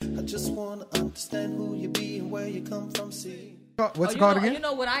just wanna understand who you be and where you come from. See. What's it called again? You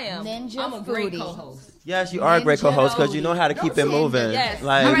know what I am? Ninja I'm a great Foodie. co-host. Yes, you are a great co-host because you know how to keep it moving. Yes.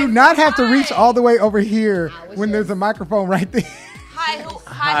 Like, You do not have to reach all the way over here when there's a microphone right there. Hi,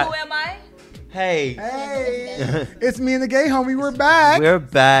 who am I? hey, Hey, it's me and the gay homie. We're back. we're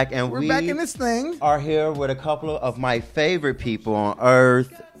back, and We're back in this thing. are here with a couple of my favorite people on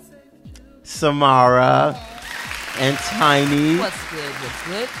earth, Samara and Tiny. What's good? What's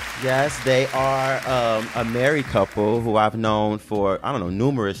good? Yes, they are a married couple who I've known for, I don't know,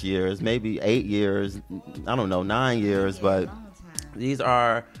 numerous years, maybe 8 years, I don't know, 9 years, but these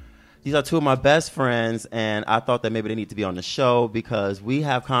are two of my best friends, and I thought that maybe they need to be on the show because we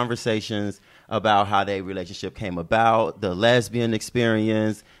have conversations about how their relationship came about, the lesbian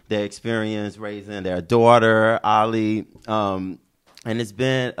experience, their experience raising their daughter, Ali, and it's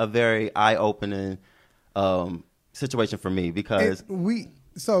been a very eye-opening situation for me because I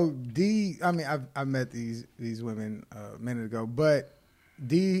met these women a minute ago, but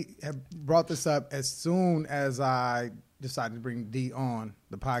D had brought this up as soon as I decided to bring D on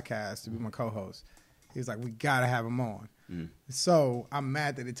the podcast to be my co-host. He was like, "We gotta have him on." So I'm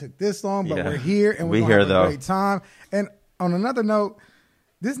mad that it took this long, but we're here and we're gonna have a great time. And on another note,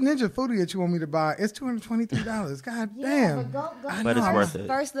 this Ninja Foodie that you want me to buy, it's $223. God damn. But it's worth it.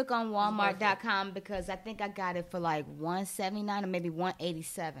 First look on Walmart.com because I think I got it for like $179 or maybe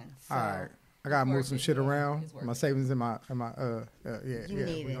 $187. So. All right. I gotta move some shit around. My savings in my You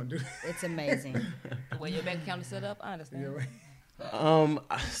need we're gonna do it. It's amazing. The way your bank account is set up, I understand.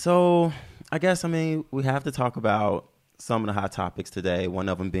 So I guess, we have to talk about some of the hot topics today. One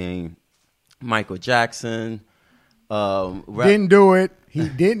of them being Michael Jackson. Didn't do it. He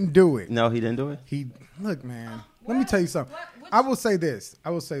didn't do it. No, he didn't do it? Look, man. Let me tell you something. I will say this.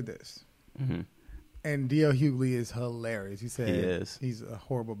 Mm-hmm. And D.L. Hughley is hilarious. He said He is. He's a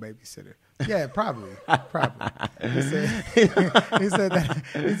horrible babysitter. Yeah, probably. He said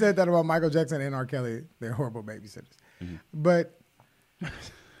that about Michael Jackson and R. Kelly. They're horrible babysitters. Mm-hmm. But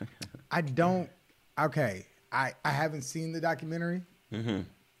I haven't seen the documentary,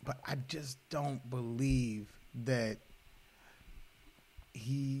 but I just don't believe that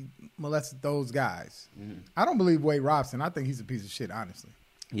he molested those guys. I don't believe Wade Robson. I think he's a piece of shit, honestly.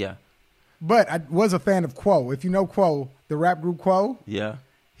 Yeah. But I was a fan of Quo. If you know Quo, the rap group Quo, Yeah.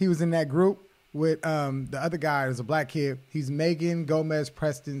 he was in that group with the other guy is a black kid. He's Megan Gomez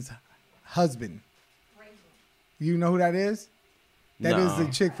Preston's husband. You know who that is? That is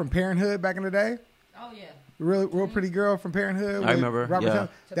the chick from Parenthood back in the day. Oh yeah. Real pretty girl from Parenthood. I remember, Robert yeah.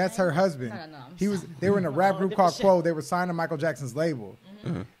 Townsend. That's her husband. No, They were in a rap group called Quo. They were signed to Michael Jackson's label.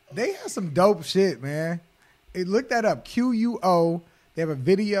 They have some dope shit, man. Look that up. QUO. They have a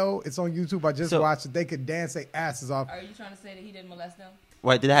video. It's on YouTube. I just watched it. They could dance their asses off. Are you trying to say that he didn't molest them?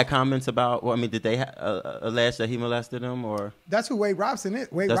 Wait, did they have comments about? Did they allege that he molested them, or That's who Wade Robson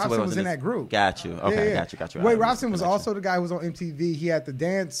is. Wade Robson was in that group. Got you. Okay, Yeah. got you. Wade Robson was also the guy who was on MTV. He had the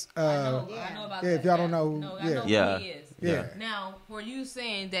dance. I know about that. if y'all don't know, No, I know Yeah. who he is. Yeah. Now, for you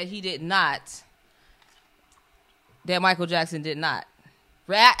saying that he did not, that Michael Jackson did not,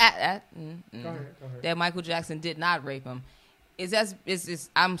 that Michael Jackson did not rape him, is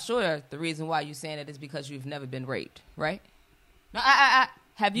I'm sure the reason why you're saying that is because you've never been raped, right? No,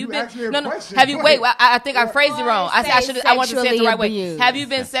 have you been? asked me a No. question. Have you? Wait, I think I phrased it wrong. I want to say it the right way. Abused. Have you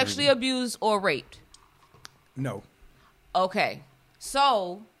been sexually abused or raped? No. Okay,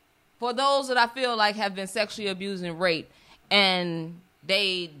 so for those that I feel like have been sexually abused and raped, and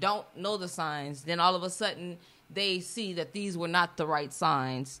they don't know the signs, then all of a sudden they see that these were not the right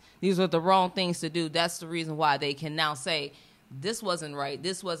signs. These were the wrong things to do. That's the reason why they can now say, this wasn't right,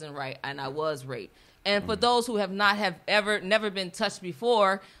 and I was raped. And for those who never been touched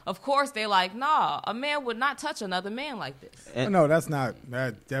before, of course they're like, nah, a man would not touch another man like this. No, that's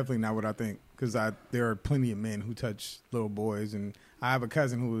definitely not what I think. Because there are plenty of men who touch little boys, and I have a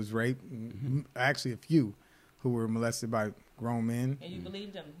cousin who was raped. Actually, a few who were molested by grown men. And you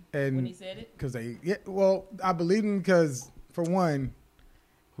believed him when he said it? Because I believed him because, for one,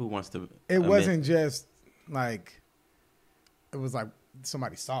 who wants to? It wasn't just like it was like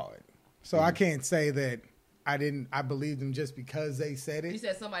somebody saw it. So I can't say that I believed them just because they said it. You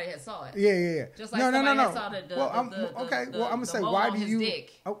said somebody had saw it. Yeah. Just like somebody had saw I'm gonna say, why do you?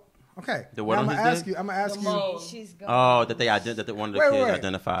 Dick. Oh, okay. The what I'm on gonna his ask dick? you. I'm gonna ask you. That one of the kids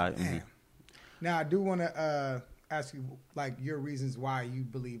identified. Mm-hmm. Now I do want to ask you like your reasons why you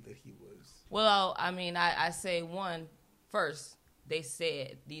believe that he was. Well, I say first.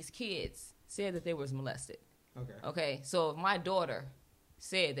 These kids said that they was molested. Okay. Okay. So if my daughter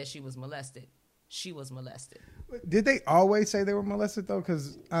said that she was molested, she was molested. Did they always say they were molested though?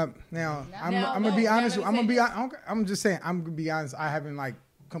 Because now I'm gonna be honest. I'm just saying. I'm gonna be honest. I haven't like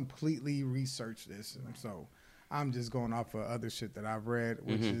completely researched this, so I'm just going off of other shit that I've read,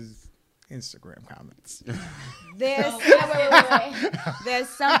 which is Instagram comments. There's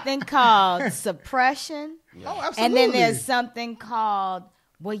something called suppression. Oh, absolutely. And then there's something called,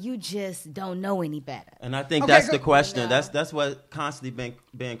 well, you just don't know any better. And I think Okay, that's go- the question. No. That's what constantly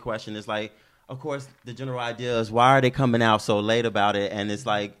being questioned. Is like, of course, the general idea is why are they coming out so late about it? And it's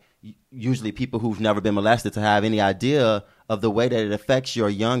like usually people who've never been molested to have any idea of the way that it affects your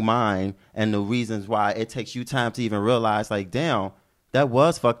young mind and the reasons why it takes you time to even realize, like, damn, that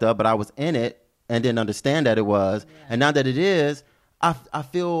was fucked up, but I was in it and didn't understand that it was. Yeah. And now that it is, I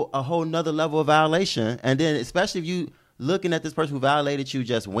feel a whole nother level of violation. And then especially if you looking at this person who violated you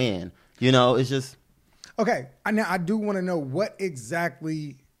just win, you know, it's just. Okay, now I do want to know what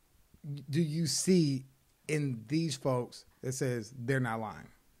exactly do you see in these folks that says they're not lying?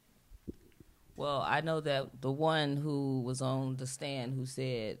 Well, I know that the one who was on the stand who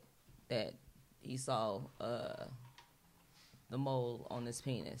said that he saw the mole on his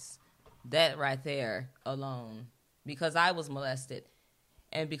penis, that right there alone, because I was molested,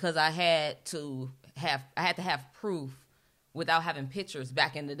 and because I had to have proof without having pictures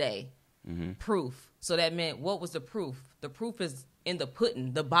back in the day, proof. So that meant, what was the proof? The proof is in the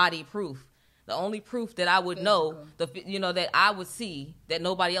pudding, the body proof. The only proof that I would know, that I would see, that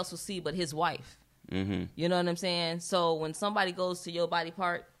nobody else would see but his wife. Mm-hmm. You know what I'm saying? So when somebody goes to your body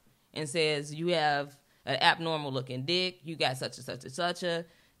part and says you have an abnormal looking dick, you got such and such and such a,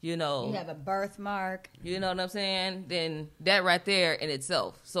 you have a birthmark. You know what I'm saying? Then that right there in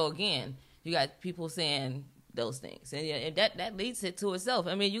itself. So again, you got people saying those things, and that leads it to itself.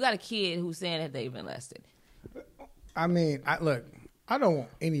 I mean, you got a kid who's saying that they've been molested. I mean, look, I don't want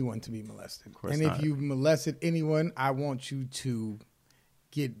anyone to be molested. And if you molested anyone, I want you to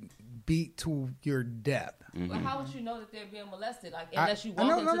get beat to your death. Mm-hmm. But how would you know that they're being molested? Like, unless you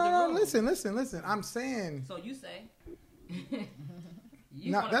walk into the room. No. Listen. I'm saying. So you say.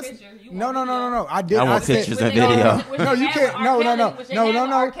 You No, want a picture? You no. want video. I did. I want said, pictures and video. No, you can't.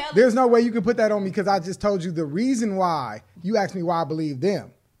 No. There's no way you can put that on me because I just told you the reason why. You asked me why I believe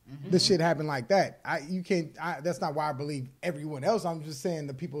them. The shit happened like that. You can't. That's not why I believe everyone else. I'm just saying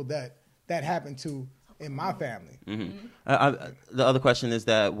the people that happened to in my family. Mm-hmm. The other question is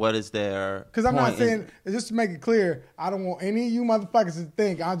that what is their? Because I'm not saying, just to make it clear, I don't want any of you motherfuckers to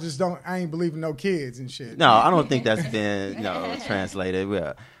think I ain't believing no kids and shit. No, I don't think that's been translated.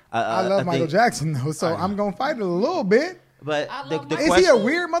 Yeah. I love Michael Jackson though, so I'm gonna fight it a little bit. But the is question, he a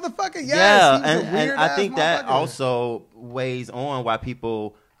weird motherfucker? Yes, yeah, he's a weird and I think that motherfucker. also weighs on why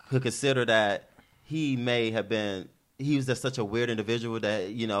people could consider that he may have been. He was just such a weird individual that,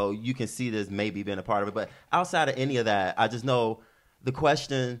 you can see this maybe being a part of it. But outside of any of that, I just know the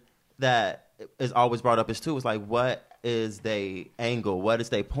question that is always brought up is like, what is their angle? What is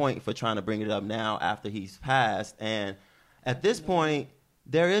their point for trying to bring it up now after he's passed? And at this point,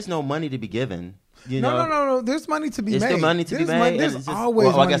 there is no money to be given. No. There's money to be made. Is there money to be made? There's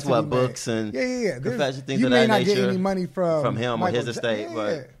always money I guess to what be books made. and confession things you of may that not nature get any money from him Michael or his estate,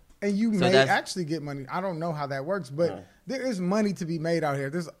 but. And you So may that's- actually get money. I don't know how that works, but there is money to be made out here.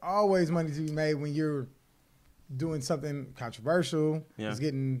 There's always money to be made when you're doing something controversial. Yeah. It's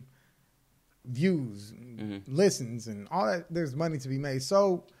getting views, listens, and all that. There's money to be made.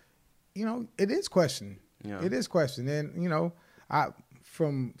 So, it is questioned. Yeah. It is questioned. And,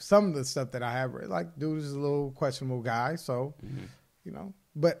 from some of the stuff that I have read, like, dude is a little questionable guy. So,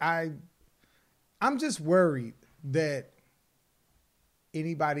 but I'm just worried that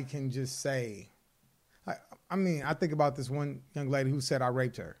anybody can just say, I mean, I think about this one young lady who said I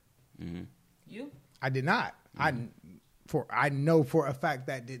raped her. Mm-hmm. You? I did not. I know for a fact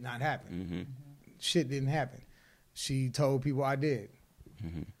that did not happen. Mm-hmm. Shit didn't happen. She told people I did.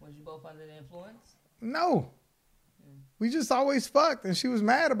 Mm-hmm. Was you both under the influence? No. We just always fucked, and she was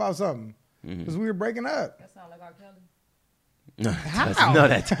mad about something because we were breaking up. That sounds like R. Kelly. No, How? No,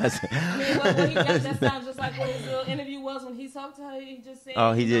 that doesn't. I mean, what he got, that sounds just like what his little interview was when he talked to her. He just said,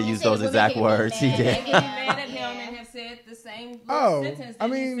 Oh, he did use those exact words. He did. They get mad at him and have said the same sentence that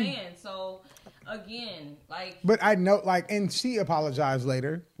he's saying. So, again, like... But I know, and she apologized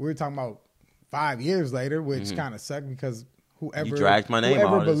later. We were talking about 5 years later, which kind of sucked because whoever You dragged my name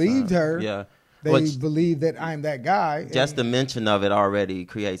all this believed time. her, Yeah. they believe that I'm that guy. Just the mention of it already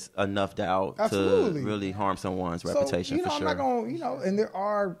creates enough doubt Absolutely. to really harm someone's So, reputation for I'm sure. not going to, and there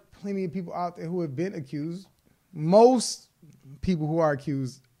are plenty of people out there who have been accused. Most people who are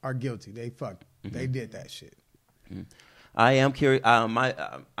accused are guilty. They fucked. They did that shit. I am curious.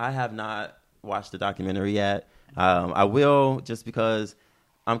 I have not watched the documentary yet. I will, just because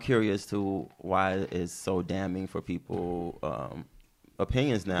I'm curious to why it's so damning for people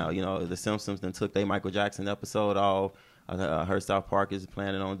opinions now. You know, the Simpsons then took their Michael Jackson episode off. Her South Park is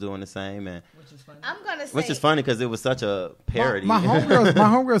planning on doing the same, and Which is funny. I'm gonna say, which is funny because it was such a parody. My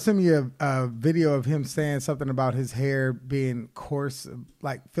homegirl sent me a video of him saying something about his hair being coarse,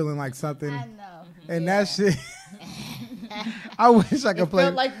 like feeling like something. I know. And that shit, I wish I could play.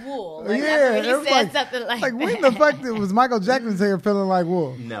 Felt like wool. Like, Yeah, yeah, he it was said something like like when that. the fuck was Michael Jackson's hair feeling like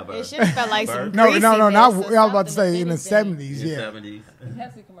wool? Never. It should have felt like some No, greasiness not. or I was about to something, say in the if anything. '70s. In Yeah. 70s.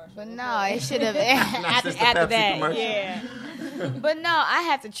 Pepsi commercial. But no, it should have Not just the after Pepsi that. commercial. Yeah. But no, I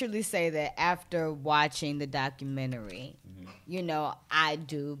have to truly say that after watching the documentary, you know, I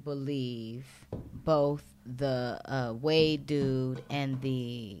do believe both the Wade dude and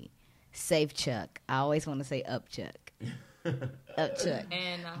the Safe Chuck. I always want to say Up Chuck. Up Chuck.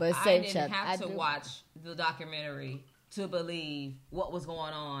 And But I Safe didn't Chuck, have I to do- watch the documentary to believe what was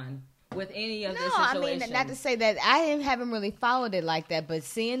going on with any of No, this I situation. mean, not to say that I haven't really followed it like that, but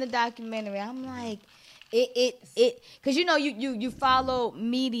seeing the documentary, I'm like, because you know, you follow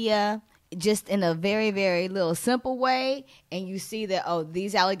media just in a very, very little simple way, and you see that, oh,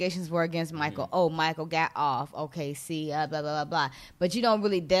 these allegations were against Michael. Oh, Michael got off. Okay, see, blah, blah, blah, blah. But you don't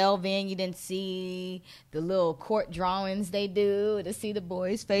really delve in. You didn't see the little court drawings they do to see the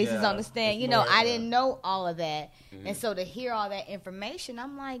boys' faces Yeah, on the stand. it's You know, more, I didn't know all of that. And so to hear all that information,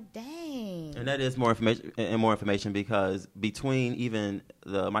 I'm like, dang. And that is more information because between even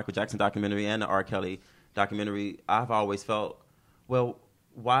the Michael Jackson documentary and the R. Kelly documentary, I've always felt, well,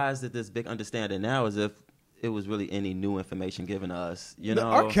 why is it this big understanding now as if it was really any new information given to us? You The know,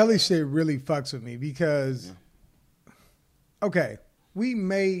 R. Kelly shit really fucks with me because, okay, we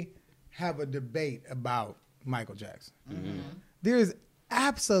may have a debate about Michael Jackson. There is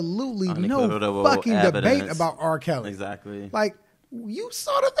absolutely no Unequivocal fucking debate evidence. about R. Kelly. Exactly. Like, you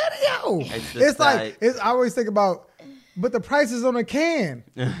saw the video. It's just It's like, like- I always think about, but the price is on a can.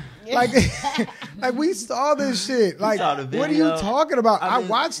 Like, like we saw this shit. Like, saw the what are you video. talking about? I mean,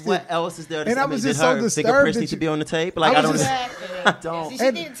 watched what it. else is there? To And say? I was mean, just did so her disturbed fingerprints that need to you- be on the tape? Like, I I don't. was just- I don't. See,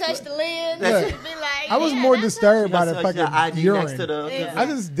 she didn't touch the lens. Yeah. She'd be like, I was yeah, more that's disturbed by That's the like your fucking ID urine. next to the. I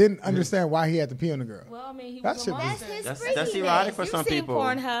just didn't understand why he had to pee on the girl. well, I mean, he That was a shit was- monster. That's his That's freakiness. erotic for You've some seen people.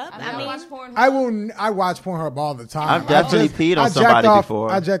 Pornhub. I I watch mean, porn. I watch Pornhub all the time. I've definitely peed on I jacked somebody off,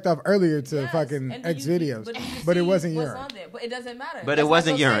 before. I jacked off earlier to Yes, fucking and X you- videos, you but it see wasn't what's urine. on there. But it doesn't matter. But That's it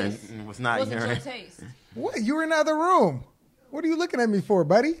wasn't not your urine. taste. It was not Wasn't urine. your taste. What? You were in the other room. What are you looking at me for,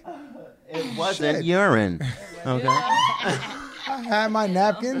 buddy? It wasn't Shit. urine. Okay. I had my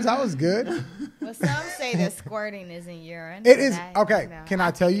napkins. I was good. well, some say that squirting isn't urine. It but is I- okay. you know, Can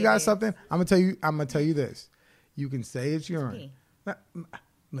I tell think you it guys is. something? I'm gonna tell you this. You can say it's urine. pee.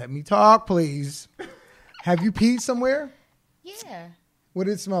 Let me talk, please. Have you peed somewhere? Yeah. What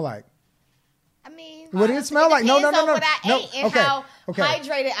did it smell like? I mean, What did it smell like? No, depends no, on no, what I no. ate and Okay, how okay.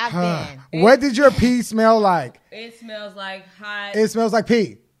 hydrated I've been. What did your pee smell like? It smells like hot. It smells like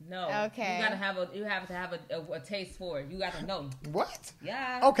pee. No. Okay. You have to have a taste for it. You got to know. What?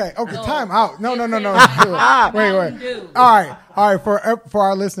 Yeah. Okay, No. Time out. No. Mountain Wait. Dew. All right. For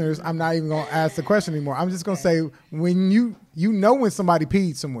our listeners, I'm not even gonna ask the question anymore. I'm just gonna say when you know when somebody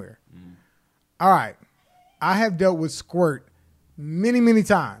peed somewhere. All right, I have dealt with squirt many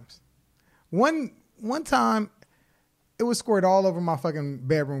times. One time, it was squirt all over my fucking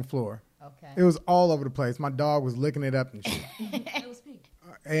bedroom floor. Okay. It was all over the place. My dog was licking it up and shit. It was pee.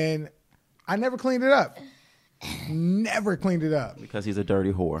 And I never cleaned it up. Never cleaned it up. Because he's a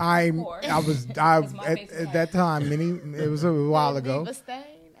dirty whore. I It's my at, face at that time, it was a while ago. Leave a stain?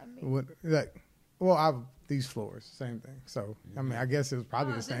 I mean, These floors, same thing. So I mean, I guess it was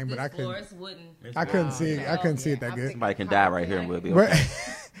probably the same, but I couldn't. Floors wouldn't. I couldn't see it. I couldn't see it that good. Somebody can die right here and we'll be But, okay.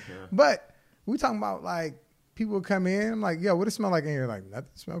 but we talking about like people would come in. I'm like, yo, what it smell like in here? Like nothing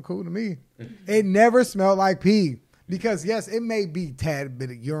smell cool to me. It never smelled like pee because yes, it may be tad bit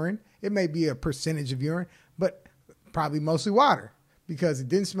of urine. It may be a percentage of urine, but probably mostly water because it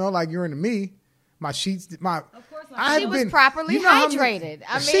didn't smell like urine to me. My sheets, Of course not. I She have was been properly you know how many- hydrated.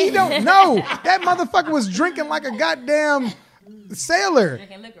 I she mean- don't know that motherfucker was drinking like a goddamn sailor.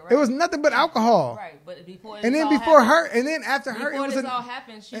 Drinking liquor, right? It was nothing but alcohol. Right, but before And then all before happened, her, and then after her, it before was this a. all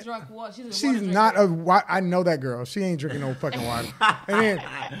happened, she drank water. She's not a. I know that girl. She ain't drinking no fucking water. And then,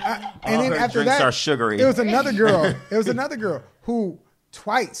 All her after drinks that, are sugary. It was another girl. It was another girl who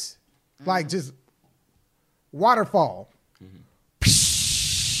twice, like just waterfall.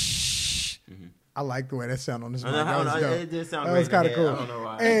 I like the way that sounded on this mic. That was dope. It did sound That great was in kind the of head. cool. I don't know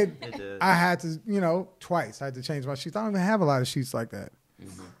why. And It did. I had to, twice. I had to change my sheets. I don't even have a lot of sheets like that.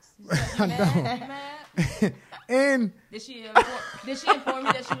 I know. Mad? And Did she inform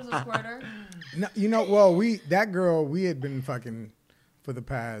you that she was a squirter? no, you know, well, that girl we had been fucking for the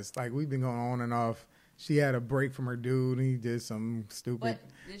past, like we've been going on and off. She had a break from her dude, and he did some stupid. But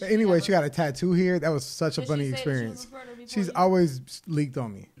did But she anyway, ever- she got a tattoo here. That was such a Did funny she say that she was a experience. squirter before She's you? always leaked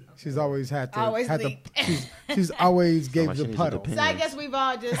on me. She's always had to. Always had leaked. To, she's always gave like the she needs puddle. to depend. So I guess we've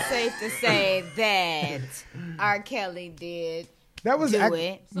all just safe to say that R. Kelly did. That was. Do act-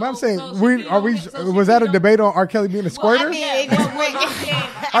 it. but I'm So- saying, so she we feel- are we? so she Was that a feel- debate on R. Kelly being a squirter? I mean, it just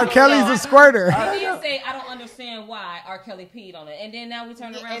went. R. Kelly's a squirter. He did say, I don't understand why R. Kelly peed on it. And then now we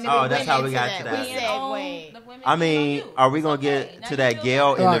turn around And to then Oh, we that's went how we into got to that. we We own segued. the women I peed mean, on you. are we gonna It's okay. get Now to you that feel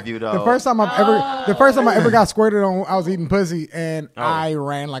Gail better. interview though? The first time I ever got squirted on, I was eating pussy, and I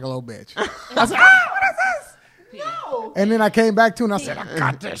ran like a little bitch. I said, "Ah, what is this?" No. And then I came back to, and I said, "I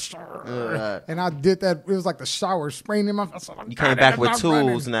got this." And I did that. It was like the shower spraying in my face. You came back with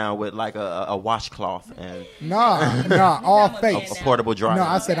tools now with like a washcloth and Nah, all I'm a fake. man a portable dryer. No,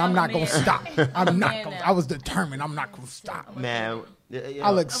 I said I'm I'm a not gonna man. stop. I'm not. man Gonna, now. I was determined. I'm not gonna stop. Man, you I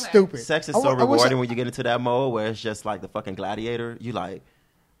know, look stupid. sex is I so wa- I wish rewarding when you get into that mode where it's just like the fucking gladiator. You like,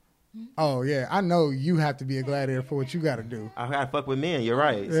 Oh yeah, I know you have to be a gladiator for what you got to do. I gotta fuck with men. You're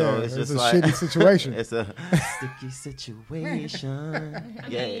right. Yeah, so it's it's just a like shitty situation. It's a sticky situation.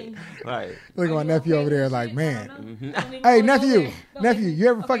 Yeah, right. Look at my Are you nephew okay over there, with like shit? man. I don't know. Don't even Hey, go nephew, nowhere. Don't nephew, even- you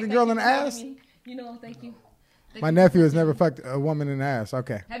ever Okay, fucked a thank girl you in the for telling ass? me. You know, thank you. Thank My you. nephew has never fucked a woman in the ass.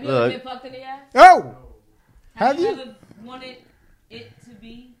 Okay. Have you Look. ever been fucked in the ass? Oh, have you? ever wanted it to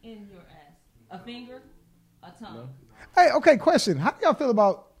be in your ass? A finger? A tongue? Hey, okay. Question: how do y'all feel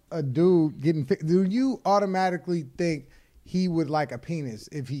about a dude getting? Do you automatically think he would like a penis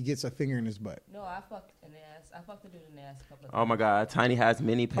if he gets a finger in his butt? No, I fucked in the ass. I fucked a dude in the ass a couple of Oh my God, Tiny has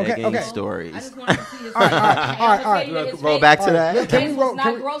many Okay, pegging okay. I stories. just wanted to see his All right, face. all right, all right, all right. His Roll face- back to All right, that. can we Face roll- was not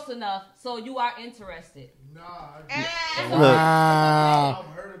can we- gross enough, so you are interested. Wow.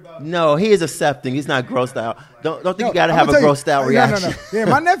 No, he is accepting. He's not grossed out. Don't think you gotta I'ma have a tell you- grossed out no, reaction. No. Yeah,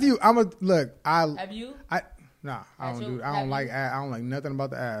 my nephew. Look. Have you? I don't do. I don't like nothing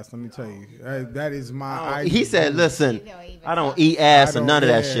about the ass. Let me tell you. That is my. He said, "Listen, You don't even I don't talk. eat ass I or don't- none of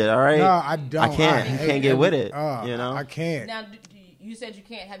that yeah. shit. All right, No, I don't. I can't. You hate can't get with it. Oh, You know, I can't. Now, you said you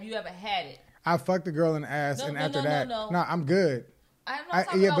can't. Have you ever had it? I fucked a girl in the ass, No, and no, after no, that, no. I'm good. I'm not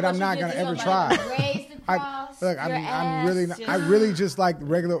talking Yeah, about but what I'm you not did gonna to ever somebody. try. Raised across Look, your I'm really, ass, I really just like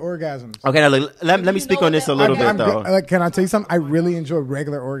regular orgasms. okay. Now look, let me You speak know on this a that- little I'm bit though. good. Like, can I tell you something? I really enjoy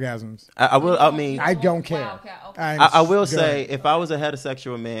regular orgasms. I will. I mean, I don't care. Wow, okay. I will good. say, if I was a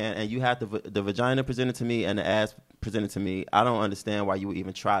heterosexual man and you had the vagina presented to me and the ass presented to me, I don't understand why you would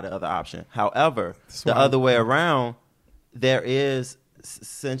even try the other option. However, the why- other way around, there is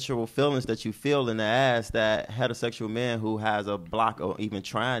sensual feelings that you feel in the ass that heterosexual men who has a block or even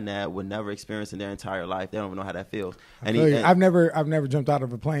trying that would never experience in their entire life. They don't even know how that feels. And Feel you. I've never jumped out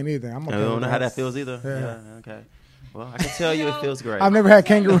of a plane either. I'm okay you don't with know how that. that feels either. Yeah. Okay. Well, I can tell you it feels great. I've never had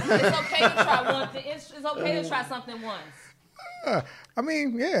kangaroo. It's okay to try one thing. It's okay to try something once. I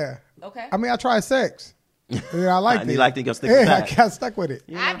mean, yeah. Okay. I mean, I tried sex. Yeah, I liked And it. you liked it, you're gonna stick with Yeah, I that. got stuck with it.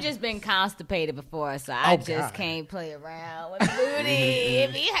 I've just been constipated before, so I just God. can't play around with booty.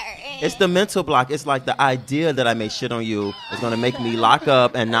 It be hurting. It's the mental block. It's like the idea that I may shit on you is going to make me lock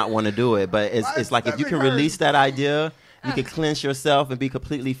up and not want to do it. But it's like if you can release that idea, you can cleanse yourself and be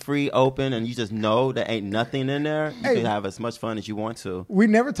completely free, open, and you just know there ain't nothing in there. You can have as much fun as you want to. We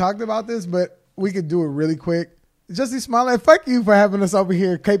never talked about this, but we could do it really quick. Jussie Smollett, fuck you for having us over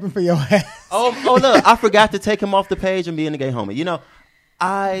here caping for your ass. Oh, look, I forgot to take him off the page and being a gay homie. You know,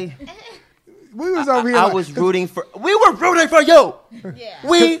 I We was over here. I like- was rooting for. We were rooting for you. Yeah.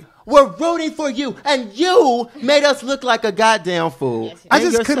 We were rooting for you, and you made us look like a goddamn fool. I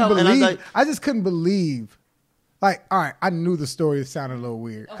And just couldn't yourself. And I was believe. like, I just couldn't believe. Like, all right, I knew the story sounded a little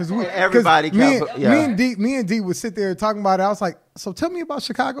weird because Everybody me, kept- yeah. me and D would sit there talking about it. I was like, so tell me about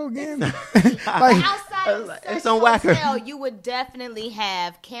Chicago again. like, Outside of It's such on Whacker. hotel, you would definitely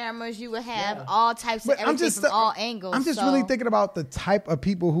have cameras. You would have all types of but everything from all angles. I'm just so- really thinking about the type of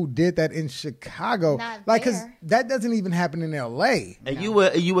people who did that in Chicago. Not Like, because there. that doesn't even happen in L.A. and you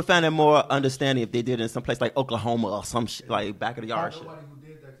would find it more understanding if they did it in some place like Oklahoma or some shit, like back of the yard shit. Nobody who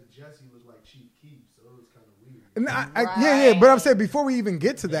did that to Jesse was like Chief Keef, so it was kind of weird. And yeah, but I'm saying before we even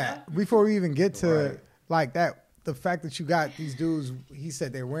get to that, before we even get to like that, the fact that you got these dudes, he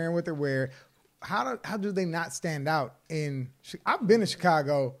said they're wearing what they wear. How do they not stand out in? I've been to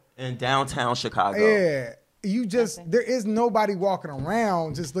Chicago. In downtown Chicago. Yeah, you just there is nobody walking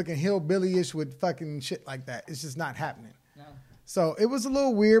around just looking hillbilly-ish with fucking shit like that. It's just not happening. No. So it was a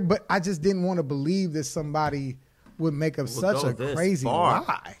little weird, but I just didn't want to believe that somebody would make up Will such go a this crazy far.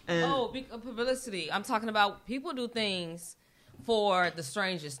 lie. And Oh, publicity. I'm talking about people do things for the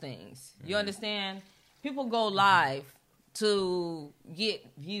strangest things. You understand? People go live to get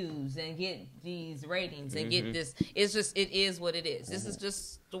views and get these ratings and get this. It's just, it is what it is. This is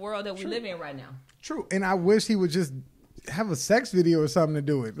just the world that we live in right now. True, and I wish he would just have a sex video or something to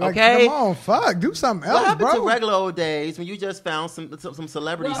do it. Like, Okay. come on, fuck, do something what else, happened bro. to regular old days when you just found some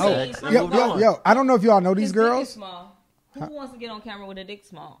celebrity Well, sex and Yo, moved yo, on? yo! I don't know if y'all know these His dick is girls. small. Who wants to get on camera with a dick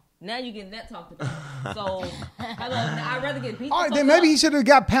small? Now you getting that talk to people. So I'd rather get beat. All right, the then fuck maybe up. he should have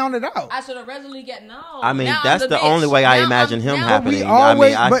got pounded out. I should have readily get no. I mean, Now that's I'm the bitch. only way I Now imagine I'm- him now- happening. We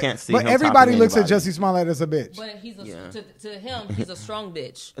always, I but, can't see but him everybody topping looks at anybody. Jussie Smollett as a bitch. But he's a, Yeah. to him, he's a strong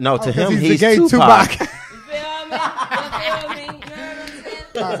bitch. No, to 'Cause him, the he's gay Tupac. You feel me? You feel me?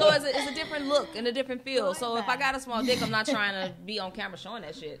 You know what I'm saying? So it's a different look and a different feel. So if I got a small dick, I'm not trying to be on camera showing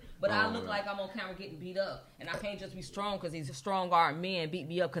that shit. But I look like I'm on camera getting beat up. And I can't just be strong because these strong-armed men beat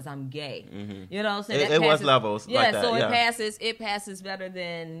me up because I'm gay. You know what I'm saying? It That was passes- levels Yeah, like that, so yeah. it passes better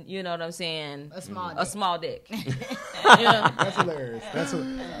than, you know what I'm saying? A small A dick. small dick. Yeah. That's hilarious.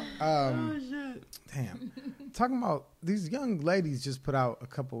 Damn. Talking about these young ladies just put out a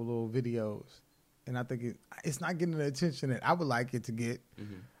couple little videos, and I think it's not getting the attention that I would like it to get.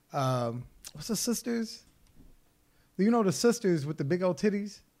 What's the sisters? Do you know the sisters with the big old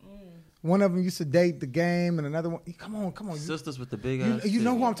titties? One of them used to date the Game, and another one. Come on. Sisters with the big You, ass. you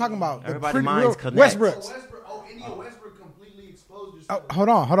know who I'm talking about? The Everybody pretty minds real- connect. Westbrook. India Westbrook completely exposed Oh, herself. hold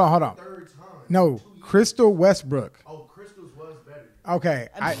on. Third time. No, 2 years. Crystal Westbrook. Oh, Crystal's was better. Okay,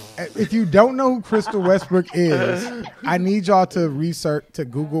 if you don't know who Crystal Westbrook is, I need y'all to research, to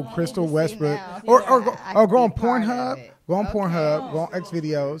Google Crystal Westbrook, now. or I go on can be part of Pornhub, it. go on Okay. Pornhub, go on X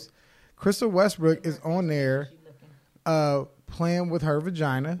videos. Crystal Westbrook is on there, playing with her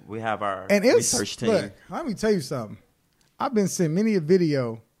vagina, We have our and it's research team. look. Let me tell you something. I've been seeing many a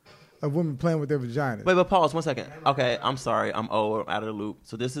video of women playing with their vaginas. Wait, but pause 1 second. Okay, I'm sorry. I'm old, out of the loop.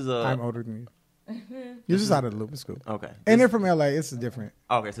 So this is a. I'm older than you. You're just out of the loop. It's cool. Okay. And they're from LA. It's different.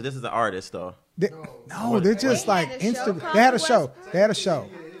 Okay, so this is an artist though. No, they're just They like had a show Instagram. called They had a show. They had a show.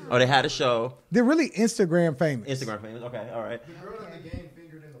 Oh, they had a show. They're really Instagram famous. Instagram famous. Okay, all right. The girl in the game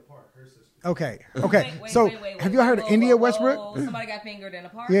fingered in the park, her sister. Okay. Wait, So, wait, have you heard of India Westbrook? Somebody got fingered in a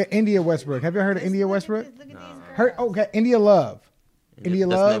park? Yeah, India Westbrook. Have you heard of India Westbrook? Look at these girls. Her India Love. India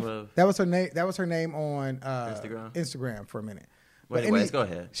That's the Love. name of- That was her name. That was her name on Instagram? Instagram for a minute. Wait, But anyways, go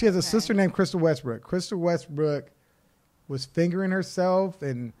ahead. She has a sister named Crystal Westbrook. Crystal Westbrook was fingering herself,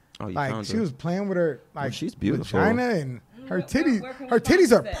 and Oh, you like found she her. was playing with her like she's beautiful. vagina, and her Where titties. can we Her find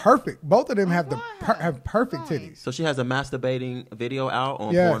titties are this at? perfect. Both of them have have perfect titties. So she has a masturbating video out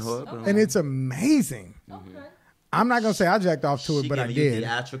on Yes, Pornhub. and it's amazing. I'm not gonna say I jacked off to it, She but I giving you did.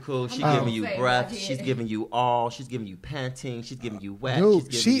 theatrical. She not giving you gonna say breath. what I She's did. giving you all. She's giving you panting. She's giving you wet.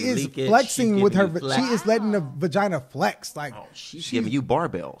 Dude, she's she giving you is leakage, flexing she's with her. giving you She flex. is letting the vagina flex. Like Oh, she's giving you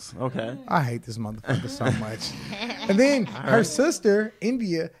barbells. Okay. I hate this motherfucker so much. And then her sister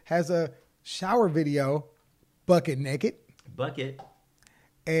India has a shower video, bucket naked, Bucket.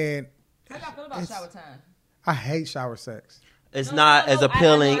 and How y'all feel about shower time? I hate shower sex. It's No, not no, as no,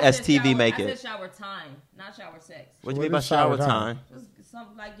 appealing I as said TV shower- make I it. said shower time, not shower sex. What do you What mean by is shower shower time? time? Just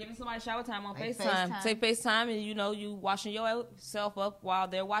like giving somebody shower time on Like FaceTime. FaceTime. Say FaceTime, and you washing yourself up while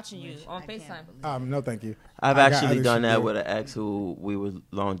they're watching you on I can't FaceTime. believe No, thank you. I've I got actually other done shit that to with do. an ex who we were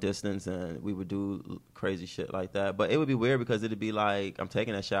long distance and we would do crazy shit like that. But it would be weird because it'd be like I'm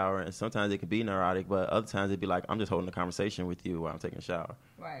taking a shower and sometimes it could be neurotic, but other times it'd be like I'm just holding a conversation with you while I'm taking a shower.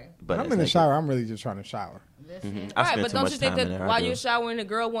 Right. But When I'm it's in the naked. shower, I'm really just trying to shower. Listen, I Right, spend but too don't much you think time that in there. I while do. you're showering, the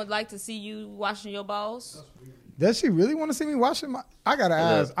girl would like to see you washing your balls? Does she really want to see me washing my? I gotta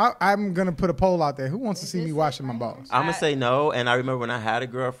ask. I'm gonna put a poll out there. Who wants to see me washing my balls? I'm gonna say no. And I remember when I had a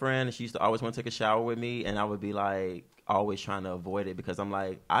girlfriend, and she used to always want to take a shower with me, and I would be like always trying to avoid it because I'm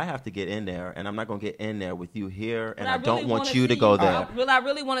like I have to get in there, and I'm not gonna get in there with you here, and But I don't really want wanna you to see go there. I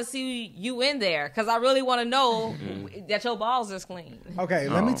really want to see you in there because I really want to know Mm-hmm. that your balls is clean. Okay,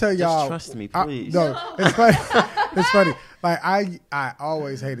 let me Oh, tell just y'all. trust me, I- please. no, it's funny. It's funny. Like I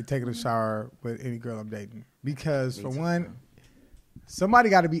always hated taking a shower with any girl I'm dating because for one, somebody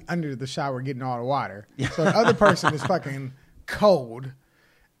got to be under the shower getting all the water, so the other person is fucking cold.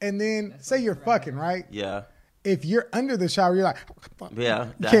 And then say you're fucking right. Yeah. If you're under the shower, you're like, Yeah,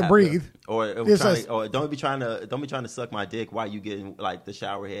 you that can't happened. breathe. Or It's just- or don't be trying to suck my dick while you getting like the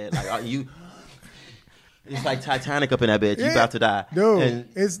shower head. Like you, It's like Titanic up in that bitch. You Yeah. about to die. Dude,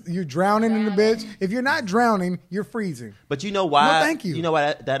 it's you're drowning in the bitch. If you're not drowning, you're freezing. But you know why? No, thank you. You know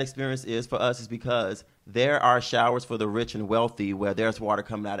why that experience is for us is because there are showers for the rich and wealthy where there's water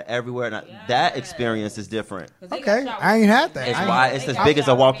coming out of everywhere. And that experience is different. Okay, I ain't had that. It's I ain't- why it's as big as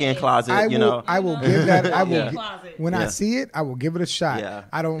a walk-in closet. I you will, know. I will give that. I will. Yeah. When I Yeah. see it, I will give it a shot. Yeah.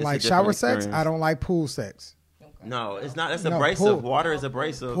 I don't It's a like different shower sex. experience. I don't like pool sex. No, it's not. It's No, abrasive. pool. Water is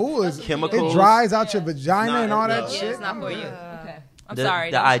abrasive. Pool is chemicals. It dries out your vagina not- and all no. that Yeah, shit. it's not for you. Okay. I'm The- sorry.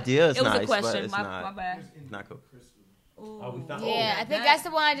 the That was- idea is It was nice, a but question. it's My not. bad. Not cool. Yeah, I think that's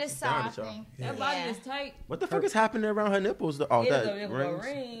the one I just saw. I Found it, y'all. think. That body Yeah. is tight. What the fuck is happening around her nipples? Oh, It's that a nipple rings.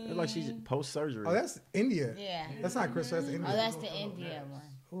 ring. It's like she's post surgery. Oh, that's India. Yeah. That's not Crystal. That's India. Oh, that's the India one.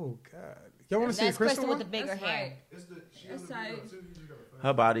 Oh God. Y'all want to see a That's Crystal Crystal with the one? bigger That's hair. right. That's tight.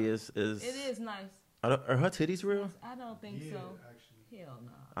 Her body is. It is nice. Are her titties real? I don't think so. Hell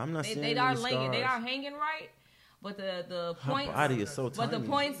no. I'm not seeing They are any hanging. They stars. are hanging right, but the Her points. body is so tiny. But the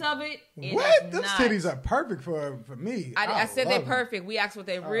points of it. What? Those Not. titties are perfect for me. I said they're love them. perfect. We asked what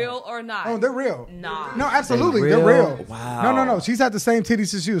they real or not. Oh, they're real. Nah. No, absolutely, They they're real? real. Wow. No. She's had the same titties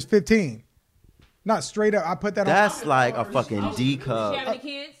since she was 15. Not straight up. I put that That's on. like a fucking D Does cup. she have any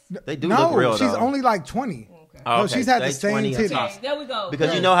kids? They do No, look real she's though. only like 20. Oh, No, okay. she's had They the same 20 and titties. top. Okay, there we go.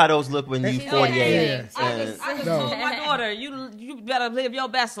 Because you know how those look when you Yeah. 48. Yeah. I And just No. told my daughter, you better live your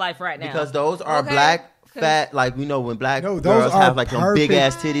best life right now. because those are Okay? black, fat, like you know when black No, those girls are have like them big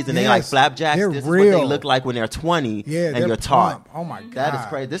ass perfect. titties and they like Yes, flapjacks. they're This is what they real. look like when they're 20 Yeah, and they're you're tall. plump. Oh my God. That is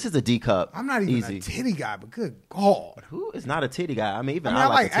crazy. This is a D cup. I'm not even easy. a titty guy, but good God. Who is not a titty guy? I mean, even I mean, I,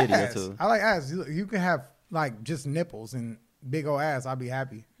 I like a titty ass. or two. I like ass. You can have like just nipples and big old ass. I'll be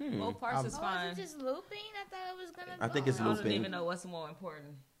happy. both parts is Oh, fine. is it just looping? I thought it was gonna. I think it's I don't looping. even know what's more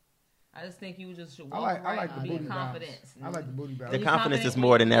important. I just think you just should I walk like right the and be booty bounce. confidence. I like the booty bounce. The When you confidence confident- is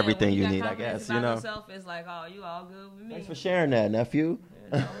more than when everything when you got need, I confidence guess, you about know. yourself, it's like, oh, you all good with me. Thanks for sharing that, nephew.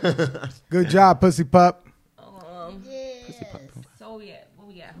 Good job, pussy pup. So yeah, what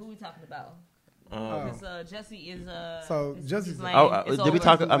we got? Who we talking about? Um, Because Jesse is So he's Jesse's- lame. oh, It's did we over.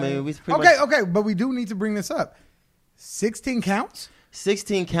 talk? I mean, we pretty Okay, much okay, but we do need to bring this up. 16 counts?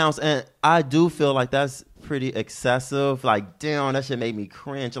 16 counts, and I do feel like that's pretty excessive. Like, damn, that shit made me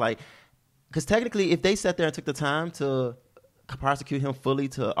cringe. Like, because technically, if they sat there and took the time to prosecute him fully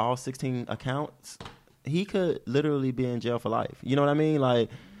to all 16 accounts, he could literally be in jail for life. You know what I mean? Like,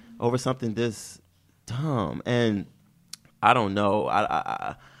 over something this dumb. And I don't know.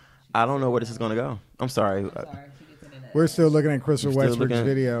 I don't know where this is going to go. I'm sorry. Sorry, she gets into that. We're still looking at Crystal We're still Westbrook's looking-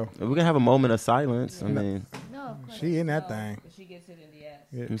 video. We're going to have a moment of silence. I mean, No, of course. She in that thing. But she gets it in the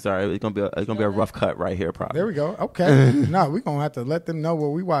ass. I'm sorry. It's going to be a rough cut right here, probably. There we go. Okay. No, we're going to have to let them know what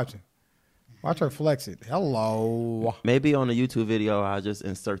we watching. Watch her flex it. Hello. Maybe on the YouTube video, I'll just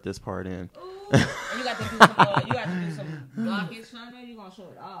insert this part in. And you got to do some. You got to do some blockage on there. You gonna show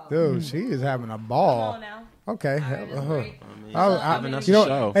it all. Dude, she is having a Come ball. on now. Okay. Alright, that's great. I'll- enough you know,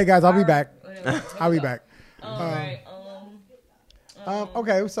 show. hey guys, I'll be back. Whatever. I'll be back. All right.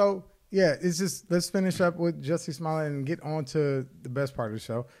 Okay, so yeah, it's just let's finish up with Jussie Smollett and get on to the best part of the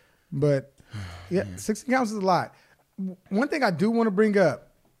show. But yeah, 16 counts is a lot. One thing I do want to bring up.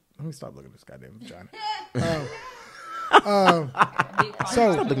 Let me stop looking at this goddamn vagina. So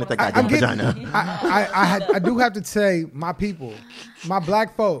Stop looking at that I'm goddamn getting, vagina. I do have to say, my people, my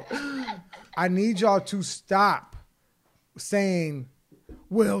black folk, I need y'all to stop saying,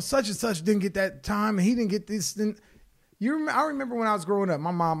 well, such and such didn't get that time and he didn't get this. Then I remember when I was growing up,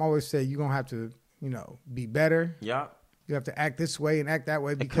 my mom always said, you're going to have to, be better. Yeah. You have to act this way and act that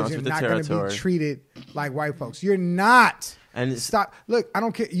way because comes you're with the not going to territory. be treated like white folks. You're not. And it's- Stop. Look, I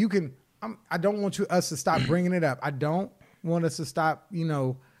don't care. You can. I don't want us to stop bringing it up. I don't want us to stop,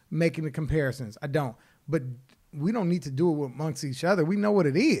 making the comparisons. I don't. But we don't need to do it amongst each other. We know what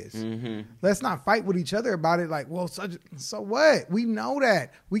it is. Mm-hmm. Let's not fight with each other about it. Like, well, so what? We know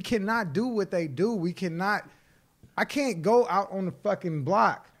that we cannot do what they do. We cannot. I can't go out on the fucking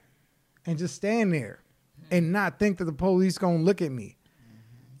block and just stand there and not think that the police gonna look at me.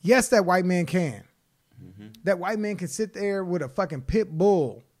 Yes, that white man can. That white man can sit there with a fucking pit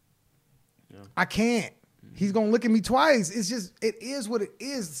bull. I can't. He's gonna look at me twice. It's just, it is what it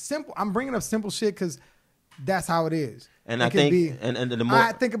is. Simple. I'm bringing up simple shit because that's how it is. And It I can think, be- and the more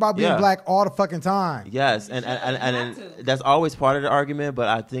I think about being Yeah. black all the fucking time. Yes, and that's always part of the argument. But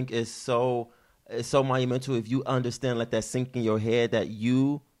I think it's so monumental if you understand, let that sink in your head that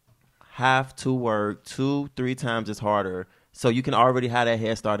you have to work 2-3 times as harder. So you can already have that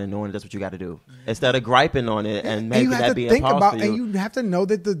head start and knowing that's what you got to do instead of griping on it and making you have that to be think impossible about, for you. and you have to know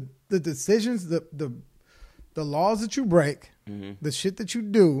that the decisions, the the laws that you break, the shit that you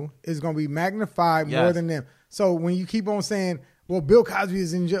do is going to be magnified more than them. So when you keep on saying, well, Bill Cosby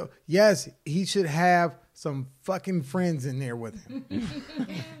is in jail. Yes, he should have some fucking friends in there with him.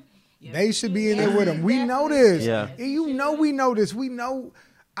 They should be in there with him. We know this. Yeah. You know we know this. We know.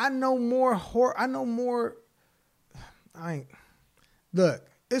 I know more. Look,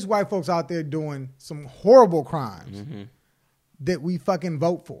 there's white folks out there doing some horrible crimes that we fucking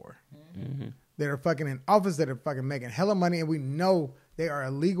vote for. That are fucking in office, that are fucking making hella money, and we know they are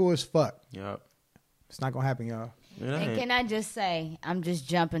illegal as fuck. Yep. It's not gonna happen, y'all. And can I just say, I'm just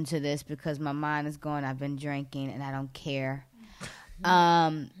jumping to this because my mind is going. I've been drinking and I don't care.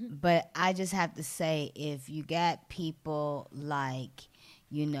 But I just have to say, if you got people like,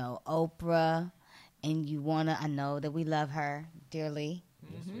 you know, Oprah, and you wanna, I know that we love her dearly.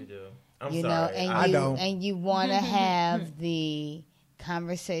 Yes, we do. I'm You know, sorry. and you wanna have the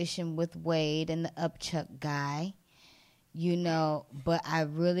conversation with Wade and the Upchuck guy. You know, but I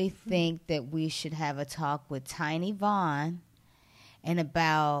really think that we should have a talk with Tiny Vaughn and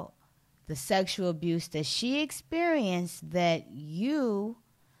about the sexual abuse that she experienced that you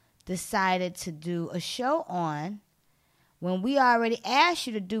decided to do a show on when we already asked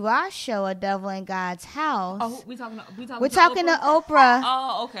you to do our show, A Devil in God's House. Oh, we're talking to Oprah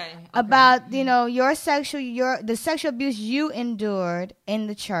Oh, okay. about, you know, the sexual abuse you endured in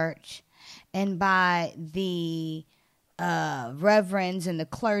the church and by the reverends and the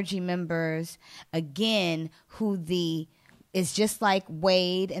clergy members, again, it's just like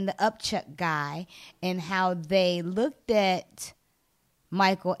Wade and the Upchuck guy, and how they looked at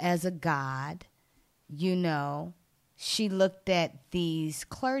Michael as a god. You know, she looked at these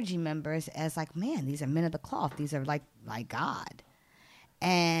clergy members as like, man, these are men of the cloth. These are like God.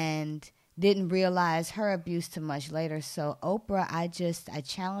 And didn't realize her abuse too much later. So Oprah, I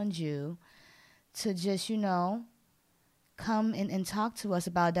challenge you to just, you know, come and talk to us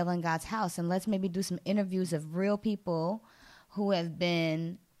about Devil in God's House, and let's maybe do some interviews of real people who have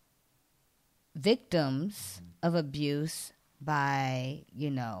been victims of abuse by, you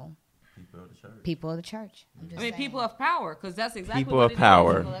know, people of the church. People of power, because that's exactly People what of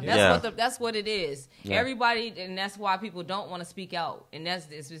power. That's what it is. Yeah. Everybody, and that's why people don't want to speak out. And that's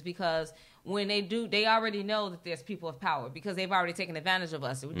this is because when they do, they already know that there's people of power because they've already taken advantage of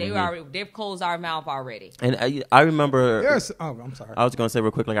us. They've closed our mouth already. And I remember. I'm sorry. I was going to say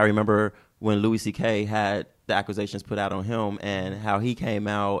real quick, like I remember when Louis C.K. had the accusations put out on him, and how he came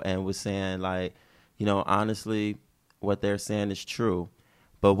out and was saying, like, you know, honestly, what they're saying is true.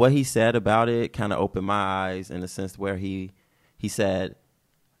 But what he said about it kind of opened my eyes in the sense where he said,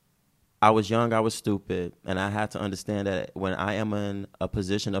 I was young, I was stupid, and I had to understand that when I am in a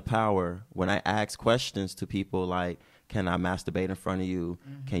position of power, when I ask questions to people like, can I masturbate in front of you?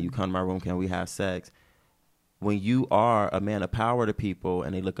 Can you come to my room? Can we have sex? When you are a man of power to people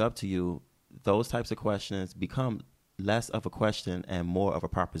and they look up to you, those types of questions become less of a question and more of a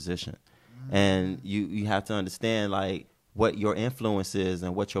proposition. And you have to understand, like, what your influence is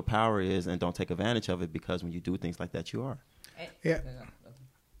and what your power is, and don't take advantage of it, because when you do things like that, you are. Yeah.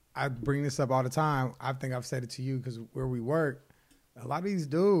 I bring this up all the time. I think I've said it to you because where we work, a lot of these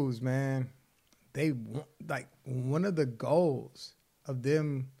dudes, man, they want, like, one of the goals of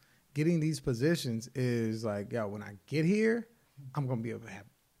them getting these positions is like, yo, when I get here, I'm going to be able to have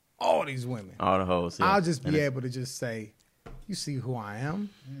all these women. All the hoes. Yeah. I'll just be able to just say, you see who I am?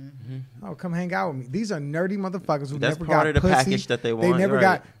 Oh, come hang out with me. These are nerdy motherfuckers who That's never part got of the pussy. package that they want.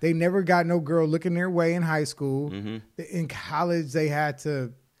 They never got no girl looking their way in high school. In college,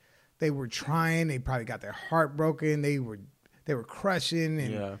 they were trying. They probably got their heart broken. They were crushing,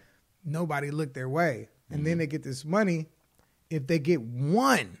 and nobody looked their way. And then they get this money. If they get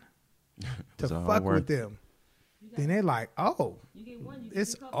one to fuck with them, then they're like, oh,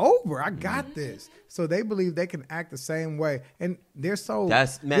 it's over. I got this. So they believe they can act the same way. And they're so...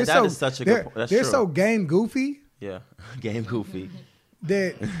 That is such a good point. That's They're true. so game goofy. Yeah. Game goofy.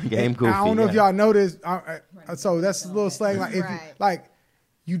 That Game goofy. I don't know if y'all know this. So that's a little slang. Like, if Right.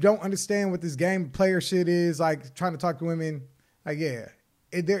 you don't understand what this game player shit is, like trying to talk to women. Like, yeah.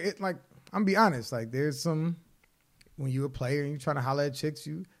 I'm gonna be honest. Like, there's some... When you're a player and you're trying to holler at chicks,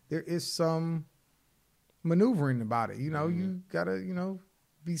 there is some maneuvering about it. You know, you gotta,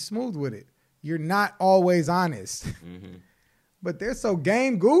 be smooth with it. You're not always honest. But they're so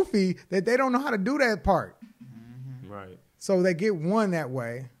game goofy that they don't know how to do that part. Right. So they get one that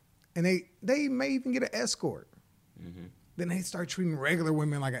way, and they may even get an escort. Then they start treating regular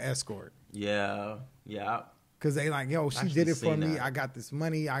women like an escort. Yeah. Yeah. Because they like, yo, she did it for me. I got this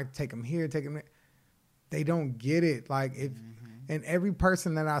money. I take them here, take them there. They don't get it. Like, and every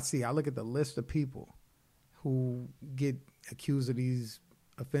person that I see, I look at the list of people who get accused of these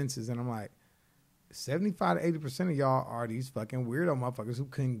offenses, and I'm like, 75 to 80% of y'all are these fucking weirdo motherfuckers who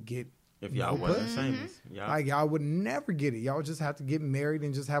couldn't get. If y'all no wasn't pussy. famous, y'all. Like y'all would never get it. Y'all would just have to get married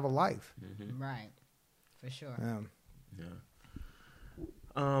and just have a life. Right. For sure.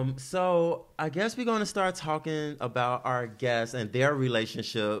 So I guess we're going to start talking about our guests and their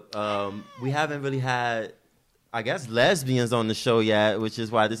relationship. We haven't really had, I guess, lesbians on the show yet, which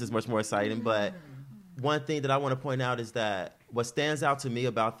is why this is much more exciting. But one thing that I want to point out is that what stands out to me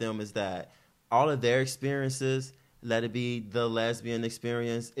about them is that all of their experiences, let it be the lesbian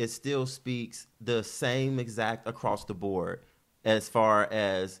experience, it still speaks the same exact across the board as far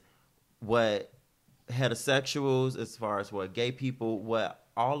as what heterosexuals, as far as what gay people, what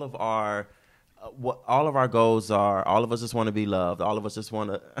all of our goals are. All of us just want to be loved. All of us just want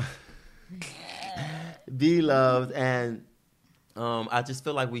to be loved. And I just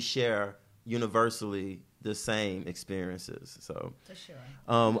feel like we share universally the same experiences. So For sure.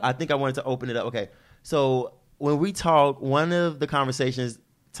 I think I wanted to open it up. Okay. So when we talk, one of the conversations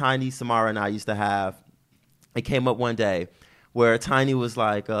Tiny, Samara, and I used to have, it came up one day where Tiny was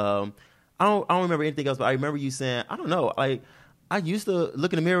like, I don't remember anything else, but I remember you saying, I don't know, like, I used to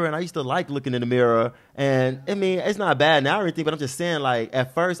look in the mirror and I used to like looking in the mirror. And I mean, it's not bad now or anything, but I'm just saying, like,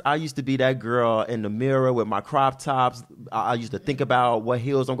 at first I used to be that girl in the mirror with my crop tops. I used to think about what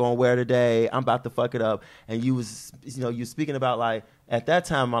heels I'm going to wear today. I'm about to fuck it up. And you was, you speaking about, like, at that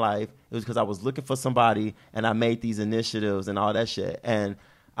time in my life, it was because I was looking for somebody and I made these initiatives and all that shit. And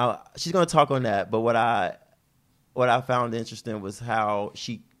she's going to talk on that. But what I found interesting was how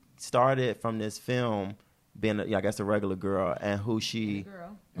she started from this film being, I guess, a regular girl, and who she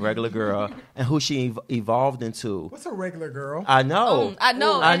and who she evolved into. What's a regular girl? I know. I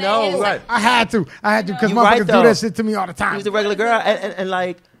know. I and know. it's Right. I had to because You motherfuckers right, do though. that shit to me all the She time. was a regular girl, and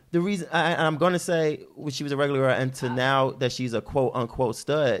like the reason, and I'm going to say when she was a regular girl, and to now that she's a quote unquote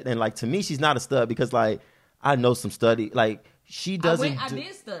stud, and like to me she's not a stud because like I know some study, like she doesn't. I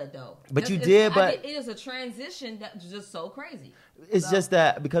did stud though. But you It's- did, but- it is a transition that's just so crazy. It's just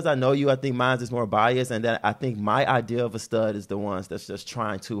that because I know you, I think mine is more biased, and that I think my idea of a stud is the ones that's just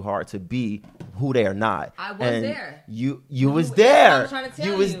trying too hard to be who they are not. I was and there. You was That's there. what I'm trying to tell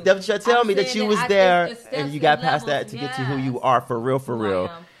you was you. that was trying to tell I'm me that saying you that was I there, think it's and steps you got and past that levels, to get to who you yes. are for real, for Who I real.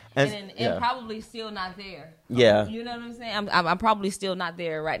 am. And And probably still not there. Yeah. You know what I'm saying? I'm probably still not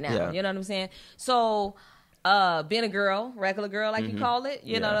there right now. Yeah. You know what I'm saying? So, being a girl, regular girl, like you call it,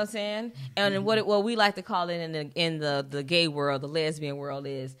 you know Yeah. what I'm saying? And what we like to call it in the gay world, the lesbian world,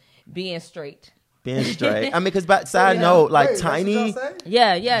 is being straight. being straight. I mean, because side note, like Wait, that's what Tiny. y'all say?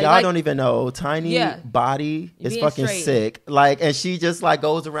 Yeah. Y'all like, don't even know. Tiny Yeah. body is Being fucking straight. sick. Like, and she just like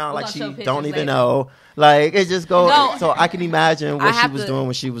goes around We're like gonna she show pictures don't even later. know. Like, it just goes. No. So I can imagine I what she have was to- doing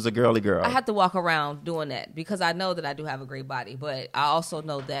when she was a girly girl. I have to walk around doing that because I know that I do have a great body, but I also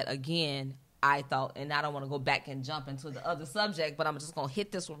know that again, I thought, and I don't want to go back and jump into the other subject, but I'm just going to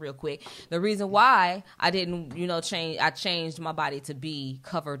hit this one real quick. The reason why I didn't, change, I changed my body to be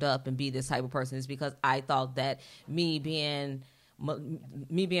covered up and be this type of person is because I thought that me being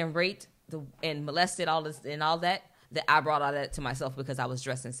raped and molested, all this and all that I brought all that to myself because I was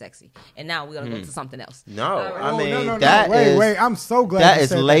dressing sexy. And now we're going to go to something else. No, All right. I mean no. that is Wait. I'm so glad that you is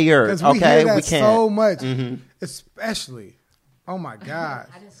said layered. Because we Okay, hear that we can't. so much, especially. Oh my God!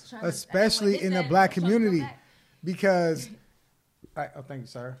 I just trying to- I Especially just in wanna the hit black that. I'm trying to go community, back. because. Thank you,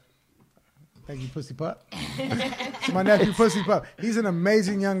 sir. Thank you, Pussy Pup. It's my nephew, Pussy Pup. He's an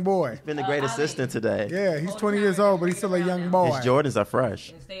amazing young boy. been a great assistant today. Yeah, he's 20 years old, but he's still a young boy. His Jordans are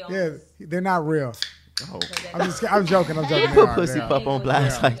fresh. Stay on Yeah, this. they're not real. Oh. I'm joking. You They put are, pussy they are. pup on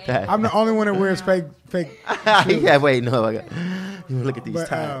blast like that. I'm the only one that wears fake. Yeah, wait, no. You look at these But,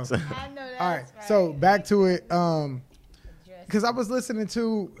 times. I know that's All right, so back to it. Because I was listening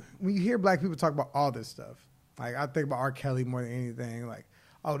to, when you hear black people talk about all this stuff, like I think about R. Kelly more than anything. Like,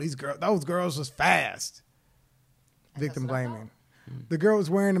 oh, those girls was fast. Victim blaming. The girl was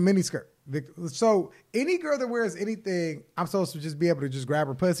wearing a miniskirt. So any girl that wears anything, I'm supposed to just be able to just grab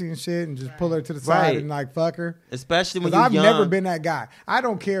her pussy and shit and just pull her to the side Right. and like fuck her. Especially when 'Cause you're I've young. never been that guy. I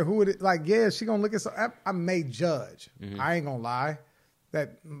don't care who it is. Like, yeah, she gonna look at. I may judge. I ain't gonna lie.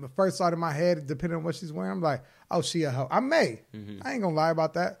 That the first thought in my head, depending on what she's wearing, I'm like, oh, she a hoe. I may. I ain't gonna lie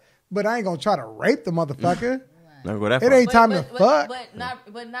about that. But I ain't gonna try to rape the motherfucker. Never go that It far. ain't time to fuck.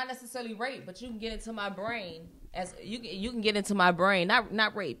 But not necessarily rape. But you can get into my brain as you can get into my brain.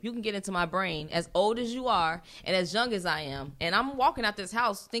 Not rape. You can get into my brain as old as you are and as young as I am. And I'm walking out this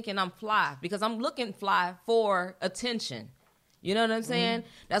house thinking I'm fly because I'm looking fly for attention. You know what I'm saying?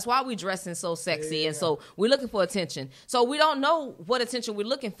 That's why we dressing so sexy and so we're looking for attention. So we don't know what attention we're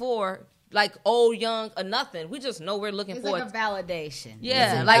looking for like old, young, or nothing. We just know we're looking It's for like a validation.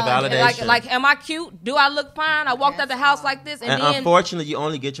 Yeah, It's like, a validation. like, am I cute? Do I look fine? I walked out the house like this, and And then unfortunately, you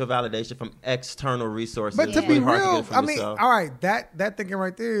only get your validation from external resources. But to It's be really hard to get real, it from I mean, yourself. all right, that thinking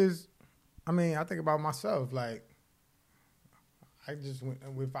right there is, I mean, I think about myself. Like, I just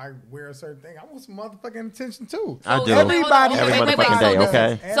if I wear a certain thing, I want some motherfucking attention too. I do. Everybody- Every wait, motherfucking day,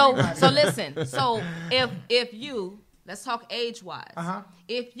 so okay? listen. So listen. So if you, let's talk age wise. Uh-huh.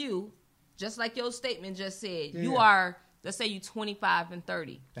 If you, just like your statement just said, you Yeah. are, let's say you 25 and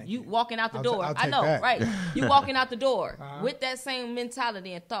 30. Thank you you. walking out the I'll door. I take know, that. right? You walking out the door Uh-huh. with that same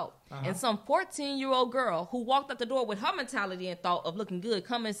mentality and thought. And some 14-year-old girl who walked out the door with her mentality and thought of looking good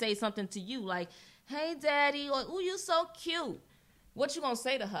come and say something to you like, "Hey, daddy," or "Ooh, you so cute." What you gonna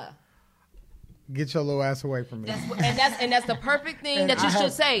say to her? Get your little ass away from me. And that's the perfect thing And that you I should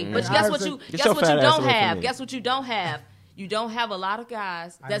have- say. But I guess have what to- you Get guess your what you fat ass don't away from have. me. Guess what you don't have. You don't have a lot of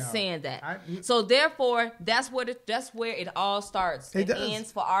guys I that's know. saying that. I- So therefore, that's where it all starts. It It does.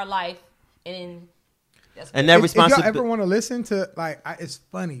 ends for our life, and that's And where- that If y'all responsibility. ever want to listen to, like, it's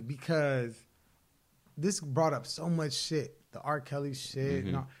funny because this brought up so much shit. The R. Kelly shit,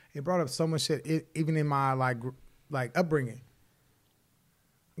 and all, it brought up so much shit. Even in my like upbringing,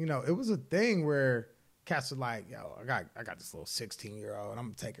 you know, it was a thing where cats were like, "Yo, I got this little 16-year-old, and I'm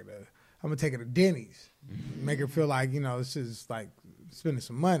gonna take her to Denny's, make her feel like, you know, this is like spending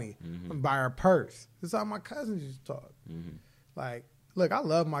some money, and buy her a purse." This is how my cousins used to talk. Like, look, I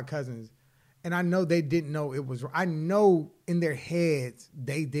love my cousins. And I know they didn't know it was. I know in their heads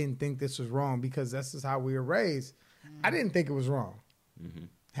they didn't think this was wrong because that's just how we were raised. I didn't think it was wrong.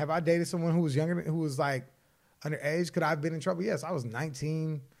 Have I dated someone who was younger, who was like underage? Could I have been in trouble? Yes, I was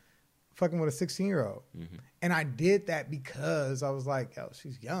 19, fucking with a 16-year-old, and I did that because I was like, "Yo,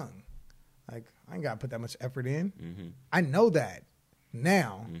 she's young. Like, I ain't got to put that much effort in." I know that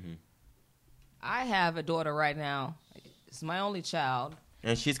now. I have a daughter right now. It's my only child.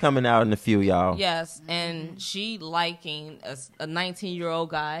 And she's coming out in a few, y'all. Yes, and she liking a 19-year-old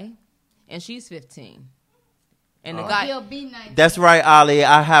guy, and she's 15. And the guy, He'll be 19. That's right, Ali.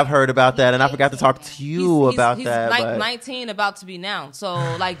 I have heard about that, and I forgot to talk to you about he's that. but 19, about to be now. So,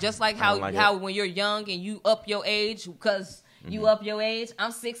 like, just like I don't like how it. when you're young and you up your age, because you up your age,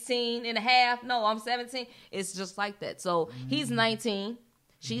 I'm 16 and a half. No, I'm 17. It's just like that. So, he's 19.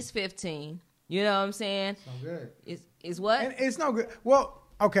 She's 15. You know what I'm saying? So good. Is what? And it's no good. Well,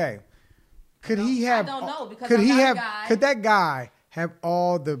 okay. Could he have? don't know, because could I'm he not a have? guy. Could that guy have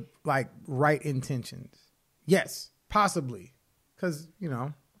all the like right intentions? Yes, possibly. Because you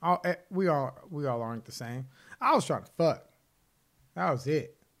know, we all aren't the same. I was trying to fuck. That was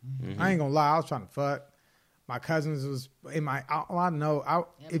it. I ain't gonna lie. I was trying to fuck. My cousins was in my. All I know.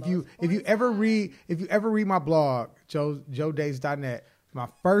 If you ever read my blog, joedays.net, my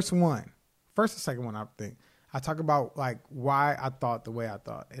first or second one, I think. I talk about like why I thought the way I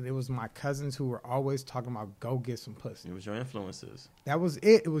thought, and it was my cousins who were always talking about go get some pussy. it was your influences. That was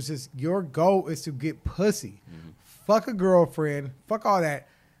it. It was just your goal is to get pussy. Fuck a girlfriend. Fuck all that.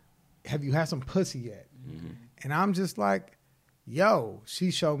 Have you had some pussy yet? And I'm just like, yo, she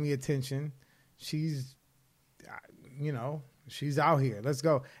showed me attention. She's, you know, she's out here. Let's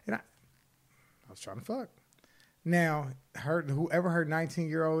go. And I was trying to fuck. Now, whoever her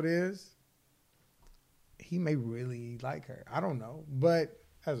 19-year-old is, he may really like her. I don't know. But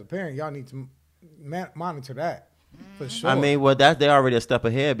as a parent, y'all need to monitor that for sure. I mean, well, they're already a step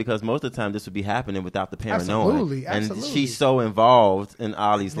ahead because most of the time this would be happening without the parent Absolutely, knowing. absolutely. And she's so involved in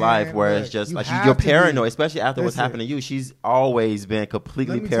Ollie's Man, life where look, it's just you like have you're to be. paranoid, especially after what's Listen. happened to you. She's always been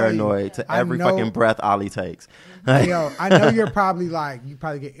completely Let me tell you, paranoid to I every know- fucking breath Ollie takes. Yo, I know you probably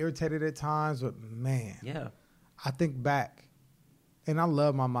get irritated at times, but man, Yeah. I think back, and I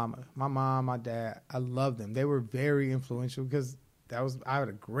love my mama, my mom, my dad. I love them. They were very influential because I had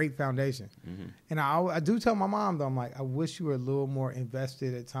a great foundation. And I do tell my mom though, I'm like, I wish you were a little more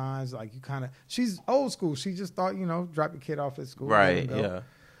invested at times. Like she's old school. She just thought, you know, drop your kid off at school. let Right, him go. yeah.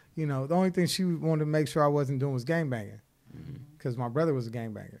 You know, the only thing she wanted to make sure I wasn't doing was gangbanging. Because my brother was a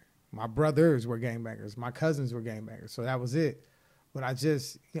gangbanger. My brothers were gangbangers. My cousins were gangbangers. So that was it. But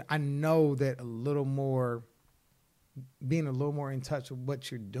I know that being a little more in touch with what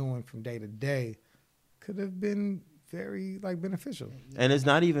you're doing from day to day could have been very beneficial. And it's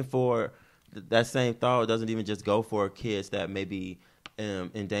not even for that same thought. It doesn't even just go for kids that may be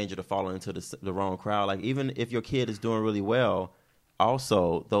in danger to fall into the wrong crowd. Like even if your kid is doing really well,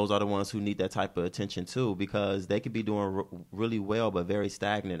 also those are the ones who need that type of attention too, because they could be doing really well but very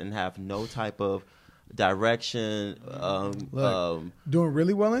stagnant and have no type of direction. Doing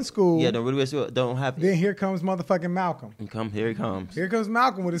really well in school. Yeah, don't have. Then here comes motherfucking Malcolm. Here he comes. Here comes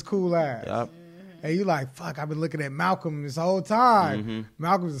Malcolm with his cool ass. Yep. And you like, fuck, I've been looking at Malcolm this whole time. Mm-hmm.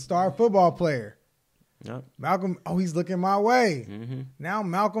 Malcolm's a star football player. Yep. Malcolm, he's looking my way. Mm-hmm. Now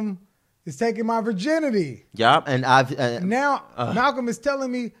Malcolm is taking my virginity. Yep. And I've Now Malcolm is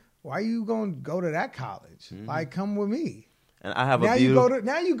telling me, why you going to go to that college? Mm-hmm. Like, come with me. and I have Now a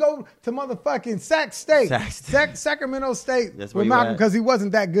beautiful. you go to motherfucking Sac State, Sacramento State That's where with you Malcolm at. because he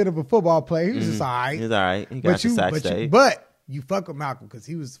wasn't that good of a football player. He was just all right. He's all right. He got to Sac State. But you fuck with Malcolm because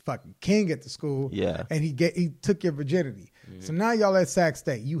he was fucking king at the school. Yeah. And he took your virginity. So now y'all at Sac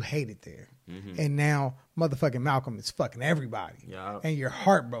State. You hate it there. And now motherfucking Malcolm is fucking everybody. Yup. And you're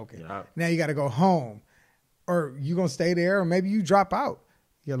heartbroken. Yup. Now you got to go home. Or you going to stay there or maybe you drop out.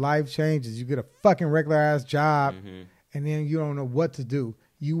 Your life changes. You get a fucking regular ass job. And then you don't know what to do.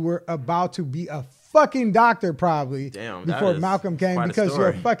 You were about to be a fucking doctor probably Damn, that before is Malcolm came quite a because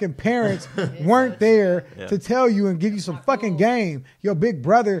your story. fucking parents weren't there Yeah. to tell you and give you some fucking game. Your big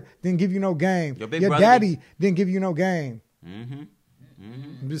brother didn't give you no game. Your big Your brother daddy didn't give you no game. Mm-hmm.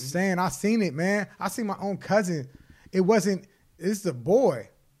 I'm just saying, I seen it, man. I seen my own cousin. This is a boy.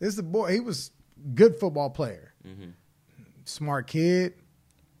 This is a boy. He was a good football player. Smart kid.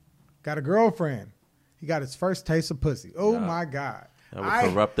 Got a girlfriend. He got his first taste of pussy. Oh my God. That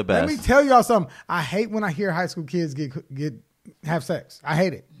would corrupt the best. Let me tell y'all something. I hate when I hear high school kids have sex. I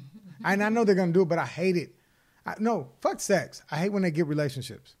hate it. And I know they're gonna do it, but I hate it. No, fuck sex. I hate when they get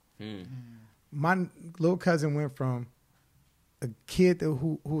relationships. My little cousin went from a kid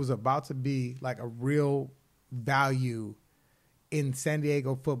who was about to be like a real value in San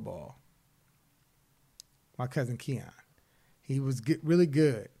Diego football. My cousin Keon. He was really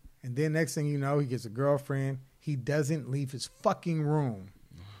good. And then next thing you know, he gets a girlfriend. He doesn't leave his fucking room.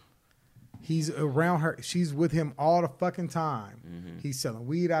 He's around her. She's with him all the fucking time. He's selling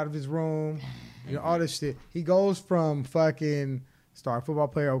weed out of his room. You know, all this shit. He goes from fucking star football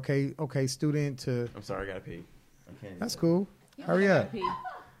player, okay student to... I'm sorry, I got to pee. That's cool. Hurry up.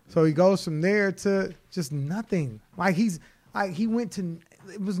 So he goes from there to just nothing. He went to...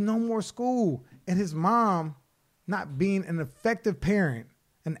 It was no more school. And his mom, not being an effective parent,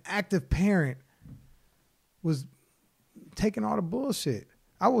 an active parent, was taking all the bullshit.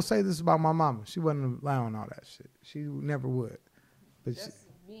 I will say this about my mama. She wasn't allowing all that shit. She never would. But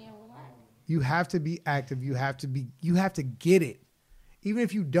you have to be active. You have to get it. Even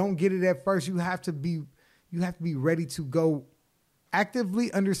if you don't get it at first, you have to be ready to go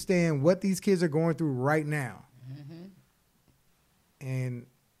actively understand what these kids are going through right now. And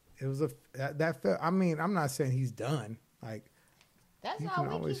it was that felt, I mean, I'm not saying he's done. Like, That's you all can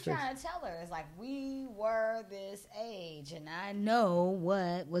we always keep fix trying to tell her. It's like, we were this age, and I know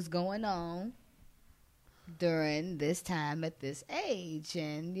what was going on during this time at this age.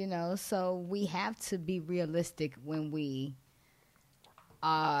 And, you know, so we have to be realistic when we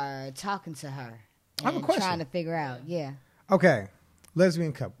are talking to her. I have a and question. Trying to figure out, yeah. okay,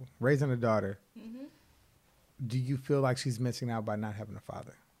 lesbian couple, raising a daughter. Do you feel like she's missing out by not having a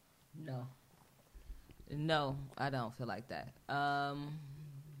father? No, I don't feel like that.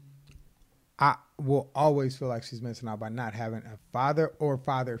 I will always feel like she's missing out by not having a father or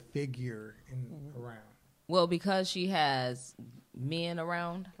father figure around. Well, because she has men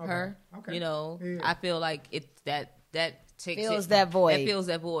around her, Okay. you know, Yeah. I feel like it's that takes Fills it, that void. That fills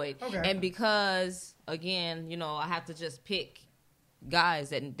that void. Okay. And because again, you know, I have to just pick guys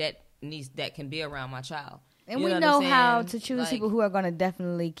that can be around my child. And You we what know I'm how saying? to choose Like, people who are going to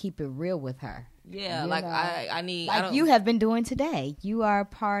definitely keep it real with her. Yeah, You like know. I need I Like don't, you have been doing today. You are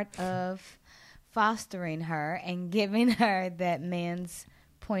part of fostering her and giving her that man's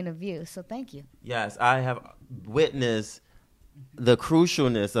point of view. So thank you. Yes, I have witnessed the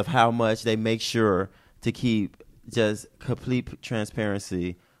crucialness of how much they make sure to keep just complete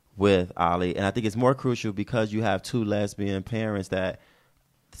transparency with Ali. And I think it's more crucial because you have two lesbian parents that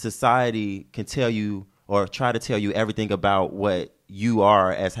society can tell you or try to tell you everything about what you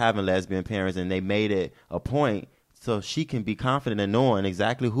are as having lesbian parents, and they made it a point so she can be confident in knowing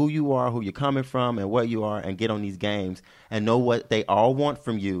exactly who you are, who you're coming from, and what you are, and get on these games and know what they all want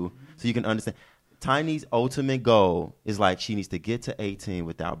from you so you can understand. Tiny's ultimate goal is like she needs to get to 18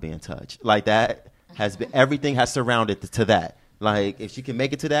 without being touched. Like that has been, everything has surrounded to that. Like if she can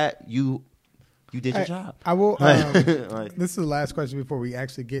make it to that, you did your job. I will. Like- This is the last question before we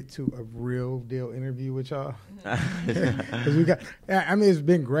actually get to a real deal interview with y'all. 'Cause we got. I mean, it's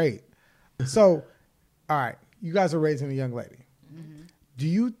been great. So, all right, you guys are raising a young lady. Do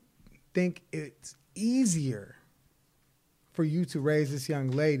you think it's easier for you to raise this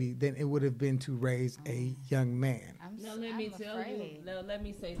young lady than it would have been to raise a young man. Now let me tell you. afraid. Now let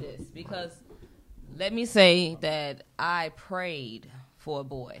me say this because let me say that I prayed for a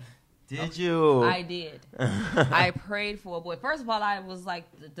boy. Did you? I did. I prayed for a boy. First of all, I was like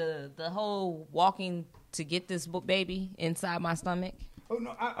the whole walking to get this baby inside my stomach. Oh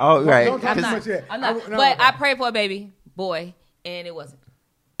no! Right. Don't talk I'm too not. much yet. I'm not. No, but no. I prayed for a baby boy, and it wasn't.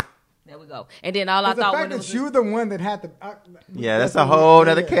 There we go. And then all I The thought fact when it that was you're the one that had to. Yeah, that's a whole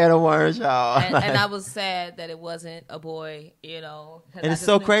other can of worms, y'all. and I was sad that it wasn't a boy. You know, 'cause And I it's just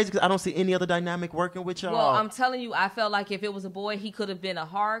so knew- crazy because I don't see any other dynamic working with y'all. Well, I'm telling you, I felt like if it was a boy, he could have been a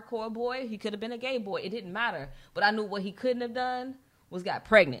hardcore boy. He could have been a gay boy. It didn't matter. But I knew what he couldn't have done was got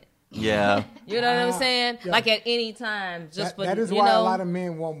pregnant. yeah, You know what I'm saying? Yeah. Like at any time, just for That is you why know, a lot of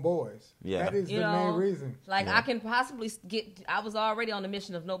men want boys. Yeah. That is the you know, main reason. Like I can possibly get. I was already on the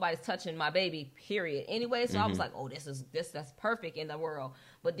mission of nobody's touching my baby. Period. Anyway, so I was like, oh, that's perfect in the world.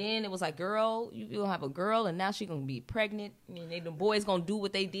 But then it was like, girl, you gonna have a girl, and now she gonna be pregnant, and the boys gonna do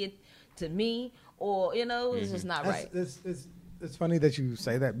what they did to me, or you know, it's just not right. It's funny that you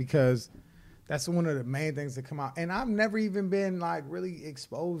say that because that's one of the main things that come out. And I've never even been like really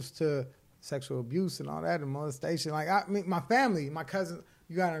exposed to sexual abuse and all that and molestation. Like I mean, my family, my cousins.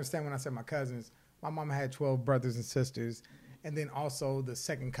 You gotta understand when I say my cousins. My mom had 12 brothers and sisters, and then also the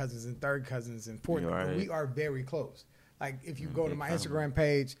second cousins and third cousins and fourth. Right. We are very close. Like if you go to my family. Instagram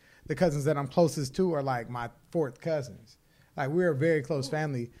page, the cousins that I'm closest to are like my fourth cousins. Like we're a very close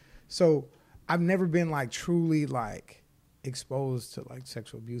family. So I've never been like truly like exposed to like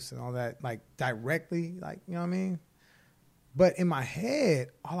sexual abuse and all that, like directly, like, you know what I mean? But in my head,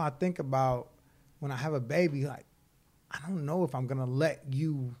 all I think about when I have a baby, like, I don't know if I'm going to let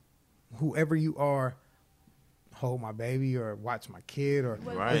you, whoever you are, hold my baby or watch my kid or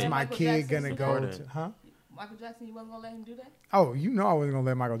Right. is my Michael kid Jackson going to do go that? to, huh? Michael Jackson, you wasn't gonna let him do that? Oh, you know I wasn't going to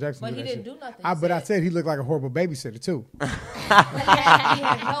let Michael Jackson But do he that didn't shit. do nothing. But I said he looked like a horrible babysitter too. he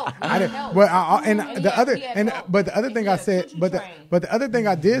had help. He I had did, help. but he had help. but the other And thing he I had said, choo-choo but the, train. but the other thing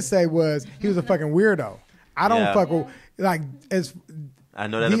I did say was he was a fucking weirdo. I don't Yeah. fuck with like as I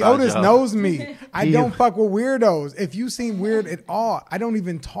know that the about Otis y'all. knows me. I He- don't fuck with weirdos. If you seem weird at all, I don't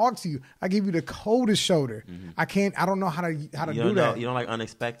even talk to you. I give you the coldest shoulder. I can't. I don't know how to You do don't that. know, you don't like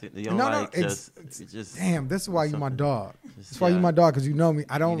unexpected. You don't like just, Damn, this is why you my something- dog. just- That's why you yeah. my dog because you know me.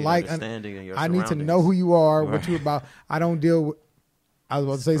 I don't need like. understanding in your I need to surroundings. know who you are, what Right. you about. I don't deal with. I was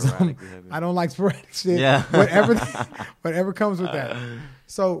about to say Sporadic something. behavior. I don't like sporadic shit. Yeah. whatever comes with that.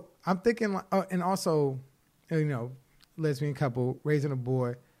 So I'm thinking, like, and also, you know, lesbian couple raising a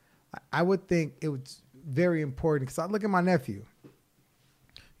boy. I would think it was very important because I look at my nephew.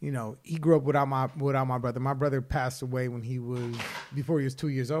 You know, he grew up without my brother. My brother passed away before he was 2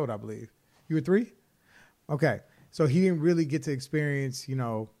 years old, I believe. You were 3? Okay. So he didn't really get to experience, you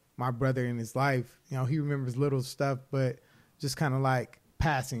know, my brother in his life. You know, he remembers little stuff, but just kind of like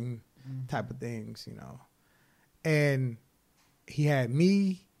passing type of things, you know. And he had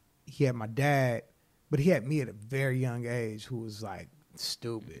me, he had my dad, but he had me at a very young age who was like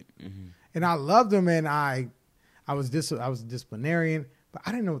stupid. And I loved him, and I was a disciplinarian, but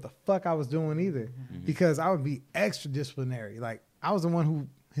I didn't know what the fuck I was doing either because I would be extra disciplinary. Like I was the one who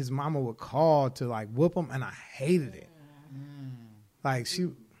his mama would call to like whoop him, and I hated it. Like she,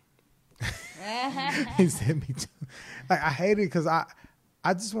 he said me too. Like I hated it because I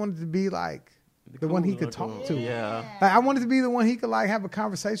just wanted to be like the one he could talk to. Yeah. Like I wanted to be the one he could like have a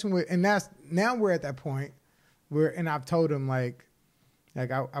conversation with, and that's now we're at that point where, and I've told him like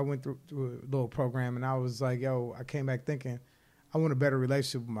I went through a little program, and I was like, yo, I came back thinking I want a better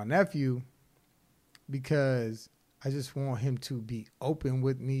relationship with my nephew because I just want him to be open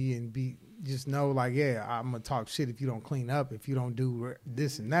with me and just know like, yeah, I'm gonna talk shit if you don't clean up, if you don't do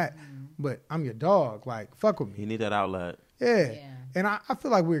this and that, but I'm your dog, like fuck with me. You need that outlet. Yeah. Yeah. And I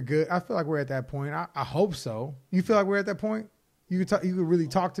feel like we're good. I feel like we're at that point. I hope so. You feel like we're at that point? You could really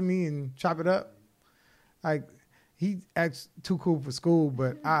talk to me and chop it up? Like, he acts too cool for school,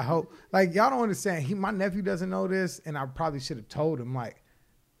 but I hope. Like, y'all don't understand. My nephew doesn't know this, and I probably should have told him. Like,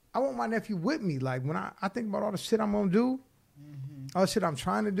 I want my nephew with me. Like, when I think about all the shit I'm going to do, all the shit I'm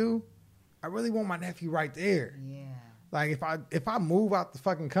trying to do, I really want my nephew right there. Yeah. Like, if I move out the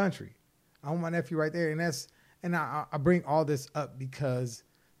fucking country, I want my nephew right there. And I bring all this up because,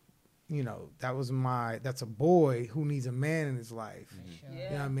 you know, that's a boy who needs a man in his life. Yeah. You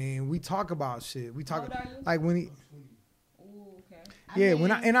know what I mean? We talk about shit. We How talk old are you? like when he Ooh, okay. yeah,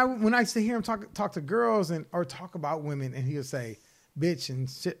 when I sit here and talk to girls or talk about women, and he'll say bitch and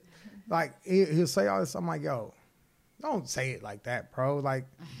shit, like he'll say all this. I'm like, yo, don't say it like that, bro. Like,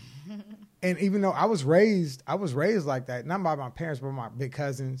 And even though I was raised like that, not by my parents, but my big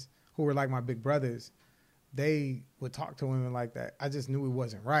cousins who were like my big brothers. They would talk to women like that. I just knew it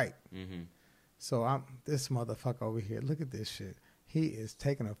wasn't right. Mm-hmm. So I'm this motherfucker over here. Look at this shit. He is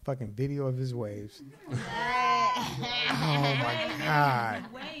taking a fucking video of his waves. Oh my God.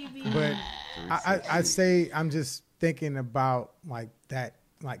 But I say I'm just thinking about like that,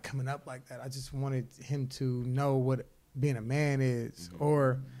 like coming up like that. I just wanted him to know what being a man is,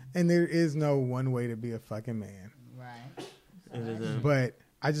 and there is no one way to be a fucking man. Right. But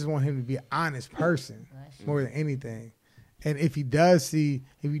I just want him to be an honest person more than anything. And if he does get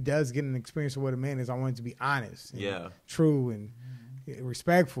an experience of what a man is, I want him to be honest, and true, and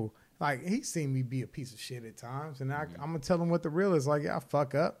respectful. Like, he's seen me be a piece of shit at times, and I'm gonna tell him what the real is. Like, yeah, I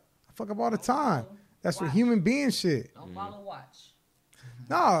fuck up all the time. That's for human being shit. Don't follow, watch.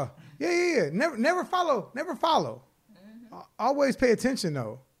 No, yeah. Never follow. Always pay attention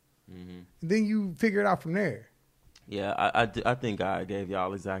though. And then you figure it out from there. Yeah, I think God gave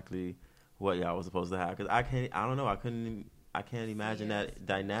y'all exactly what y'all was supposed to have. Because I can't imagine that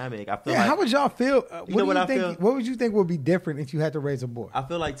dynamic. I feel like, how would y'all feel? What would you think would be different if you had to raise a boy? I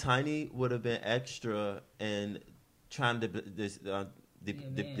feel like Tiny would have been extra in trying to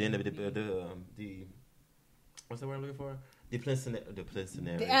what's the word I'm looking for?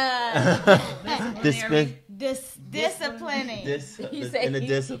 Disciplinary. Disciplining. In the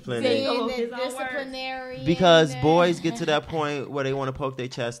disciplining. Disciplinary. Because boys get to that point where they want to poke their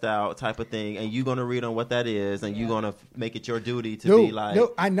chest out type of thing, and you're going to read on what that is, and you're going to make it your duty to be like...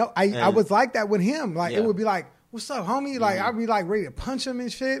 Dude, I know. I was like that with him. Like, it would be like, what's up, homie? Like, I'd be like ready to punch him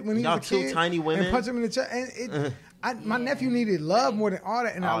and shit when he was a kid. Y'all two tiny women. And punch him in the chest. And my nephew needed love more than all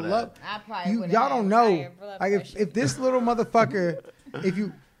that, and I love you. Y'all don't know, like if this little motherfucker, if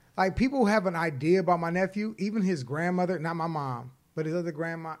you like, people have an idea about my nephew, even his grandmother, not my mom, but his other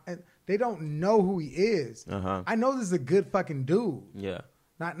grandma, and they don't know who he is. I know this is a good fucking dude. Yeah,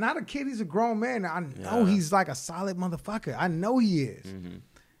 not a kid. He's a grown man. I know he's like a solid motherfucker. I know he is,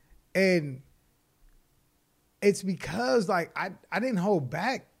 and it's because like I didn't hold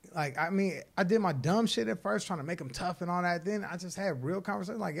back. Like, I mean, I did my dumb shit at first, trying to make him tough and all that. Then I just had real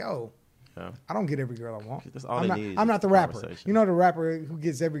conversations like, yo, I don't get every girl I want. That's all I'm not the rapper. You know the rapper who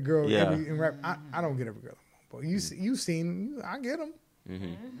gets every girl in rap. I don't get every girl I want. But you seen, I get them.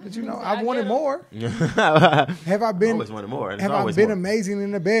 But you know, I wanted more. Have I been? Always wanted more. Have I been amazing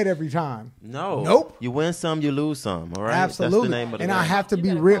in the bed every time? No. Nope. You win some, you lose some. All right. Absolutely. That's the name of the game. I have to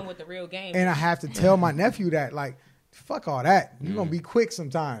be real with the real game. And I have to tell my nephew that, like, fuck all that. You're going to be quick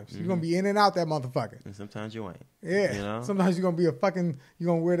sometimes. You're going to be in and out that motherfucker. And sometimes you ain't. Yeah. You know? Sometimes you're going to be you're going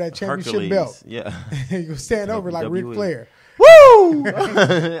to wear that championship Hercules. belt. Yeah. You're going to stand over like Ric WWE. Flair. Woo!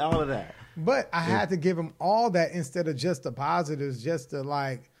 All of that. But I had to give him all that instead of just the positives, just the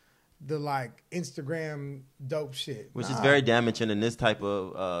Instagram dope shit. Which is very damaging in this type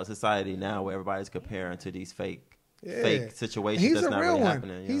of society now where everybody's comparing to these fake situations. He's that's a not real really one.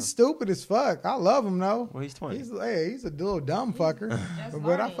 happening. He's stupid as fuck. I love him though. Well, he's 20. He's a little dumb fucker,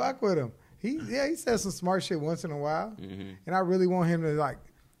 but I fuck with him. He says some smart shit once in a while, and I really want him to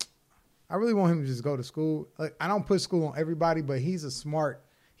just go to school. Like, I don't put school on everybody, but he's a smart.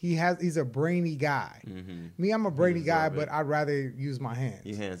 He's a brainy guy. Me, I'm a brainy guy, but I'd rather use my hands.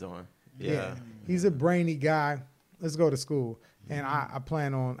 You hands on. Yeah. He's a brainy guy. Let's go to school. And I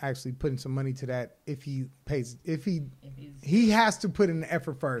plan on actually putting some money to that if he pays. If he has to put in the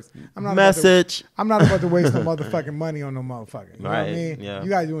effort first. I'm not about to waste no motherfucking money on no motherfucker. You know what I mean? Yeah. You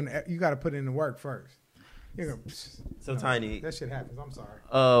got to put in the work first. Tiny. That shit happens. I'm sorry.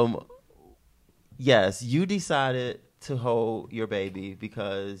 Yes, you decided to hold your baby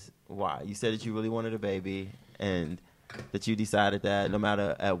because why? You said that you really wanted a baby and that you decided that no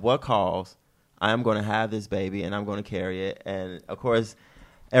matter at what cost, I am going to have this baby and I'm going to carry it. And of course,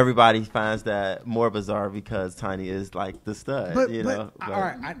 everybody finds that more bizarre because Tiny is like the stud. All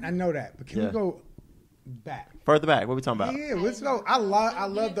right, I know that. But can we go back? Further back. What are we talking about? Yeah, let's go. I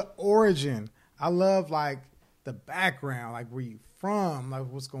love the origin. I love like the background, like where you from, like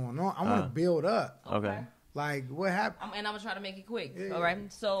what's going on. I want to build up. Okay. Like what happened? And I'm gonna try to make it quick. Yeah. All right.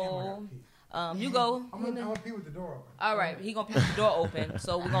 So, you go. I'm gonna pee with the door open. All right. He gonna pee with the door open.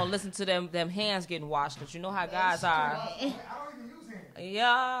 So we're gonna listen to them hands getting washed. Cause you know how guys are. I don't even use hands.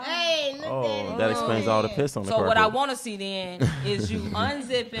 Yeah. Hey, look at it. That explains all the piss on the So carpet. what I want to see then is you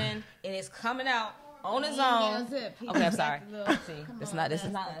unzipping and it's coming out on its own. Okay, I'm sorry. See, this is not us.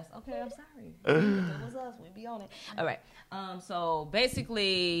 Okay, I'm sorry. It was us. We be on it. All right. So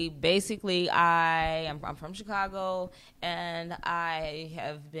basically, I'm from Chicago, and I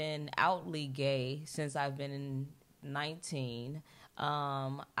have been outly gay since I've been 19.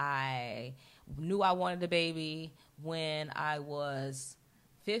 I knew I wanted a baby when I was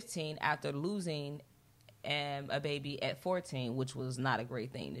 15 after losing a baby at 14, which was not a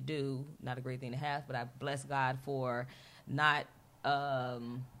great thing to do, not a great thing to have, but I bless God for not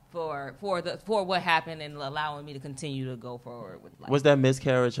for what happened and allowing me to continue to go forward with life. Was that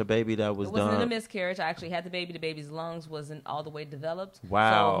miscarriage a baby that was It wasn't done? a miscarriage. I actually had the baby. The baby's lungs wasn't all the way developed.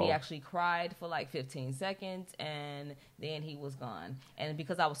 Wow. So he actually cried for like 15 seconds, and then he was gone. And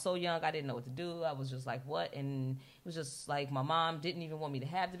because I was so young, I didn't know what to do. I was just like, what? And it was just like my mom didn't even want me to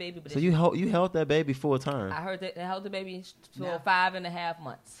have the baby. But So you held that baby full term? I held the baby for No. 5.5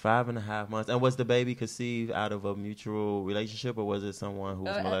 months. 5.5 months. And was the baby conceived out of a mutual relationship, or was it someone who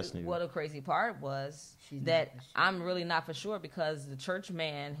was molesting you? Well, the crazy part was She's that not for sure. I'm really not for sure because the church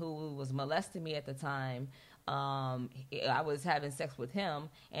man who was molesting me at the time, I was having sex with him,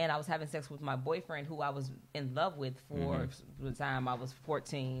 and I was having sex with my boyfriend who I was in love with for the time I was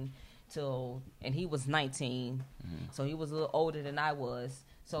 14 and he was 19, so he was a little older than I was.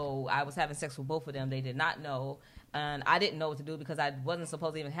 So I was having sex with both of them. They did not know. And I didn't know what to do because I wasn't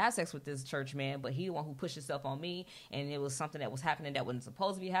supposed to even have sex with this church man, but he the one who pushed himself on me, and it was something that was happening that wasn't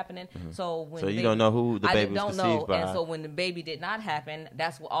supposed to be happening. So when So the you baby- don't know who the I baby was don't conceived know, by. and so when the baby did not happen,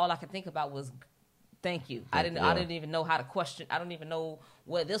 that's what all I could think about was thank you. I Yeah. didn't even know how to question. I don't even know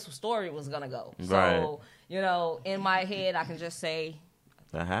where this story was gonna go. Right. So in my head, I can just say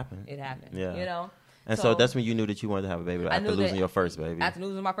That happened. it happened. Yeah. And so that's when you knew that you wanted to have a baby I after knew losing that- your first baby. After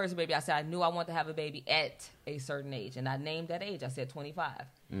losing my first baby, I said I knew I wanted to have a baby at a certain age, and I named that age. I said 25.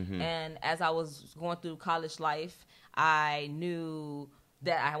 And as I was going through college life, I knew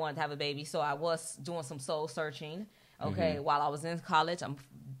that I wanted to have a baby, so I was doing some soul searching. Okay, while I was in college, I'm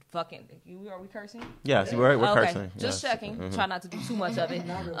fucking. Are we cursing? Yes, we're Okay, cursing. just yes. checking. Try not to do too much of it.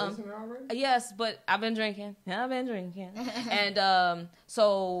 Yes, but I've been drinking. And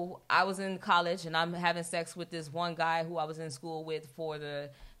so I was in college, and I'm having sex with this one guy who I was in school with for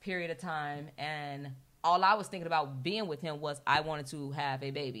the period of time, and all I was thinking about being with him was I wanted to have a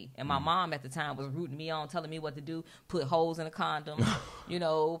baby. And my mom at the time was rooting me on, telling me what to do, put holes in a condom,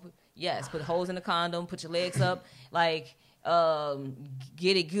 yes, put holes in the condom, put your legs up, like,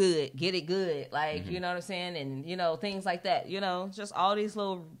 get it good, like, you know what I'm saying? And, things like that, just all these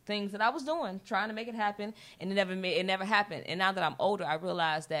little things that I was doing, trying to make it happen, and it never happened. And now that I'm older, I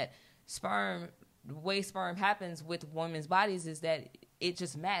realize that the way sperm happens with women's bodies is that it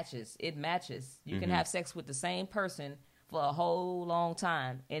just matches. It matches. You can have sex with the same person for a whole long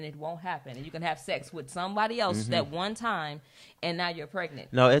time, and it won't happen. And you can have sex with somebody else that one time, and now you're pregnant.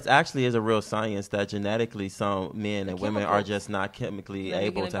 No, it actually is a real science that genetically some men and women are chemicals. just not chemically Let me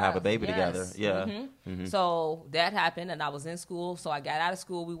able get to have a involved. baby Yes. together. Yeah. So that happened, and I was in school. So I got out of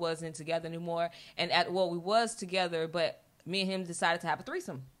school. We wasn't together anymore. And we was together, but me and him decided to have a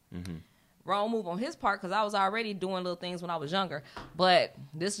threesome. Wrong move on his part because I was already doing little things when I was younger. But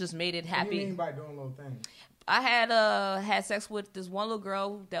this just made it What do happy. you mean by doing little things? I had sex with this one little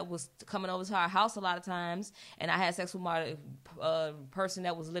girl that was coming over to our house a lot of times, and I had sex with my person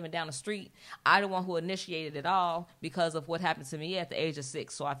that was living down the street. I the one who initiated it all because of what happened to me at the age of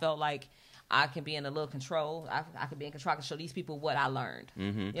 6. So I felt like I can be in a little control. I can be in control. I can show these people what I learned.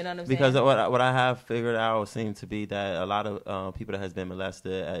 You know what I'm saying? Because what I have figured out seems to be that a lot of people that has been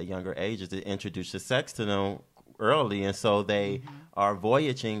molested at younger ages, they introduce the sex to them early, and so they are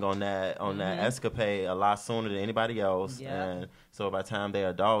voyaging on that escapade a lot sooner than anybody else. Yep. And so by the time they're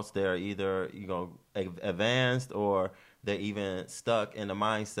adults, they're either advanced or they're even stuck in the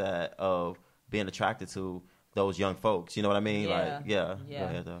mindset of being attracted to those young folks. You know what I mean? Yeah. Like, yeah. Yeah. Go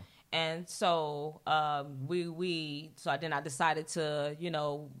ahead, though. And so then I decided to,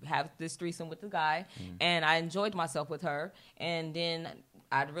 have this threesome with the guy, and I enjoyed myself with her. And then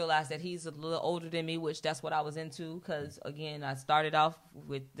I realized that he's a little older than me, which that's what I was into. Because again, I started off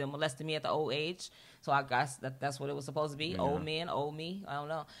with them molesting me at the old age, so I guess that's what it was supposed to be. Old men, old me. I don't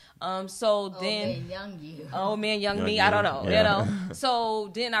know. So then, young you. old man, young Young me. you. I don't know. Yeah.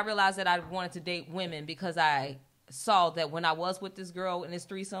 So then I realized that I wanted to date women because I saw that when I was with this girl in this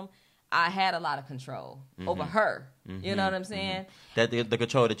threesome, I had a lot of control over her. You know what I'm saying? That the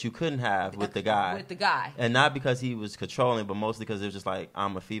control that you couldn't have with the guy. With the guy. And not because he was controlling, but mostly because it was just like,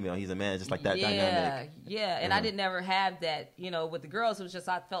 I'm a female, he's a man, just like that dynamic. Yeah, and I didn't never have that, with the girls. It was just,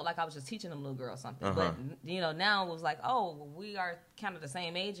 I felt like I was just teaching them little girls something. But, now it was like, oh, we are kind of the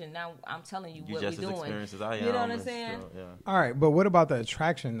same age, and now I'm telling you You what just we're as doing. experienced as I am. You know what I'm and saying? so, yeah. All right, but what about the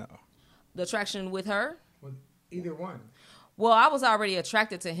attraction though? The attraction with her. With either one. Well, I was already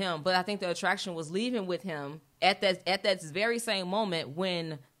attracted to him, but I think the attraction was leaving with him at that very same moment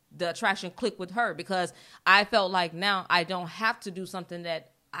when the attraction clicked with her because I felt like now I don't have to do something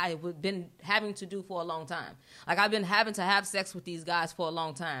that I would been having to do for a long time. Like I've been having to have sex with these guys for a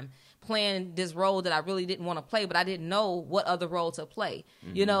long time, playing this role that I really didn't want to play, but I didn't know what other role to play,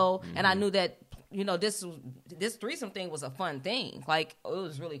 you know, and I knew that, you know, this threesome thing was a fun thing. Like, it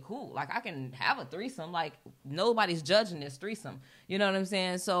was really cool. Like, I can have a threesome. Like, nobody's judging this threesome. You know what I'm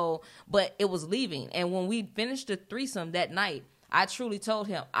saying? So, but it was leaving. And when we finished the threesome that night, I truly told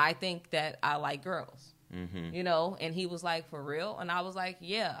him, I think that I like girls. You know? And he was like, for real? And I was like,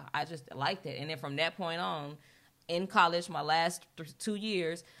 yeah, I just liked it. And then from that point on, in college, my last 2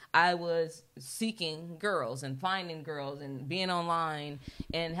 years, I was seeking girls and finding girls and being online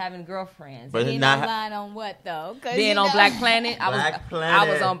and having girlfriends. But Being not online on what though? 'Cause being on Black Planet. I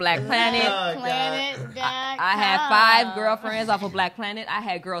was on Black Planet. I had 5 girlfriends off of Black Planet. I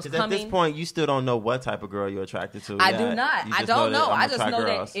had girls 'cause coming. at this point, you still don't know what type of girl you're attracted to. I yet. do not. You I just don't know. that I I'm just gonna know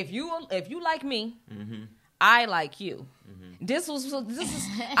try girls. that if you like me, I like you. This is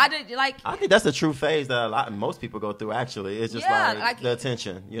I did like. I think that's a true phase that most people go through. Actually, it's just Yeah, like like- the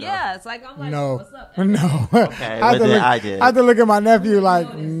attention. You know? Yeah, it's like I'm like, No, what's up? no. Okay, I well had to then look, I did. I had to look at my nephew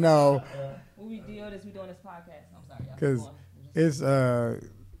like, no, When we do this, we doing this podcast. I'm sorry, y'all. because it's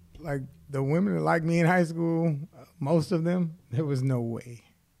like the women that like me in high school, most of them, there was no way.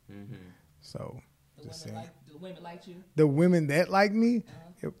 So, just saying. The women liked you. The women that like me,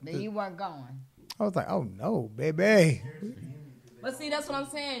 Then you weren't going. I was like, oh no, baby. But see, that's what I'm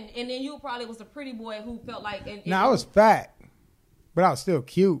saying. And then you probably was the pretty boy who felt like. And Now I was fat, but I was still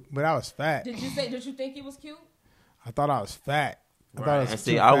cute. But I was fat. Did you think he was cute? I thought I was fat. I thought I was And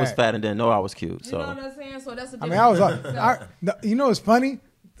see, too I was fat and didn't know I was cute. You know So what I'm saying? So that's the I difference. mean, I was. You know what's funny?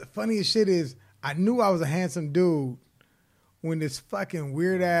 The funniest shit is I knew I was a handsome dude when this fucking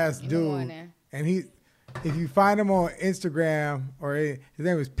weird ass dude, morning. and he, if you find him on Instagram or his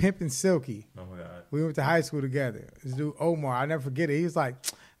name was Pimpin' Silky. oh my god. We went to high school together. This dude Omar, I never forget it. He was like,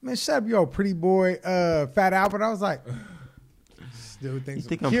 "Man, shut up, you old pretty boy, Fat Albert." I was like, "This dude thinks You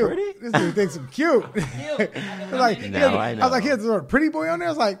think I'm I'm cute. pretty? This dude thinks I'm cute." I was like, No, I know. was like, "Here's a pretty boy on there."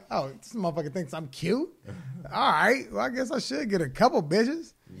 I was like, "Oh, this motherfucker thinks I'm cute." All right, well, I guess I should get a couple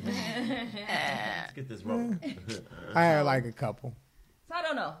bitches. Let's get this rolling. I had like a couple. So I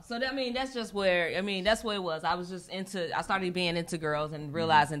don't know. So that, that's just where, that's what it was. I was just I started being into girls and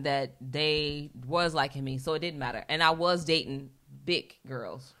realizing that they was liking me. So it didn't matter. And I was dating big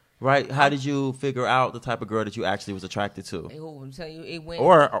girls. Right? How did you figure out the type of girl that you actually was attracted to? Who tell you it went.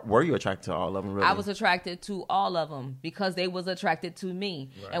 Or were you attracted to all of them? Really? I was attracted to all of them because they was attracted to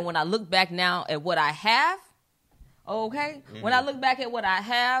me. Right. And when I look back now at what I have, okay, when I look back at what I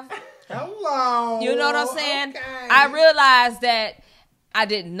have, Hello. you know what I'm saying? Okay. I realized that I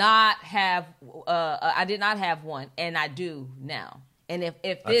did not have one, and I do now. And if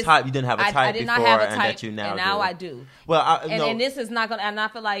this type, you didn't have a type I did not before, have a and type, that you now and now do. I do. Well, and this is not gonna. And I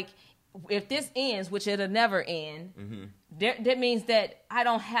feel like if this ends, which it'll never end, that means that I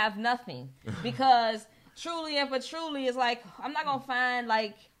don't have nothing because truly and for truly is like I'm not gonna find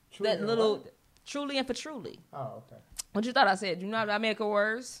like Truly that little truly and for truly. Oh, okay. What you thought I said? You know I make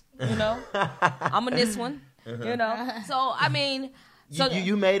words. You know, I'm in this one. You know, so I mean. So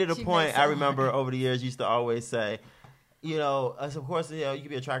you made it a She point. makes I it remember over the years, you used to always say, you know, of course, you know, you can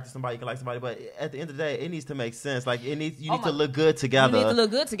be attracted to somebody, you can like somebody, but at the end of the day, it needs to make sense. Like you need to look good together. You need to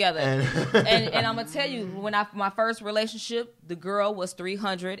look good together. And- and I'm gonna tell you, when my first relationship, the girl was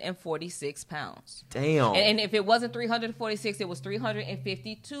 346 pounds. Damn. And if it wasn't 346, it was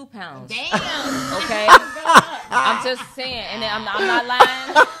 352 pounds. Damn. Okay, I'm just saying, and I'm not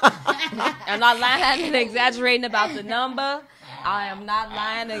lying. I'm not lying and exaggerating about the number. I am not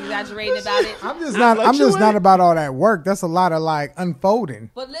lying and exaggerating about it. I'm just not about all that work. That's a lot of like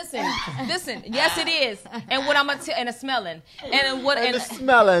unfolding. But listen, yes, it is. And what I'm gonna tell, and it's smelling, and what and the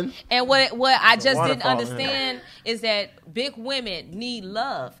smelling. and what I just didn't waterfall, understand is that big women need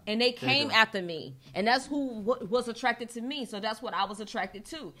love, and they came after me, and that's who was attracted to me. So that's what I was attracted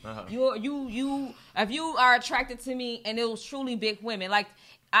to. You if you are attracted to me, and it was truly big women. Like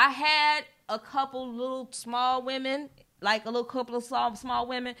I had a couple little small women. Like a little couple of small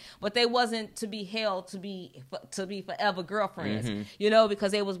women, but they wasn't to be held to be forever girlfriends, you know,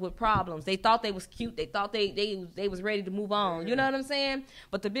 because they was with problems. They thought they was cute. They thought they was ready to move on. You know what I'm saying?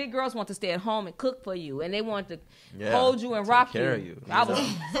 But the big girls want to stay at home and cook for you, and they want to hold you and rock care you. of you.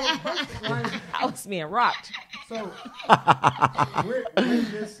 I was being rocked.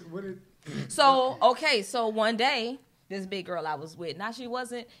 So, So one day, this big girl I was with. Now she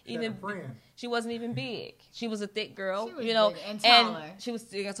wasn't even big. She was a thick girl, She was you know, big and taller. she was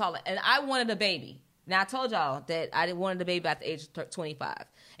thick and taller. And I wanted a baby. Now I told y'all that I didn't want the baby at the age of 25,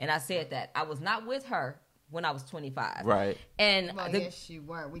 and I said that I was not with her when I was 25. Right. And Well, yes, you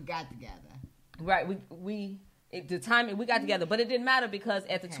were. We got together. right, the timing we got together, but it didn't matter because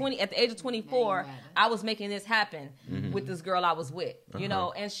at the age of 24, I was making this happen with this girl I was with, you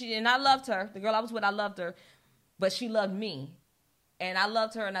know, and I loved her. The girl I was with, I loved her, but she loved me, and I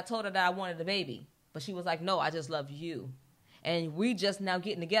loved her, and I told her that I wanted a baby, but she was like, "No, I just love you." And we just now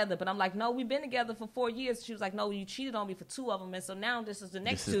getting together. But I'm like, no, we've been together for 4 years. She was like, no, you cheated on me for 2 of them. And so now this is the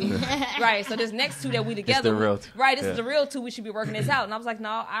next 2. Right. So this next 2 that we together. The real right. This is the real 2. We should be working this out. And I was like,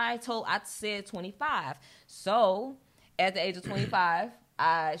 no, I said 25. So at the age of 25,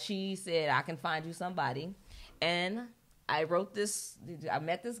 she said, I can find you somebody. And I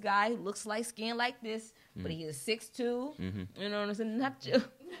met this guy who looks like skin like this, but he is 6'2". You know what I'm saying? Not you.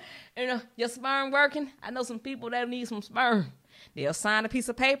 You know, your sperm working. I know some people that need some sperm. They'll sign a piece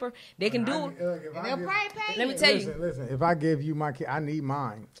of paper. They can do it. They'll probably pay Let me tell you. Listen, if I give you my kid, I need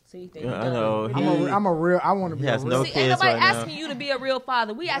mine. See, I know. I'm a real. I want to be. has a no real. See, ain't kids nobody right now. asking you to be a real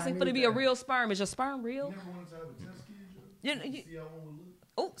father. We asking for to be a that. real sperm. Is your sperm real? You never wanted to have a test kid, You, see how one would look.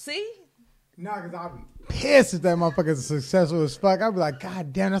 oh, see? Nah, because I'll be pissed if that motherfucker's successful as fuck. I'll be like,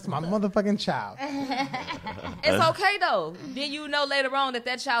 God damn, that's my motherfucking child. It's okay though. Then you know later on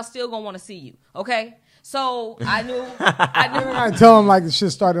that child still gonna want to see you. Okay, so I knew. I tell him like the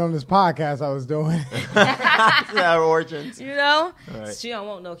shit started on this podcast I was doing. Our origins. You know, Right. she don't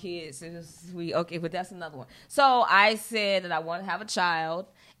want no kids. Okay, but that's another one. So I said that I want to have a child,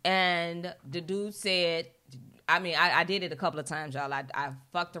 and the dude said, I mean, I did it a couple of times, y'all. I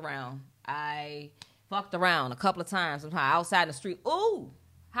fucked around. I fucked around a couple of times. I'm outside in the street. Ooh,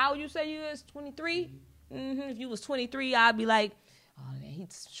 how you say you is 23? If you was 23, I'd be like, oh man,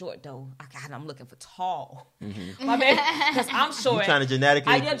 he's short though. I'm looking for tall. My man, because I'm short. You trying to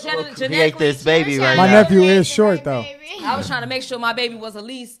genetically genetically create this baby right My now. nephew is short though. I was trying to make sure my baby was at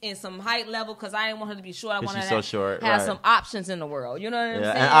least in some height level because I didn't want her to be short. I wanted her she's to so short, have right. some options in the world. You know what I'm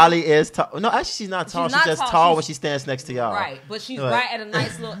Yeah, saying? and Ali is tall. No, actually, she's not tall. She's She's not just tall. tall when She's- she stands next to y'all. Right, but she's Right. right at a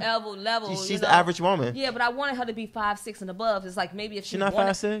nice little elbow level. She's you the know? average woman. Yeah, but I wanted her to be 5'6" and above. It's like maybe if she not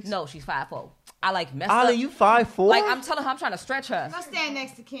wanted, 5'6"? No, she's 5'4". I like messed Ali, up. you 5'4"? Like I'm telling her, I'm trying to stretch her. I'll stand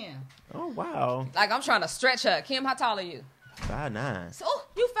next to Kim. Oh wow, Like I'm trying to stretch her. Kim, how tall are you? 5'9". So, oh,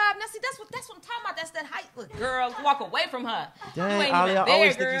 you 5. Now see, that's what I'm talking about. That's that height. Look, girl, walk away from her. you Dang, ain't Ali, even I there,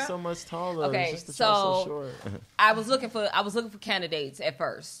 always girl. think you're so much taller. Okay, It's just that y'all so so short. I was looking for candidates at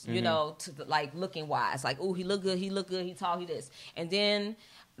first, Mm-hmm. you know, like looking wise, like, oh, he look good, he tall, he this, and then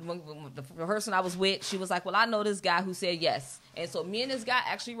when the person I was with, she was like, well, I know this guy who said yes, and so me and this guy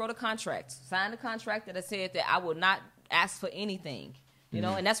actually wrote a contract, signed a contract that I said that I would not ask for anything, you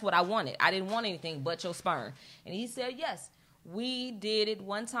know, and that's what I wanted. I didn't want anything but your sperm, and he said yes. We did it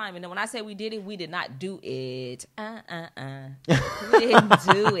one time, and then when I say we did it, we did not do it. We didn't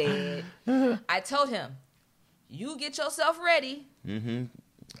do it. I told him, you get yourself ready, and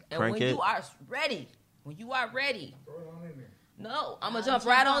Crank when it. you are ready, no, I'm gonna jump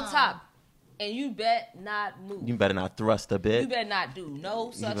right on top, and you bet not move. You better not thrust a You bit. better not do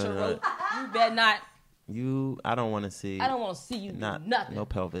no such a better rope. You better not. I don't want to see. I don't want to see you do nothing. No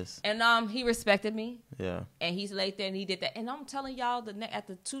pelvis. And he respected me. Yeah. And he's laid there and he did that. And I'm telling y'all,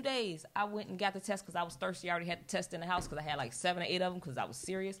 after 2 days, I went and got the test because I was thirsty. I already had the test in the house because I had like 7 or 8 of them because I was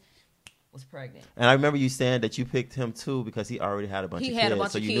serious. Was pregnant. And I remember you saying that you picked him too because he already had a bunch He of had kids, a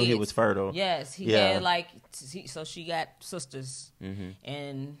bunch so of you kids. knew he was fertile. Yes, he Yeah. had like, so she got sisters.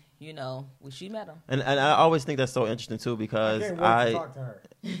 And, you know, when she met him. And I always think that's so interesting too because Can't wait to talk to her.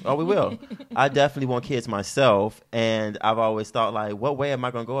 Oh, we will. I definitely want kids myself, and I've always thought like, what way am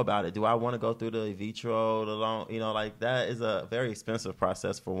I going to go about it? Do I want to go through the in vitro, the long, you know, like that is a very expensive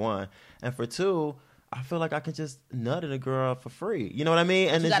process for one, and for two, I feel like I can just nut at a girl for free. You know what I mean?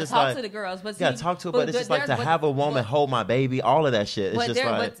 And You it's got to just talk like to the girls. But you got to talk to her, but it's just like to have a woman hold my baby, all of that shit. It's just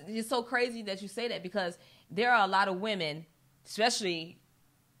like but it's so crazy that you say that because there are a lot of women, especially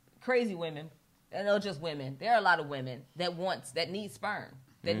crazy women, and not just women. There are a lot of women that need sperm.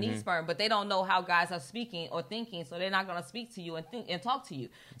 That need sperm, but they don't know how guys are speaking or thinking, so they're not going to speak to you and think and talk to you.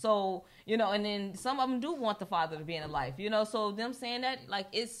 So, you know, and then some of them do want the father to be in their life, you know, so them saying that, like,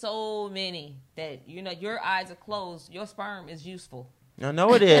 it's so many that, you know, your eyes are closed, your sperm is useful. I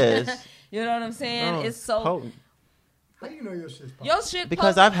know it is. You know what I'm saying? No, it's so, potent. How do you know your shit's potent? your shit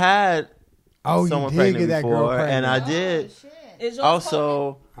Because potent. I've had Oh, someone you did pregnant get that girl before, and pregnant. I did Is yours potent?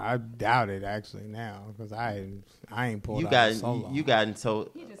 also. I doubt it actually now because I ain't pulled You out got in so long. you gotten so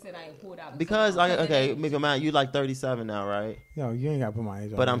He just said I ain't pulled out. because okay, make a mind. You like 37 now, right? Yo, you ain't got to put my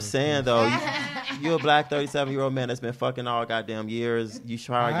age on. But I'm this. saying though, you're a black 37-year-old man that's been fucking all goddamn years. You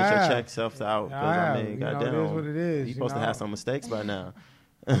try to get your check stuff out. 'Cause, I mean, You know, goddamn, it is what it is, you're you supposed to know. have some mistakes by now.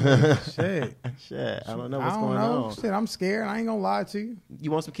 Shit. Shit, I don't know I what's don't going know. on. Shit, I'm scared. I ain't gonna lie to you.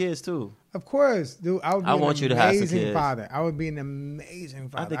 You want some kids too? Of course, dude. I would be I an want you to have some amazing kids. father. I would be an amazing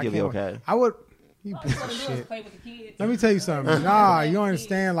father. I think you'll be can't okay. wait. I would. You piece of shit. Let me tell you something. Nah, you don't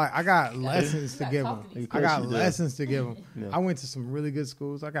understand. Like, I got lessons to give them. Of I course got you do. lessons to give them. Yeah. I went to some really good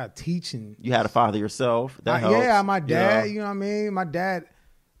schools. I got teaching. You had a father yourself. That helps. Yeah, my dad. you know? You know what I mean? My dad.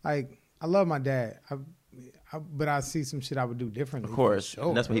 Like, I love my dad. But I see some shit I would do differently. Of course, for sure.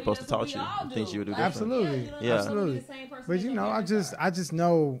 and that's what he supposed to That's what taught we you. all do. Things you would do different. Absolutely. Yeah. Absolutely. But you know, I just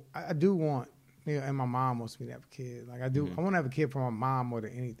know I do want. You know, and my mom wants me to have a kid. Like I do, I want to have a kid for my mom more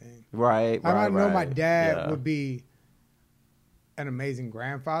than anything. Right. Like, I know my right. dad Yeah. would be an amazing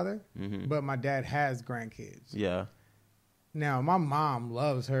grandfather, Mhm. but my dad has grandkids. Yeah. Now, my mom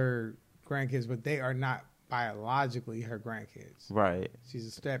loves her grandkids, but they are not biologically her grandkids. Right. She's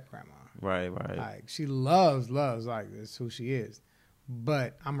a step grandma. Right. Right. Like she loves, like that's who she is.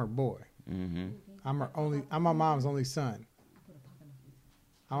 But I'm her boy. Mm-hmm. I'm my mom's only son.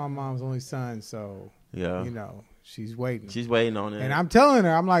 I'm my mom's only son, so Yeah. you know she's waiting. She's waiting on it. And I'm telling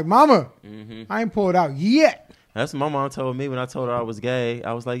her, I'm like, Mama, Mhm. I ain't pulled out yet. That's what my mom told me when I told her I was gay.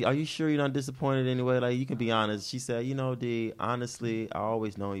 I was like, "Are you sure you're not disappointed anyway? Like, you can be honest." She said, "You know, D, honestly, I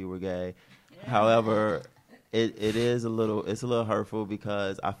always known you were gay. However, it's a little hurtful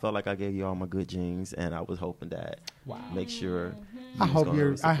because I felt like I gave you all my good genes, and I was hoping that make sure." I was hope gonna your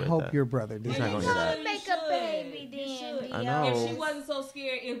reciprocate that. brother did He's not gonna hear that. Make a baby then. I know. If she wasn't so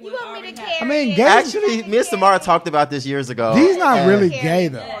scared, it would You want me already to happen. carry I mean, it? gay- Actually, me and Samara talked about this years ago. D's not and- really Carry gay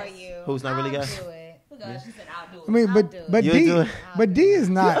it though. for you. Who's not really I'll gay? do it. Because she said, I'll do it. I mean, I'll do it. but You'll D, do it. but D is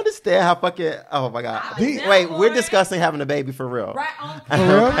You not. understand how fucking? Oh my god! D- Wait, we're discussing having a baby for real. Right on For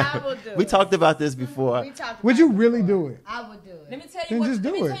real? I will do We it. talked about this before. We talked Would about you it really before. do it? I would do Let it. me tell you Then what. just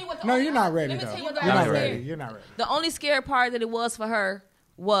let me do tell it. you what the No, only- you're not ready Let me though. tell you what the You're only not scary- ready. You're not ready. The only scary part that it was for her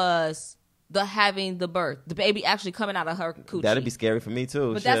was the having the birth, the baby actually coming out of her coochie. That'd be scary for me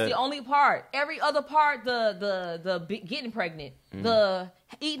too. But Shit. that's the only part. Every other part, the getting pregnant, the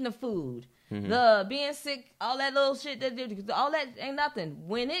eating the food, the being sick, all that little shit, all that ain't nothing.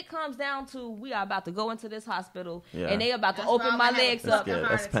 When it comes down to we are about to go into this hospital Yeah. and they about to That's why open I'm my gonna have a legs That's up. good.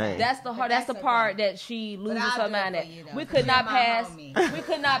 That's pain. That's the hard. That's the okay. part that she loses I'll her do mind it at. for you, though. We could not You're my pass. homie. We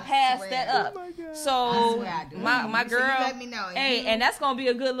could not pass that up. I So swear I do. my So you girl, let me know. hey, and that's gonna be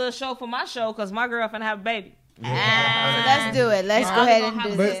a good little show for my show because my girl finna have a baby. So let's do it. Let's Yeah. go ahead I'm and gonna do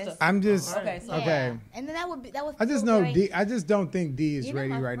have But this. I'm just Okay, so- okay. And then that would. I just feel know great. D. I just don't think D is You know ready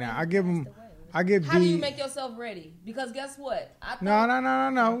my right now. friend I give him. passed away. I give How do you D. make yourself ready? Because guess what? I thought, No.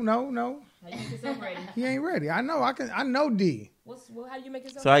 How you make yourself ready? He ain't ready. I know. I know D. How do you make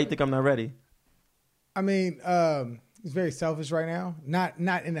yourself So how ready? you think I'm not ready? I mean, he's very selfish right now. Not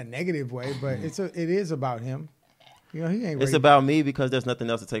in a negative way, but it is about him. You know, he ain't ready. It's about me because there's nothing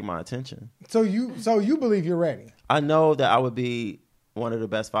else to take my attention. So you believe you're ready? I know that I would be one of the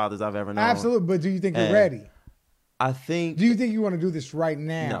best fathers I've ever known. Absolutely. But do you think you're And ready? I think Do you think you want to do this right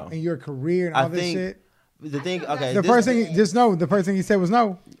now No. in your career and all I this think shit? the thing. Okay, The first thing, just know, the first thing he said was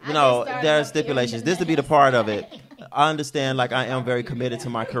no. No, there are stipulations. This would be the part of it. I understand, like, I am very committed to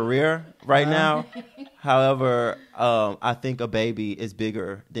my career right now. However, I think a baby is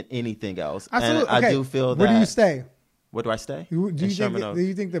bigger than anything else. Absolutely. And Okay. I do feel that. Where do you stay? Where do I stay? Do In you Sherman think? Oaks. Do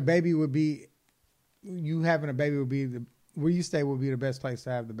you think the baby would be? You having a baby would be where you stay would be the best place to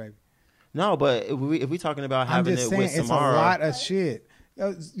have the baby. No, but if we talking about I'm having just it saying with it's Samara, a lot of shit.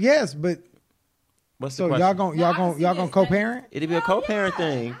 Yes, but what's the so question? y'all gonna co-parent? It'd be a co-parent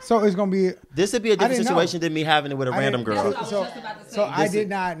thing. So it's gonna be. This would be a different didn't know. situation than me having it with a I random didn't- girl. That's what I was So, just about to say. so I This did is-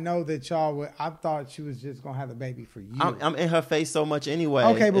 not know that y'all would. I thought she was just gonna have the baby for you. I'm in her face so much anyway.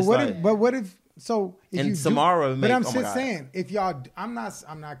 Okay, but It's what like- if? But what if? So if And you Samara do, make- but I'm oh my just God. saying, if y'all, I'm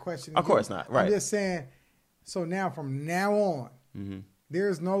not questioning. Of course you. not, right. I'm just saying. So now, from now on,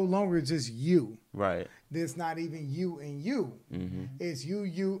 there's no longer just you. Right. There's not even you and you. Mm-hmm. It's you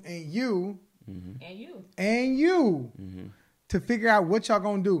and you And you. and you Mm-hmm. to figure out what y'all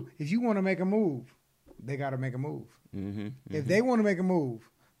gonna do. If you want to make a move, they got to make a move. Mm-hmm. If they want to make a move,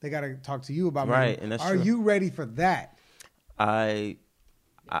 they got to talk to you about Right, making- and that's Are true. you ready for that? I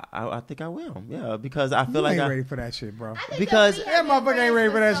I think I will. Yeah, because I feel You like ain't ready for that shit, bro. because That motherfucker ain't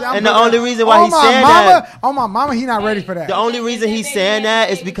ready for that shit. and the only reason why he's saying that. Oh my mama, he not ready for that. The only reason he's saying that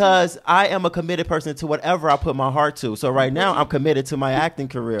is because I am a committed person to whatever I put my heart to. So right now I'm committed to my acting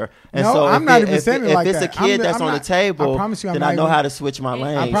career. And No, so I'm not even saying it like if it's a that. kid that's I'm on the not- table, I promise you I'm then not I know even- how to switch my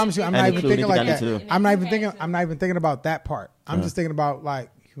lanes. I promise you, I'm and not even include thinking like anything I need that. to. I'm not even thinking about that part. I'm just thinking about like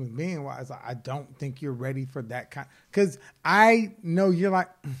human being wise. Like, I don't think you're ready for that kind. Because I know you're like,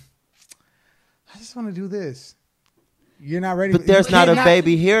 I just want to do this. You're not ready. But there's you not a cannot-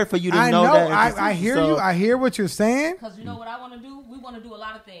 baby here for you to I know know. that. I hear So- you. I hear what you're saying. Because you know what I want to do? We want to do a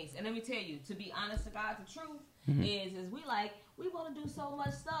lot of things. And let me tell you, to be honest to God, the truth is we want to do so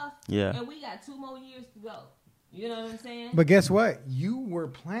much stuff. Yeah. And we got 2 more years to go. You know what I'm saying? But guess what? You were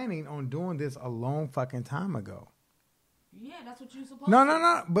planning on doing this a long fucking time ago. Yeah, that's what you're supposed No, to.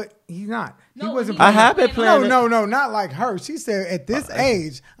 no. But he's not. He No, wasn't. he- I have been planning- No, not like her. She said, at this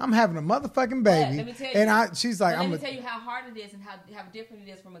age, I'm having a motherfucking baby, let me tell you. and she's like, But I'm. let me tell you how hard it is and how different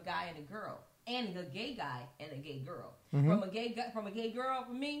it is from a guy and a girl, and a gay guy and a gay girl. Mm-hmm. From a gay girl,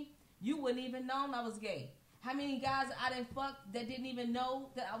 for me, you wouldn't even known I was gay. How many guys I didn't fuck that didn't even know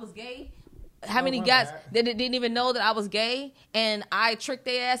that I was gay? How many guys that didn't even know that I was gay, and I tricked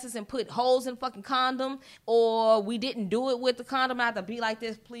their asses and put holes in fucking condom, or we didn't do it with the condom. I have to be like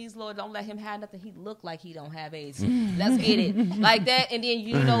this, please, Lord, don't let him have nothing. He look like he don't have AIDS. Let's get it like that, and then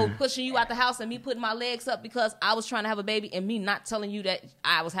you know pushing you out the house and me putting my legs up because I was trying to have a baby, and me not telling you that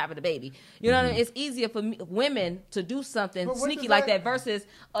I was having a baby. You know what I mean? It's easier for women to do something But what sneaky does like that- that versus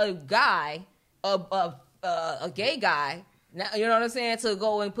a guy, a gay guy. Now, you know what I'm saying? To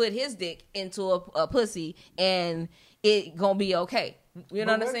go and put his dick into a pussy and it gonna be okay. You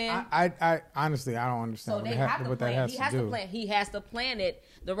know what I'm saying? I honestly, I don't understand So what, they have to what that plan. has He to has do. to plan. He has to plan it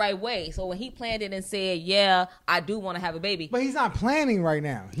the right way. So when he planned it and said, "Yeah, I do want to have a baby," But he's not planning right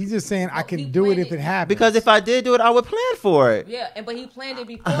now. He's just saying, I No, can he do it planned if it. it happens. Because if I did do it, I would plan for it. yeah, but he planned it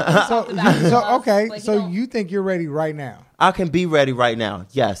before. We talked about it, so okay, but he so don't- you think you're ready right now? I can be ready right now.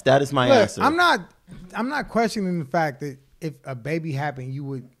 Yes, that is my Look, answer. I'm not questioning the fact that if a baby happened, you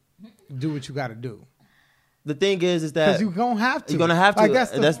would do what you got to do. The thing is that Because you're gonna have to. you're gonna have to. Like, that's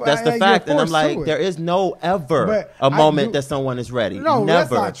the you're fact. And I'm forced like, to it. there is no ever But a I moment do- that someone is ready. No, never.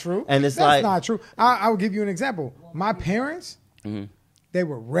 that's not true. And it's that's like, not true. I will give you an example. My parents, Mm-hmm. they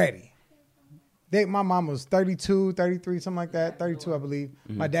were ready. My mom was 32, 33, something like that. 32, I believe.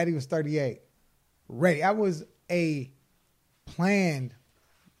 Mm-hmm. My daddy was 38. Ready. I was a planned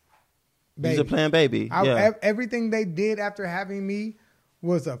baby. he's a planned baby. Yeah. Everything they did after having me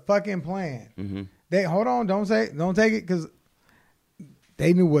was a fucking plan. Mm-hmm. They don't take it because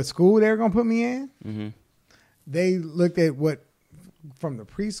they knew what school they were gonna put me in. Mm-hmm. They looked at what from the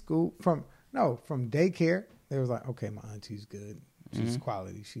preschool from daycare. They was like, okay, my auntie's good. She's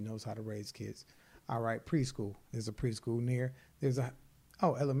quality. She knows how to raise kids. All right, preschool. There's a preschool near. There's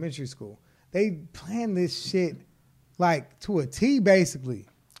elementary school. They planned this shit like to a T, basically.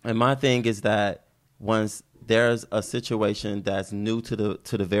 And my thing is that once there's a situation that's new to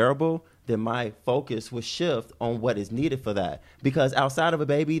the variable, then my focus will shift on what is needed for that. Because outside of a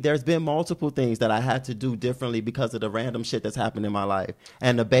baby, there's been multiple things that I had to do differently because of the random shit that's happened in my life.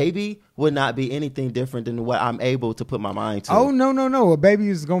 And a baby would not be anything different than what I'm able to put my mind to. Oh no! A baby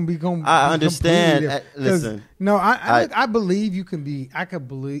is gonna be I understand. Listen, no, I believe you can be.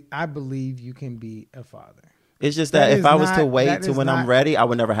 I believe you can be a father. it's just That that if is I was to not- wait that to is when I'm not- ready, I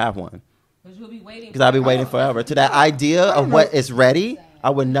would never have one. Because you'll be waiting. Because I'll be waiting forever. To that idea of what is ready,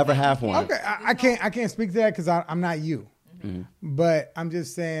 I would never have one. Okay, I can't speak to that because I'm not you, but I'm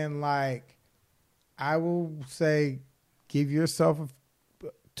just saying like I will say give yourself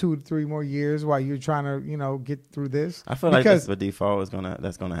 2 to 3 more years while you're trying to get through this. I feel like that's the default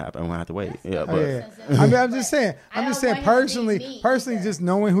that's gonna happen. I'm gonna have to wait. Yeah, Oh, but yeah. I'm just saying. I don't want him to be Personally, me. just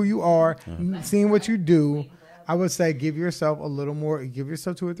knowing who you are, seeing what you do, I would say give yourself a little more. Give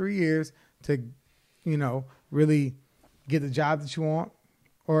yourself 2 or 3 years to, really get the job that you want,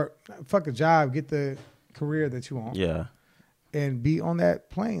 or fuck a job, get the career that you want, yeah. and be on that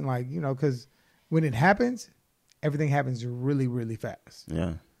plane. Like because when it happens, everything happens really, really fast.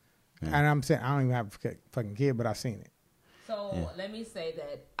 Yeah. And I'm saying I don't even have a fucking kid, but I've seen it. So let me say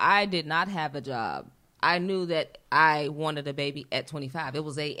that I did not have a job. I knew that I wanted a baby at 25. It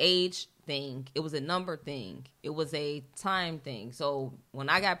was a age thing. It was a number thing. It was a time thing. So when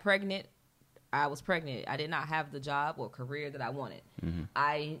I got pregnant, I was pregnant. I did not have the job or career that I wanted.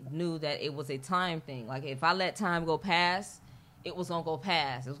 I knew that it was a time thing. Like if I let time go past, it was going to go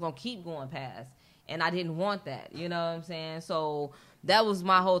past. It was going to keep going past. And I didn't want that. You know what I'm saying? So that was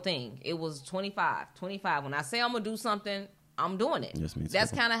my whole thing. It was 25. When I say I'm going to do something, I'm doing it. Yes, me too.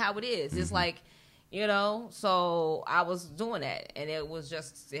 That's kind of how it is. It's like, you know, so I was doing that, and it was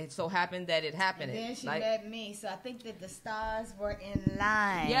just, it so happened that it happened. And then she Like, met me, so I think that the stars were in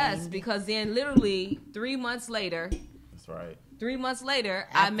line. yes, because then literally 3 months later, That's right. 3 months later,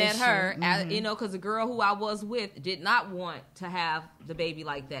 I After met she- her. You know, because the girl who I was with did not want to have the baby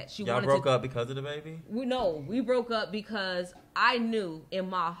like that. She Y'all wanted broke to. up because of the baby? We broke up because I knew in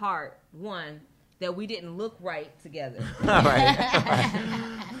my heart, one, that we didn't look right together. All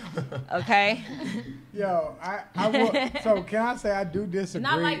right. Okay, Yo, I will, so can I say I do disagree?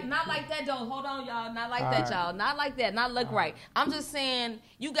 not like that though. Hold on, y'all. Not like that, y'all. Not like that. Not look right. I'm just saying,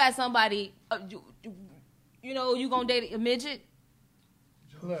 you got somebody. You know, you gonna date a midget?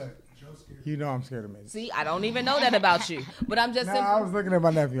 Look, you know I'm scared of me. See, I don't even know that about you. But I'm just No, simply, I was looking at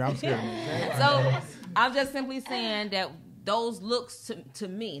my nephew. I'm scared of me. so I'm just simply saying that those looks to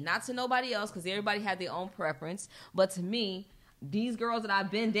me, not to nobody else, because everybody had their own preference, but to me, these girls that I've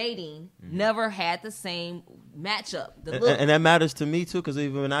been dating never had the same matchup. The look. And that matters to me too, because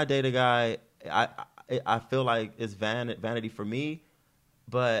even when I date a guy, I feel like it's vanity for me,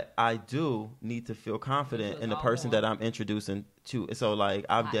 but I do need to feel confident in the person that I'm introducing to. So like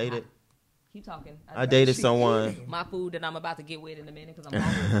I've dated. Keep talking. I dated someone. My food that I'm about to get with in a minute because I'm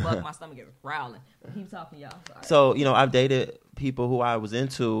hungry as fuck. My stomach is growling. But keep talking, y'all. Sorry. So, you know, I've dated people who I was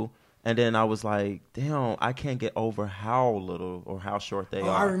into, and then I was like, damn, I can't get over how little or how short they Oh,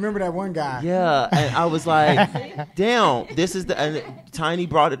 are. I remember that one guy. Yeah, and I was like, damn, this is the, and Tiny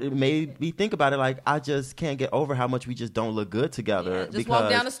brought it made me think about it, like, I just can't get over how much we just don't look good together. Just walk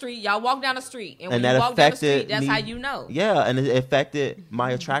down the street. Y'all walk down the street. And when and you that walk down the street, affected that's me. how you know. Yeah, and it affected my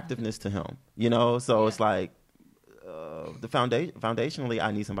attractiveness to him, you know? So it's like, foundationally,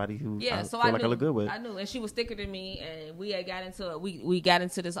 I need somebody who I So feel I like knew, I look good with. I knew, and she was thicker than me, and we had got into we got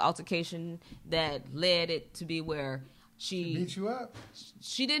into this altercation that led it to be where Beat you up?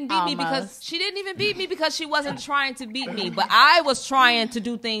 she didn't beat me because Almost. she didn't even beat me because she wasn't trying to beat me, but I was trying to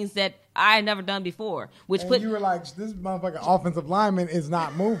do things that I had never done before, which And put. you were like, this motherfucking offensive lineman is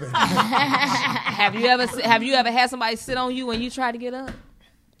not moving. Have you ever had somebody sit on you and you try to get up?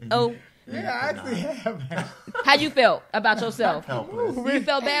 Oh. Yeah, I actually have. How you felt about yourself? You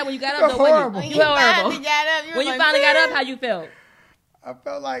felt bad when you got up, Felt though, when horrible. you felt horrible. finally got up, When you finally got up, how you felt? I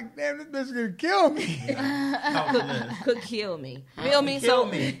felt like, damn, this bitch is gonna kill me. Could kill me. Feel me?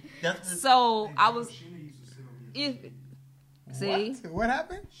 So I was. See, What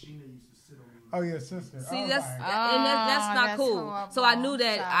happened? Oh, your sister. see, Oh, that's my. and that's not that's cool. horrible. So I knew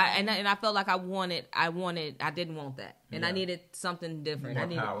that, Sorry. and I felt like I didn't want that, and I needed something different. I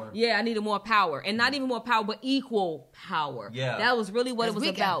needed, power. yeah, I needed more power, and not even more power, but equal power. Yeah. that was really what it was we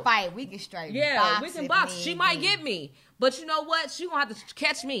about. can fight. We can straight Yeah, box we can if box. need She might be. get me, but you know what? She gonna have to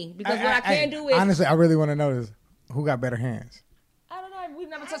catch me because what I can do is honestly, I really want to know this. Who got better hands? I don't know. We've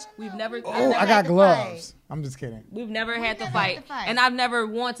never touched. We've never. I've Oh, never I got had to gloves. I'm just kidding. We've never had to never fight. had to fight. And I've never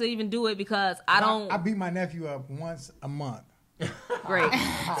want to even do it because I don't. I beat my nephew up once a month. Great.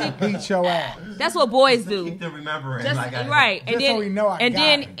 I beat your ass. That's what boys do. Keep them remembering. Just, like I- right. And Just then, so we know I and got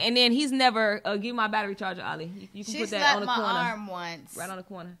then, him. and then he's never give my battery charger, Ollie. You can She put that slapped on the my corner, arm once. right on the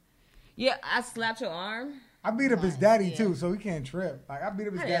corner. Yeah, I slapped your arm. I beat up his daddy too, so he can't trip. Like I beat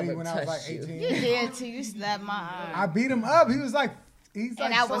up his I daddy never when I was like touched you. 18. You did too. You slapped my arm. I beat him up. He was like, he's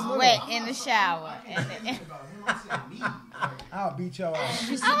like, And I so was little. wet in the shower. And I'll beat your ass.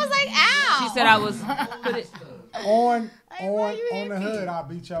 I was like, ow. She said I was. Put it, on why you hit the me? hood, I'll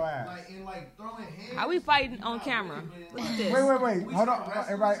beat your ass. Like throwing hands. how we fighting on camera? Look at this. Wait. Hold on,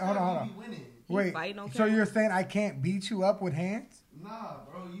 everybody. Hold on. Wait. fighting on So camera? you're saying I can't beat you up with hands? Nah,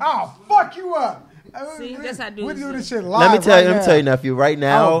 bro. You I'll fuck you up. See, that's how dudes We do do. this shit live. Let me tell you, right now. nephew. Right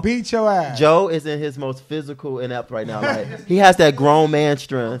I'll now, beat your ass. Joe is in his most physical inept right now. Like he has that grown man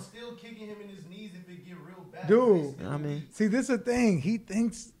strength. still kicking him in his knees if it get real bad. Dude. I mean, See, this is the thing. He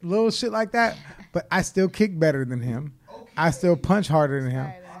thinks little shit like that, but I still kick better than him. I still punch harder than him.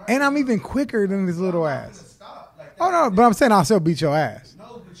 And I'm even quicker than his little ass. Stop. Like that. Oh, no, but I'm saying I'll still beat your ass.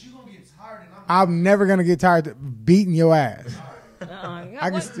 No, but you gonna get tired and I'm I'm never going to get tired of beating your ass. I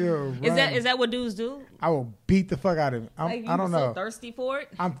can What- still Is run. that what dudes do? I will beat the fuck out of him. Like, I don't you so know. thirsty for it?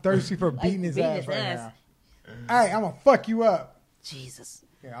 I'm thirsty for beating his beating ass his right ass. now. Hey, I'm going to fuck you up. Jesus.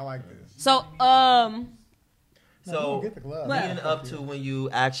 Yeah, I like this. So, so Get the glove. leading up to when you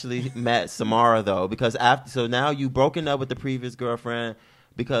actually met Samara though, because so now you've broken up with the previous girlfriend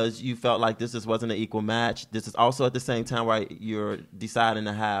because you felt like this just wasn't an equal match. This is also at the same time where you're deciding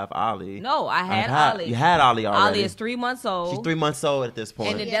to have Ollie. no, I had Ollie. You had Ollie already. Ollie is 3 months old. She's 3 months old at this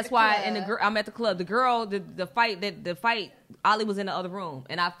point. And then at that's the why, club. and the girl, I'm at the club. The girl, the fight, Ollie was in the other room,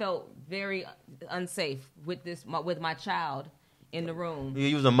 and I felt very unsafe with with my child in the room.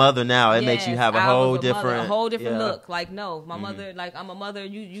 You was a mother now. It makes you have a I whole was a different, mother, a whole different yeah. look. Like, no, my mother, like, I'm a mother.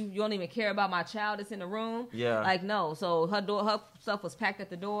 You don't even care about my child that's in the room. Yeah. Like, no. So her stuff was packed at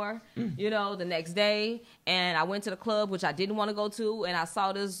the door, the next day. And I went to the club, which I didn't want to go to. And I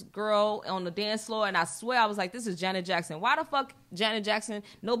saw this girl on the dance floor. And I swear, I was like, this is Janet Jackson. Why the fuck Janet Jackson?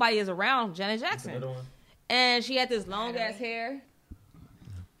 Nobody is around Janet Jackson. And she had this long ass hair.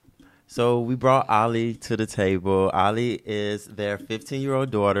 So we brought Ali to the table. Ali is their 15-year-old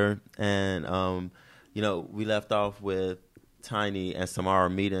daughter, and we left off with Tiny and Samara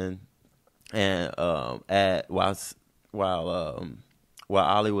meeting, and while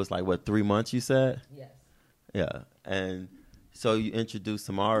Ali was like 3 months, you said? Yes. Yeah, and so you introduced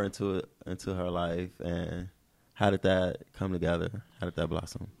Samara into her life, and how did that come together? How did that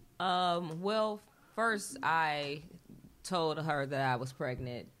blossom? Well, first I told her that I was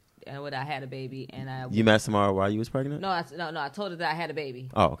pregnant. And when I had a baby, and You met Samara while you was pregnant? No, I told her that I had a baby.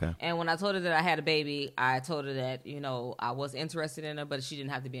 Oh, okay. And when I told her that I had a baby, I told her that I was interested in her, but she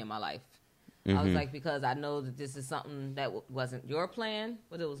didn't have to be in my life. I was like, because I know that this is something that wasn't your plan,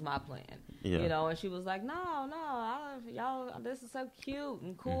 but it was my plan. Yeah. And she was like, no, y'all, this is so cute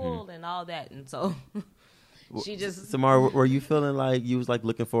and cool and all that, and so she just. Samara, were you feeling like you was like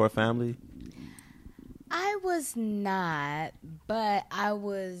looking for a family? I was not, but I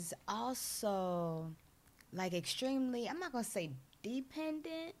was also like extremely, I'm not going to say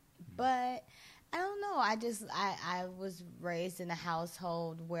dependent, but I don't know. I was raised in a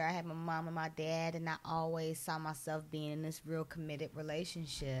household where I had my mom and my dad, and I always saw myself being in this real committed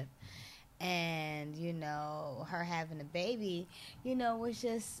relationship. And, her having a baby, was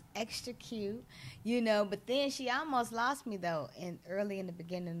just extra cute, But then she almost lost me, though, early in the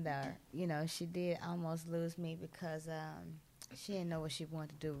beginning there. She did almost lose me because she didn't know what she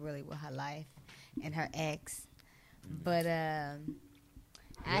wanted to do really with her life and her ex. But I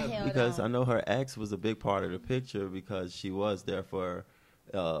held because on. I know her ex was a big part of the picture because she was there for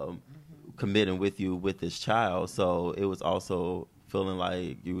committing with you with this child. So it was also feeling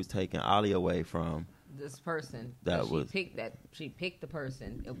like you was taking Ali away from this person. She picked the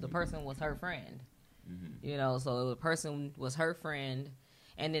person. The person was her friend. So the person was her friend,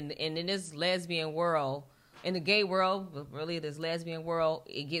 and in this lesbian world, in the gay world, but really this lesbian world,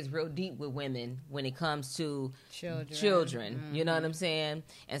 it gets real deep with women when it comes to children. You know what I'm saying?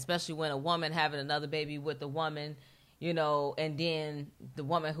 And especially when a woman having another baby with a woman, and then the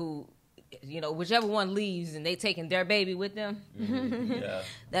woman who, whichever one leaves and they taking their baby with them,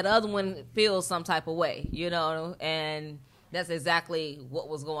 that other one feels some type of way, and that's exactly what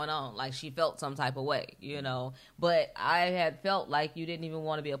was going on. Like, she felt some type of way, but I had felt like you didn't even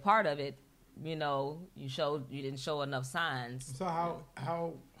want to be a part of it. You didn't show enough signs. So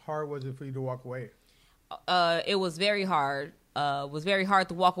how hard was it for you to walk away? It was very hard. It was very hard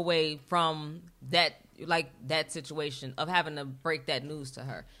to walk away from that situation of having to break that news to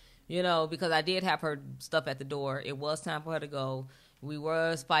her. Because I did have her stuff at the door. It was time for her to go. We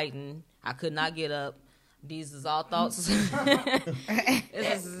was fighting. I could not get up. These is all thoughts.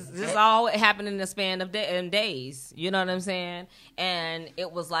 This is all happened in the span of days. You know what I'm saying? And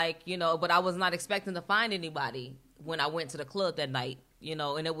it was like, but I was not expecting to find anybody when I went to the club that night,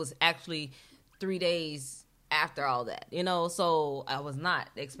 and it was actually 3 days after all that, so I was not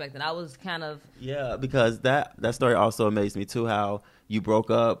expecting. I was kind of. Yeah, because that story also amazed me too, how you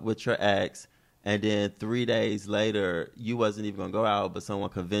broke up with your ex, and then 3 days later, you wasn't even going to go out, but someone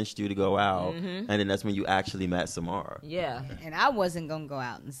convinced you to go out, and then that's when you actually met Samara. Yeah. And I wasn't going to go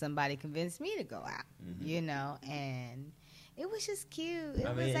out, and somebody convinced me to go out, and it was just cute.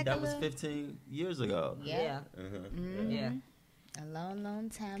 That was 15 years ago. Yeah. Yeah. A long, long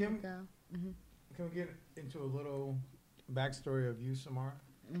time ago. Can we get into a little backstory of you, Samara?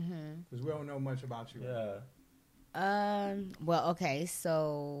 Because we don't know much about you. Yeah. Well, okay,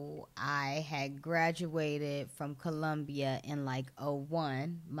 so I had graduated from Columbia in like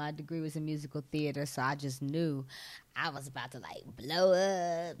 2001. My degree was in musical theater, so I just knew I was about to like blow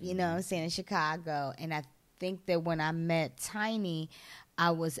up, you know what I'm saying, in Chicago. And I think that when I met Tiny,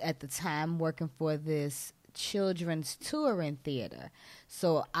 I was at the time working for this children's touring theater.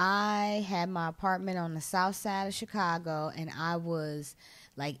 So I had my apartment on the south side of Chicago, and I was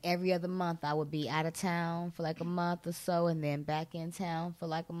like every other month I would be out of town for like a month or so, and then back in town for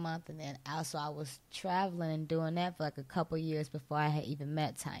like a month, and then also I was traveling and doing that for like a couple years before I had even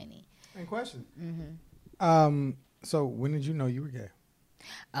met Tiny. And question. So when did you know you were gay?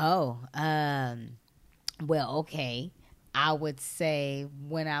 Well, okay. I would say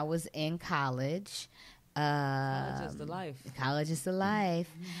when I was in college, College is the life. College is the life.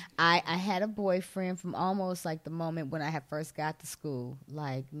 I had a boyfriend from almost like the moment when I had first got to school.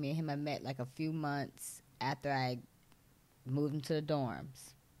 Like me and him, I met like a few months after I moved into the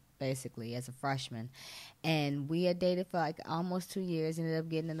dorms, basically as a freshman, and we had dated for like almost 2 years. Ended up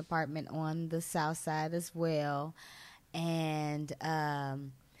getting an apartment on the south side as well, and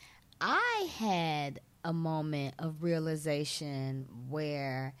I had a moment of realization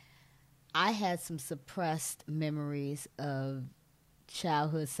where I had some suppressed memories of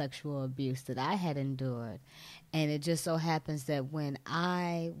childhood sexual abuse that I had endured. And it just so happens that when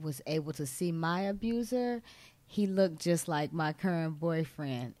I was able to see my abuser, he looked just like my current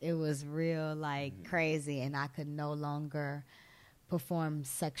boyfriend. It was real, like, crazy, and I could no longer perform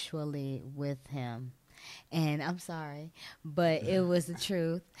sexually with him. And I'm sorry, but it was the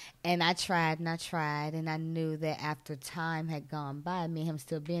truth. And I tried, and I knew that after time had gone by, me and him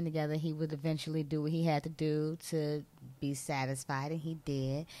still being together, he would eventually do what he had to do to be satisfied, and he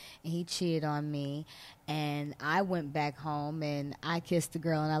did. And he cheated on me, and I went back home, and I kissed the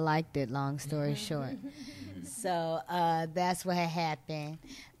girl, and I liked it, long story short. So that's what had happened.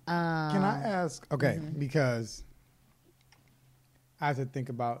 Can I ask? Okay, because I have to think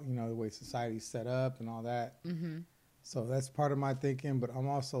about, you know, the way society's set up and all that. Mm-hmm. So that's part of my thinking, but I'm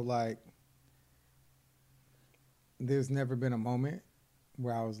also like, there's never been a moment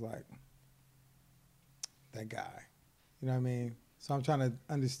where I was like, that guy. You know what I mean? So I'm trying to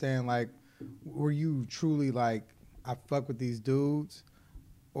understand, like, were you truly like, I fuck with these dudes,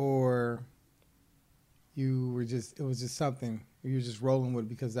 or you were just, it was just something, you were just rolling with it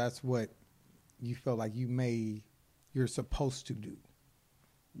because that's what you felt like you're supposed to do?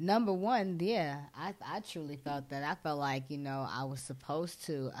 Number one, yeah, I truly felt that. I felt like, you know, I was supposed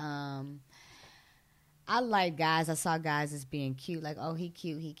to. I like guys. I saw guys as being cute, like, oh, he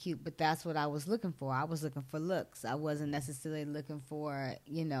cute. But that's what I was looking for. I was looking for looks. I wasn't necessarily looking for,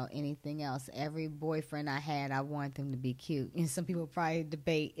 you know, anything else. Every boyfriend I had, I wanted them to be cute. And some people probably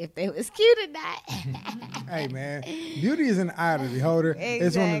debate if they was cute or not. Hey, man, beauty is an eye of the beholder. Exactly.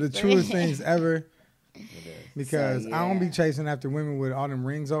 It's one of the truest things ever. Because So, I don't be yeah. chasing after women with all them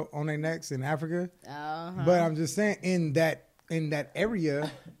rings on their necks in Africa. Uh-huh. But I'm just saying, in that area,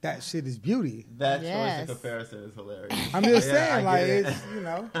 that shit is beauty. That Yes. choice of comparison is hilarious. I'm just Yeah, saying, I like, get it. it's, you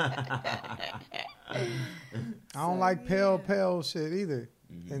know. I don't like pale shit either.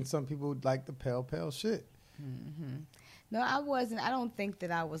 And some people like the pale shit. No, I wasn't. I don't think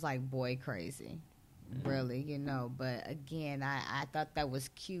that I was like boy crazy, really, you know. But again, I thought that was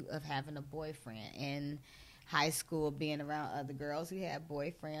cute of having a boyfriend. In high school, being around other girls who had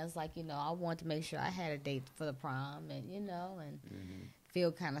boyfriends, like, you know, I wanted to make sure I had a date for the prom, and, you know, and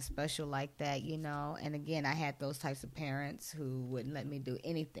feel kind of special like that, you know. And again, I had those types of parents who wouldn't let me do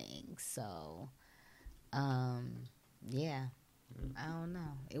anything. So, yeah, I don't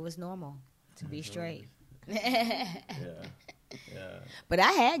know. It was normal to be straight. Yeah. But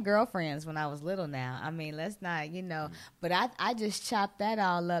I had girlfriends when I was little now. I mean, let's not, you know. But I just chopped that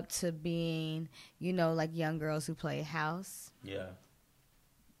all up to being, you know, like young girls who play house. Yeah.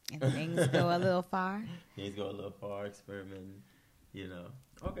 And things go a little far. Things go a little far, experimenting, you know.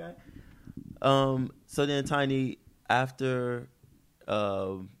 Okay. So then, Tiny, after,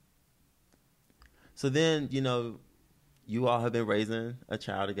 so then, you know, you all have been raising a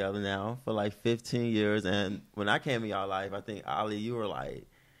child together now for like 15 years. And when I came in y'all life, I think, Ali, you were like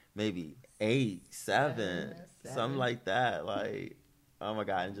maybe 8, 7, something like that. Like, oh my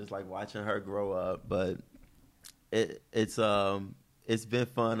God, and just like watching her grow up. But it's been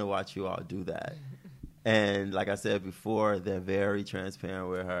fun to watch you all do that. And like I said before, they're very transparent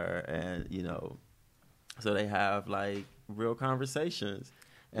with her. And, you know, so they have like real conversations.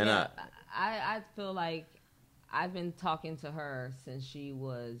 And yeah, I feel like I've been talking to her since she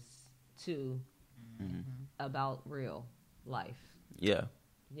was 2 about real life. Yeah.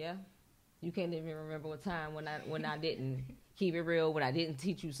 Yeah, you can't even remember what time when I didn't keep it real, when I didn't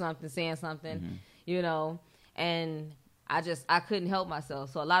teach you something, saying something, you know, and I couldn't help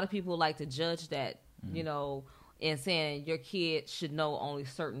myself. So a lot of people like to judge that, you know, and saying your kid should know only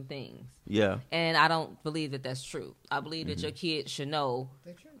certain things. Yeah. And I don't believe that that's true. I believe that your kid should know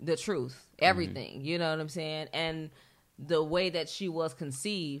the truth, everything. You know what I'm saying? And the way that she was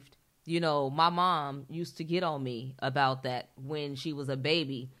conceived, you know, my mom used to get on me about that when she was a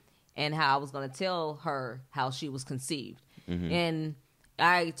baby and how I was going to tell her how she was conceived. And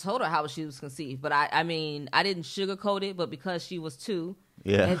I told her how she was conceived, but I mean, I didn't sugarcoat it, but because she was 2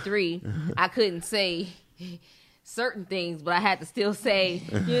 and 3, I couldn't say certain things, but I had to still say,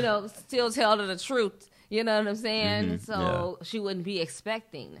 still tell her the truth. You know what I'm saying? So she wouldn't be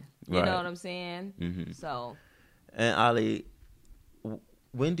expecting You Right. know what I'm saying? Mhm. So And Ali,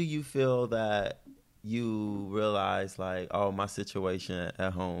 when do you feel that you realize like, oh, my situation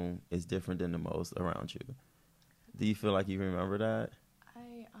at home is different than the most around you? Do you feel like you remember that?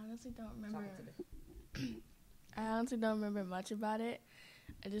 I honestly don't remember. I honestly don't remember much about it.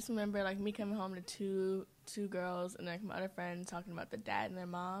 I just remember like me coming home to two girls and like my other friends talking about the dad and their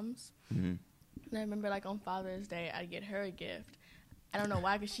moms. Mm-hmm. And I remember like on Father's Day I'd get her a gift. I don't know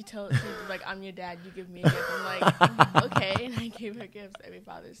why, because she was like, I'm your dad, you give me a gift. I'm like, okay, and I gave her gifts every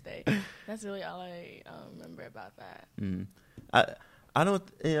Father's Day. That's really all I remember about that. Mm-hmm. I don't,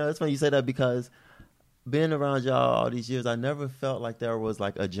 it's funny you say that, because being around y'all all these years, I never felt like there was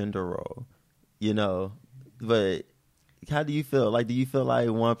like a gender role, but how do you feel? Like, do you feel like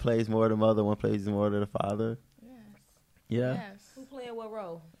one plays more than the mother, one plays more than the father? Yes. Yeah. Yes. who playing what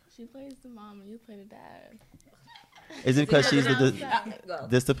role? She plays the mom and you play the dad. Is it because she's the Go.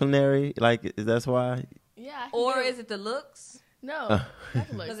 disciplinary? Like, is that's why? Yeah. I can Or get- is it the looks? No. Not the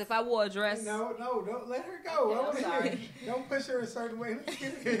Because looks. if I wore a dress, No, don't let her go. Okay, I'm sorry. Don't push her a certain way.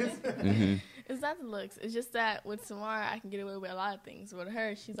 Mm-hmm. It's not the looks. It's just that with Samara, I can get away with a lot of things. With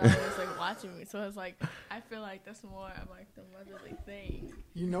her, she's always like watching me. So it's like, I feel like that's more of like the motherly thing.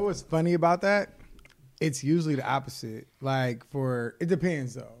 You know what's funny about that? It's usually the opposite. Like it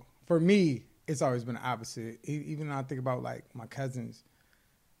depends though. For me, it's always been the opposite. Even when I think about like my cousins,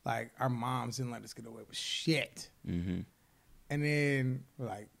 like our moms didn't let us get away with shit. Mm-hmm. And then we're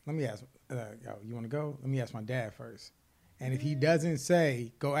like, let me ask, yo, you want to go? Let me ask my dad first. And if he doesn't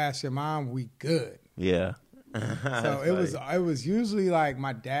say, go ask your mom, we good. Yeah. So it was usually like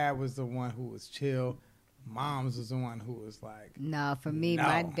my dad was the one who was chill. Mom's was the one who was like, No, for me, No.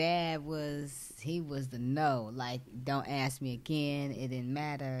 my dad was the no. Like, don't ask me again. It didn't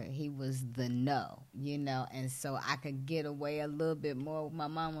matter. He was the no, and so I could get away a little bit more with my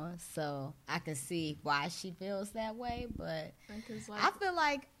mama. So I could see why she feels that way, but Because like, I feel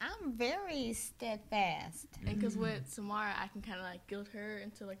like I'm very steadfast. and because with Samara, I can kind of like guilt her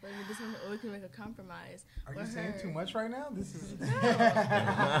into like, this one, or we can make a compromise. are you With saying her- too much right now? This is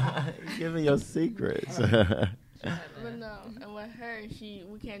Giving your secrets. But no, and with her,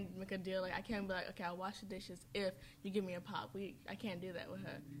 we can't make a deal. Like I can't be like, okay, I'll wash the dishes if you give me a pop. I can't do that with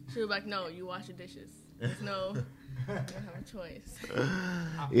her. She'll be like, no, you wash the dishes. There's no, you don't have a choice.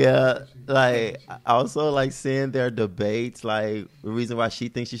 Yeah, like I also like seeing their debates, like the reason why she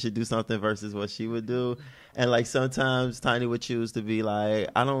thinks she should do something versus what she would do. And like sometimes Tiny would choose to be like,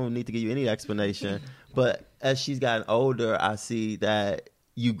 I don't need to give you any explanation. But as she's gotten older, I see that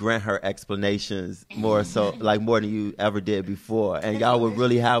you grant her explanations more so, like more than you ever did before. And y'all would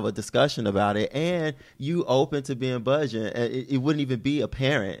really have a discussion about it. And you open to being budging. And it wouldn't even be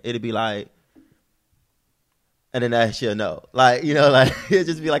apparent. It'd be like, and then that she'll know. Like, like it'd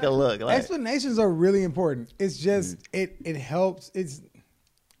just be like a look. Like, explanations are really important. It's just it helps. It's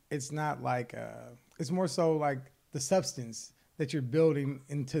not like it's more so like the substance that you're building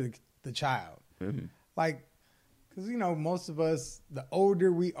into the child. Mhm. Like, because most of us, the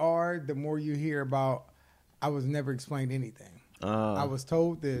older we are, the more you hear about. I was never explained anything. I was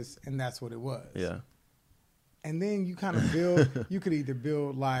told this, and that's what it was. yeah. And then you kind of build. You could either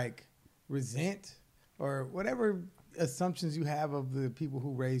build like resent or whatever assumptions you have of the people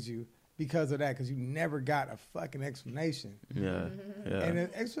who raised you because of that, because you never got a fucking explanation. Yeah. Yeah. And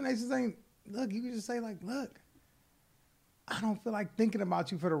the explanations ain't, look, you can just say like, look, I don't feel like thinking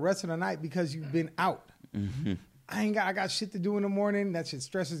about you for the rest of the night because you've been out. Mm-hmm. I got shit to do in the morning. That shit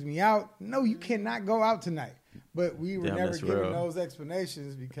stresses me out. No, you cannot go out tonight. But we were Damn, never that's given real. those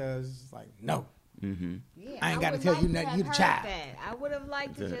explanations because it's like, no. Mm-hmm. Yeah, I ain't gotta would tell you to nothing, have you the heard child. that. I would have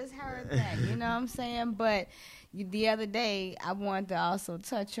liked to just heard that. You know what I'm saying? But the other day, I wanted to also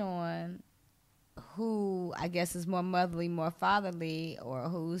touch on who I guess is more motherly, more fatherly, or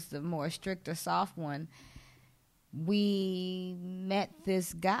who's the more strict or soft one. We met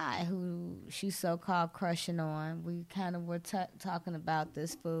this guy who she's so-called crushing on. We kind of were talking about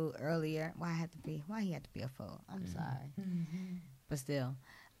this fool earlier. Why he had to be a fool? I'm sorry. But still.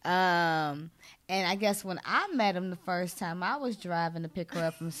 And I guess when I met him the first time, I was driving to pick her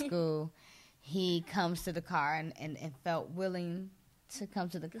up from school. He comes to the car and felt willing to come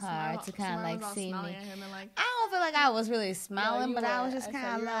to the car to kind of like see me. I don't feel like I was really smiling, you but I were. was just I said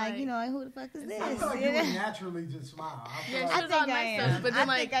kind of you were like, like- who the fuck is this? I feel like you would naturally just smile. I feel Yeah, like she I was all think I nice am. stuff, but then,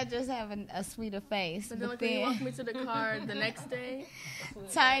 I think like- I just have a sweeter face. But then, But like, when he then walked me to the car the next day,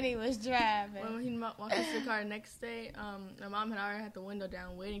 Tiny was driving. when he walked me to the car the next day, my mom had already had the window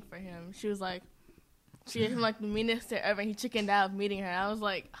down waiting for him. She was like, she gave him like the meanest stare ever, and he chickened out of meeting her. I was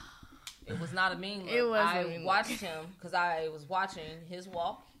like, it was not a mean look. It was I a mean look. watched him because I was watching his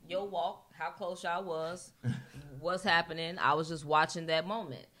walk, your walk, how close y'all was, what's happening. I was just watching that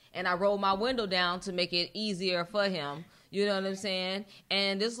moment. And I rolled my window down to make it easier for him. You know what I'm saying?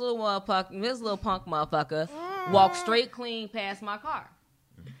 And this little punk motherfucker walked straight clean past my car.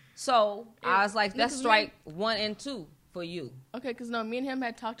 So I was like, that's strike 1 and 2 for you. Okay, because no, me and him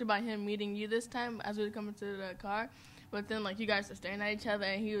had talked about him meeting you this time as we were coming to the car. But then, like, you guys were staring at each other,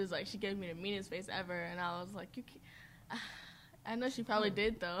 and he was like, she gave me the meanest face ever. And I was like, you can't. I know she probably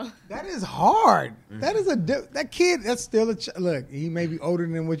did, though. That is hard. That is that kid, that's still look, he may be older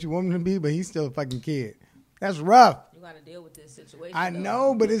than what you want him to be, but he's still a fucking kid. That's rough. You got to deal with this situation. I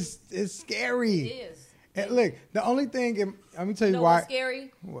know, but it's scary. It is. And look, the only thing, let me tell you You know why. what's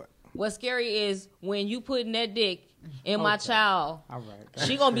scary? What? What's scary is when you putting that dick in my child. All right.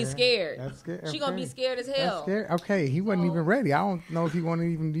 She gonna be scared. That's scary. She gonna be scared as That's hell. scary. Okay, he wasn't even ready. I don't know if he wanted to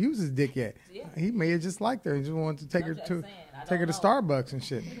even use his dick yet. Yeah. He may have just liked her and just wanted to take I'm her just to saying, I take her to don't know. Starbucks and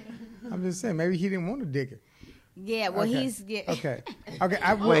shit. I'm just saying, maybe he didn't want to dick her. Yeah, well, Okay. he's Okay.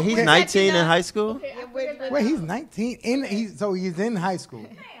 Wait, he's okay. 19 in high school? Wait, he's 19 so he's in high school.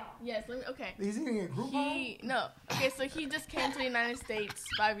 Yes, okay. He's in a group home? No. Okay, so he just came to the United States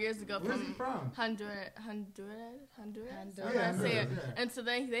 5 years ago Where's he from from? Honduras. I don't know how Yeah, to say it. Honduras, yeah. And so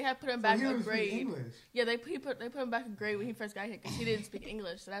then they had put him So back he a don't speak grade. English. Yeah, they put him back a grade when he first got here because he didn't speak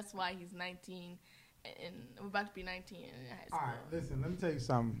English. So that's why he's 19, and we're about to be 19 in high school. All right, listen, let me tell you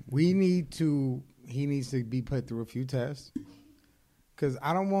something. He needs to be put through a few tests. Because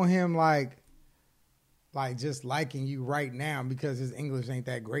I don't want him, like just liking you right now because his English ain't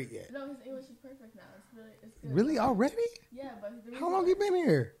that great yet. No, his English is perfect now. It's good. Really? Already? Yeah, but the How long you been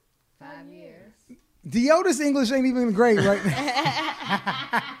here? 5 years. Deoda's English ain't even great right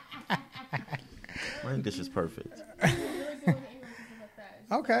now. My English is perfect. Really good with English and stuff like that. It's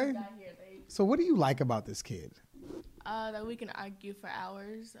just Okay. when we got here, So what do you like about this kid? that we can argue for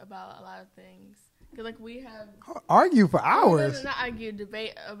hours about a lot of things. Cause like we have Argue for No, hours. not argue,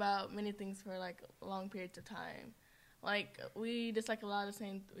 debate about many things for like long periods of time. Like we dislike a lot of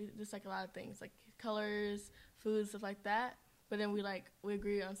things like colors, food, stuff like that. But then we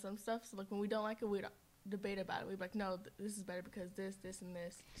agree on some stuff. So like when we don't like it, we debate about it. We're like, no, this is better because this, and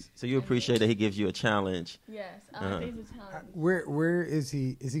this. So you appreciate that he gives you a challenge. Yes, Uh-huh. things are challenge. Where is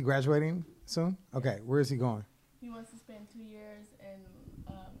he? Is he graduating soon? Okay, where is he going? He wants to spend 2 years in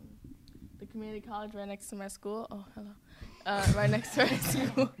the community college right next to my school. Oh, hello. Right next to my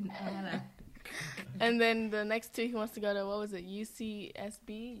school. And then the next 2, he wants to go to, what was it,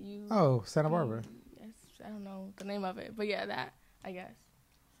 UCSB? Oh, Santa Barbara. Yes, I don't know the name of it. But yeah, that, I guess.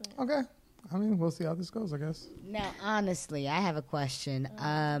 So, Okay. I mean, we'll see how this goes, I guess. Now, honestly, I have a question.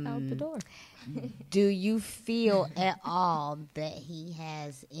 out the door. Do you feel at all that he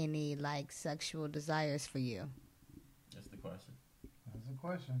has any sexual desires for you? That's the question. That's a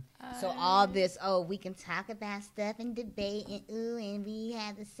question. So all this, we can talk about stuff and debate and we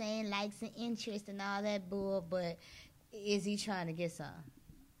have the same likes and interests and all that bull, but is he trying to get some?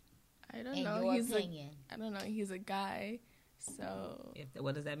 I don't In know. your opinion. I don't know. He's a guy, so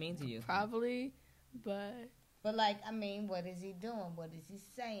What does that mean to you? probably. But But what is he doing? What is he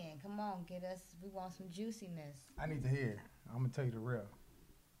saying? Come on, we want some juiciness. I need to hear. I'm going to tell you the real.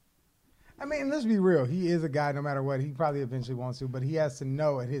 I mean, let's be real. He is a guy no matter what. He probably eventually wants to, but he has to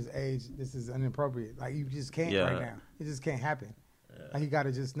know at his age this is inappropriate. Like, you just can't Yeah. right now. It just can't happen. Like, you got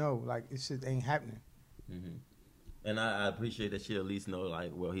to just know, this shit ain't happening. Mm-hmm. And I appreciate that you at least know,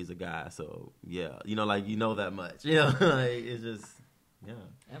 well, he's a guy, so yeah, you know that much. It's just, yeah.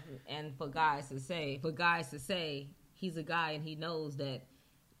 And for guys to say he's a guy and he knows that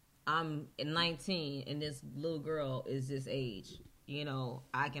I'm 19 and this little girl is this age,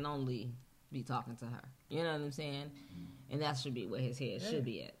 I can only be talking to her. You know what I'm saying? And that should be where his head should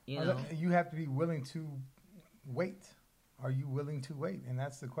be at. You have to be willing to wait. Are you willing to wait? And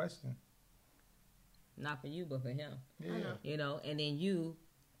that's the question. Not for you, but for him. Yeah. And then you,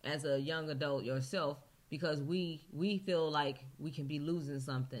 as a young adult yourself, because we feel like we can be losing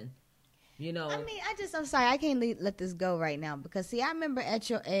something. I'm sorry, I can't let this go right now because I remember at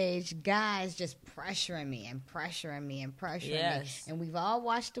your age, guys just pressuring me. Yes. And we've all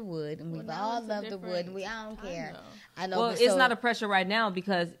watched The Wood and we've now all it's a loved The Wood and I don't different care. time, I know. Well, but it's not a pressure right now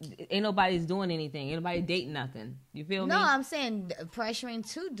because ain't nobody's doing anything. Ain't nobody dating nothing. You feel me? No, I'm saying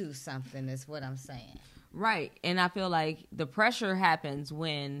pressuring to do something is what I'm saying. Right. And I feel like the pressure happens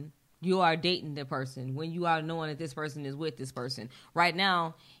when you are dating the person, when you are knowing that this person is with this person. Right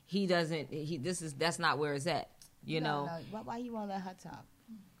now, that's not where it's at. No, why you won't let her talk?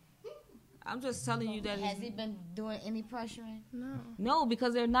 I'm just telling you that. Has he been doing any pressuring? No,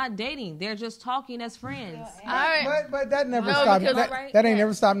 because they're not dating. They're just talking as friends. All right. But that never No, stopped. because- That ain't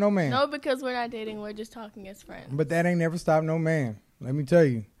never stopped no man. No, because we're not dating. We're just talking as friends. But that ain't never stopped no man. Let me tell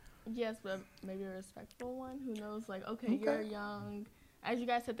you. Yes, but maybe a respectful one. Who knows? Like, okay, you're young. As you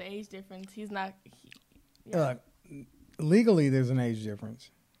guys said, the age difference. He's not. Legally, there's an age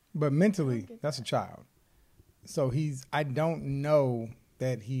difference, but mentally, that's a child. So I don't know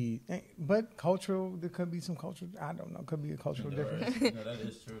that but cultural, there could be some cultural, I don't know, could be a cultural difference. No, that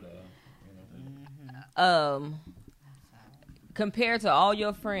is true, though. Compared to all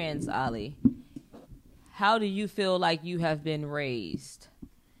your friends, Ali, how do you feel like you have been raised?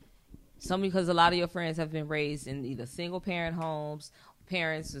 Because a lot of your friends have been raised in either single parent homes,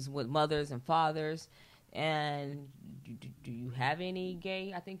 parents is with mothers and fathers. And do you have any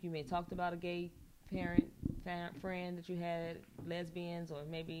gay? I think you may talked about a gay friend that you had, lesbians, or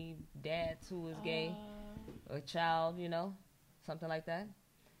maybe dads who is gay, or a child, something like that.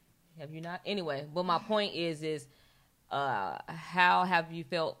 Have you not? Anyway, but my point is how have you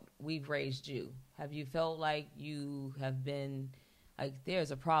felt we've raised you? Have you felt like you have been like, there's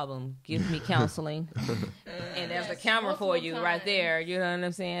a problem, give me counseling, and there's a camera for you right there. You know what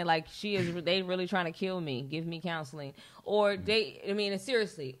I'm saying? Like, they really trying to kill me. Give me counseling, or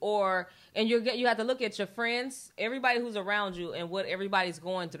seriously, and you have to look at your friends, everybody who's around you, and what everybody's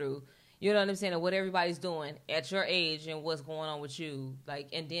going through. You know what I'm saying? And what everybody's doing at your age and what's going on with you, like,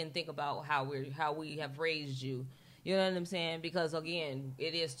 and then think about how we have raised you. You know what I'm saying? Because again,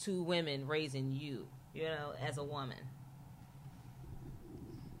 it is two women raising you. As a woman.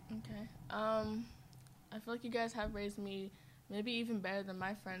 Okay. I feel like you guys have raised me maybe even better than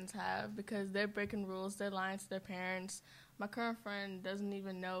my friends have, because they're breaking rules, they're lying to their parents. My current friend their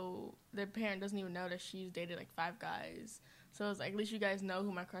parent doesn't even know that she's dated like 5 guys. So it's like, at least you guys know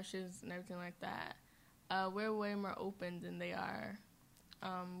who my crush is and everything like that. We're way more open than they are.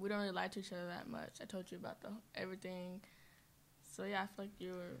 We don't really lie to each other that much. I told you about everything. So yeah, I feel like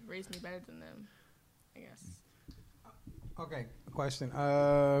you raised me better than them, I guess. Okay, question.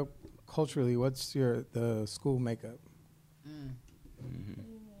 Culturally, what's the school makeup?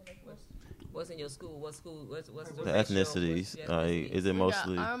 What's in your school? What's The ethnicities. Is it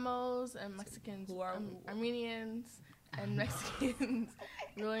mostly? We got Armos and Mexicans, Who are Armenians and Mexicans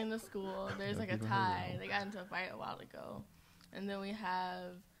really in the school. There's like a tie. They got into a fight a while ago. And then we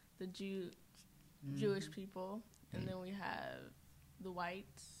have the Jewish people, and then we have the white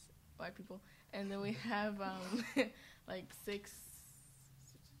people, and then we have like 6,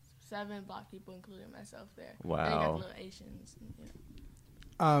 7 Black people, including myself there. Wow. And you got the little Asians.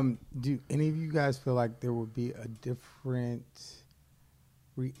 Do any of you guys feel like there would be a different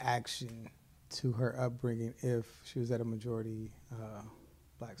reaction to her upbringing if she was at a majority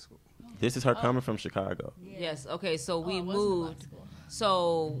Black school? This is her coming from Chicago. Yes. Okay. So we it wasn't moved. Black school.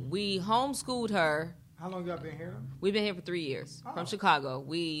 So we homeschooled her. How long y'all been here? We've been here for 3 years from Chicago.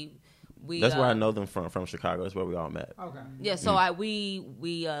 We That's where I know them from Chicago. That's where we all met. Okay. Yeah. So we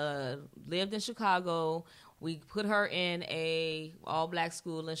lived in Chicago. We put her in a all Black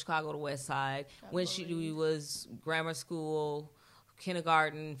school in Chicago, the West Side. When she was grammar school,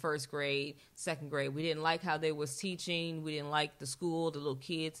 kindergarten, 1st grade, 2nd grade. We didn't like how they was teaching. We didn't like the school, the little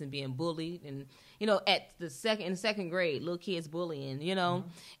kids, and being bullied. And in the 2nd grade, little kids bullying. Mm-hmm.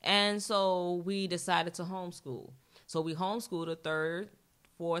 And so we decided to homeschool. So we homeschooled her 3rd,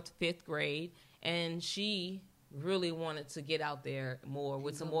 4th, 5th grade, and she really wanted to get out there more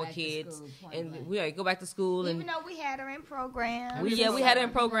with some more kids, and we go back to school. Even though we had her in programs. We had her in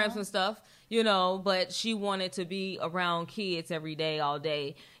programs and stuff, but she wanted to be around kids every day, all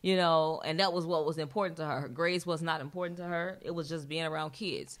day, and that was what was important to her. Her grades was not important to her. It was just being around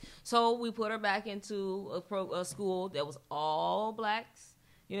kids. So we put her back into a school that was all Blacks,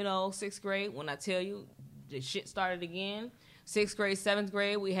 6th grade. When I tell you, the shit started again. 6th grade, 7th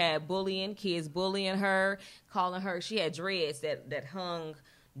grade, we had kids bullying her, calling her. She had dreads that hung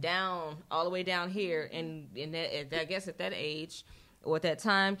down all the way down here, and I guess at that age or at that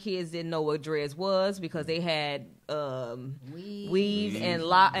time, kids didn't know what dreads was because they had weave and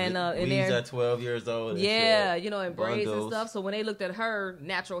Weaves at 12 years old. And braids and Bundles. stuff. So when they looked at her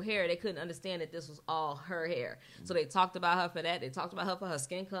natural hair, they couldn't understand that this was all her hair. So they talked about her for that. They talked about her for her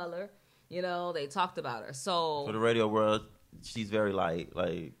skin color. They talked about her. So For the radio world, she's very light.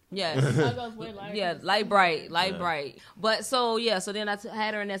 yes. Chicago's way lighter. Yeah, light bright. But so then I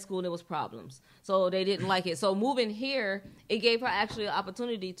had her in that school and there was problems. So they didn't like it. So moving here, it gave her actually an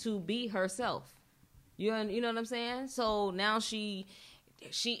opportunity to be herself. You know what I'm saying? So now she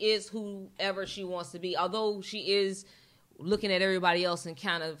is whoever she wants to be. Although she is looking at everybody else and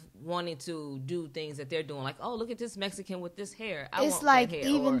kind of wanting to do things that they're doing. Like, oh, look at this Mexican with this hair. I It's want like that hair.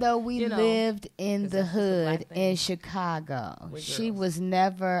 even Or, though we you know, lived in 'cause the that's just a black hood thing. in Chicago, With she girls. was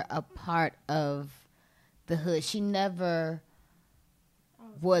never a part of the hood. She never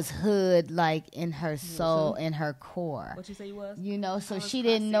was hood like in her soul, in her core. What you say you was? You know, so was she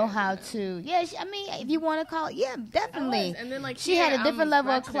didn't know classier how than to. Yeah, I mean, if you want to call it, yeah, I definitely. was. And then like She here, had a different I'm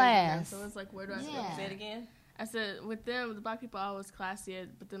level of ratcheter than them, class. So it's like, where do I Yeah. Say it again. I said with them, the black people are always classier,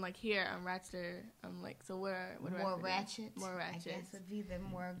 but then like here, I'm ratcheter. I'm like, so what do I More fit in? ratchet. More I ratchet. guess would be the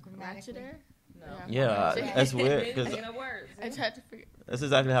more grammatically. Ratcheter. No. Yeah, ratchet. that's weird because Making up words. I tried to figure. that's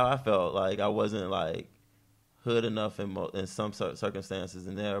exactly how I felt. Like I wasn't like hood enough in some circumstances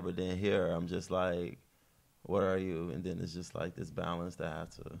in there, but then here I'm just like, what are you? And then it's just like this balance that I have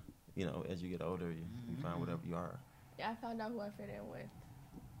to, you know, as you get older, you find whatever you are. Yeah, I found out who I fit in with.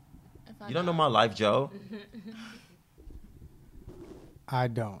 You don't know my life, Joe. I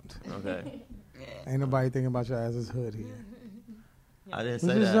don't. Okay, Ain't nobody thinking about your ass as hood here. I didn't We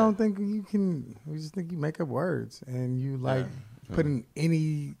say just that. don't think you can. We just think you make up words and you like putting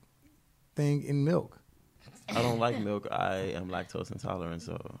anything in milk. I don't like milk. I am lactose intolerant,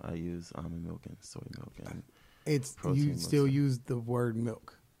 so I use almond milk and soy milk and It's Protein you milk. still use the word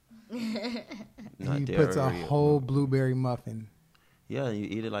milk. not He dairy. puts a whole blueberry muffin. Yeah, you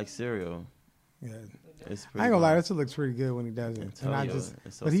eat it like cereal. Yeah. It's I pretty ain't gonna lie, good. that shit looks pretty good when he does it. And I Antonio, just,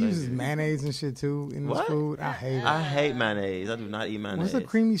 it's so but he uses savory. mayonnaise and shit too in his What? food. I hate it. I hate mayonnaise. I do not eat mayonnaise. What's the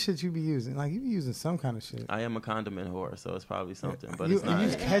creamy shit you be using? Like you be using some kind of shit. I am a condiment whore, so it's probably something, but you, it's not. you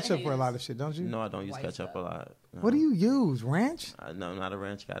use ketchup for a lot of shit, don't you? No, I don't use White ketchup stuff. a lot. No. What do you use? Ranch? No, I'm not a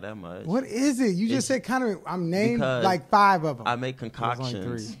ranch guy that much. What is it? You just It's- said kind of. I'm named because like 5 of them. I make There's only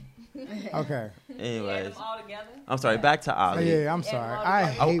concoctions. 3. Okay. Anyways, all together. I'm sorry. Back to Oh, Ali. yeah, I'm sorry. well, I I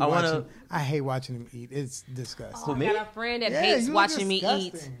hate I wanna- watching. I hate watching him eat. It's disgusting. Who, me? I got a friend that Yeah, hates you watching me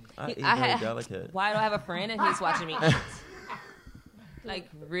eat. disgusting. I eat I very ha- delicate. Why do I have a friend that hates watching me eat? Like,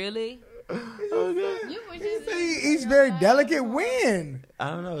 really? He's very delicate. When I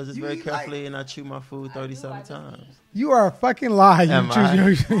don't know. It's just You very eat like- carefully, and I chew my food 37 times. you are a fucking lie. You Am I?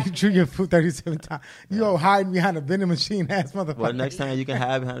 you chew your food 37 times. You are hiding behind a vending machine ass motherfucker. Well, next time you can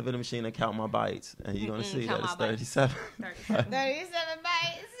hide behind the vending machine and count my bites, and you're gonna see that count it's my bites. 37. 37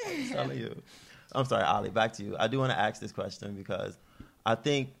 bites. Telling you. I'm sorry, Ali. Back to you. I do want to ask this question because I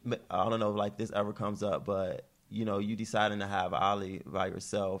think I don't know if like this ever comes up, but you know, you deciding to have Ali by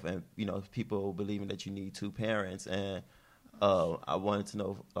yourself, and you know, people believing that you need 2 parents, and I wanted to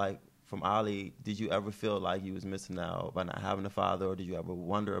know, like, from Ali, did you ever feel like you was missing out by not having a father, or did you ever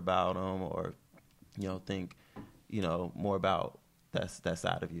wonder about him, or you know, think, you know, more about that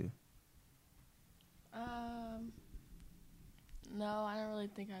side of you? No, I don't really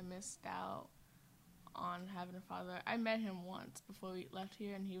think I missed out on having a father. I met him once before we left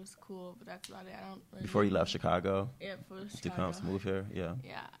here, and he was cool, but that's about it. I don't really Before you left Chicago Yeah, before to Chicago. come move here, yeah.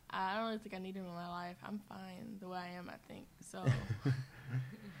 Yeah, I don't really think I need him in my life. I'm fine the way I am, I think. So,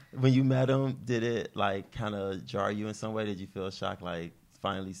 When you met him, did it like kind of jar you in some way? Did you feel shocked, like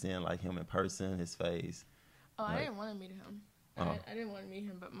finally seeing like him in person, his face? I Right. didn't want to meet him. Oh. I didn't want to meet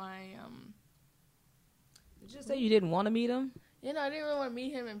him, but my Did you just say you didn't want to meet him? you know, I didn't really want to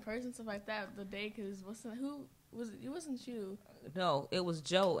meet him in person, stuff like that. The day, because it wasn't you. No, it was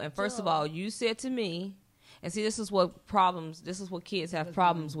Joe. And first of Joe. all, you said to me, and see, this is what kids have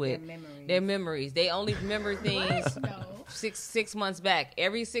problems with. Their memories. They only remember things No. six months back.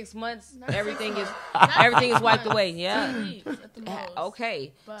 Every 6 months, Not everything is Not everything is 6 wiped months. away. Yeah. 2 weeks at the most.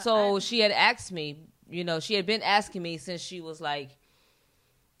 Okay. But So I- she had asked me, you know, she had been asking me since she was like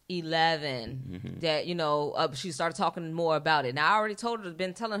 11 that, you know, she started talking more about it. Now I already told her,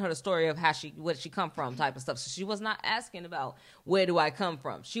 been telling her the story of how where she come from type of stuff. So she was not asking about where do I come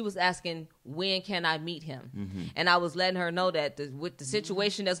from. She was asking when can I meet him? And I was letting her know that with the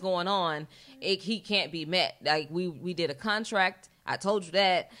situation that's going on, he can't be met. Like we did a contract. I told you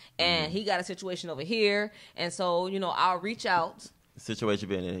that, and he got a situation over here. And so, you know, I'll reach out. Situation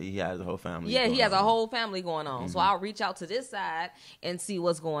being that he has a whole family. Yeah, he going has a on. whole family going on. So I'll reach out to this side and see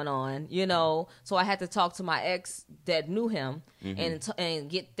what's going on, you know. So I had to talk to my ex that knew him and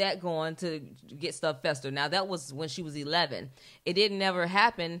get that going to get stuff festered. Now, that was when she was 11. It didn't never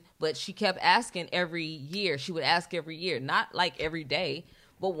happen, but she kept asking every year. She would ask every year, not like every day,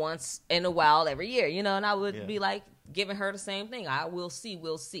 but once in a while every year, you know. And I would Yeah. be like, giving her the same thing. We'll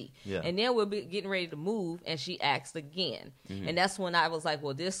see. Yeah. And then we'll be getting ready to move, and she asked again. And that's when I was like,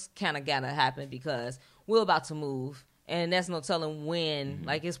 well, this kind of got to happen because we're about to move, and that's no telling when.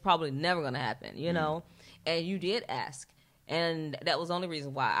 Like, it's probably never going to happen, you know? And you did ask. And that was the only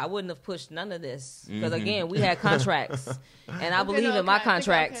reason why. I wouldn't have pushed none of this. Because, again, we had contracts. And I believe in my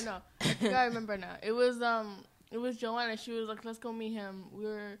contract. I think I remember now. It was Joanna. She was like, let's go meet him. We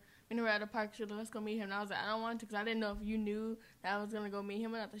were at a park. She was like, let's go meet him. And I was like, I don't want to because I didn't know if you knew that I was going to go meet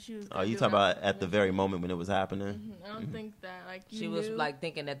him. And I thought she was Oh, you talking about at the very moment when it was happening? I don't think that, like, you She knew. was like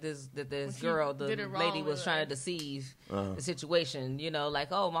thinking that this she girl, did the it lady, wrong, was trying to deceive the situation. You know, like,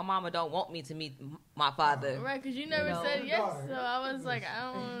 oh, my mama don't want me to meet my father. Right, because you never know? said yes. So I was like,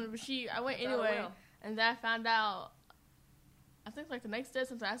 I don't. But I went anyway, and then I found out. I think like the next day,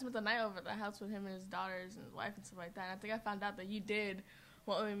 something I spent the night over at the house with him and his daughters and his wife and stuff like that. And I think I found out that you did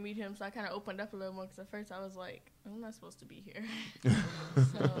want me to meet him, so I kind of opened up a little more. Because at first I was like, I'm not supposed to be here.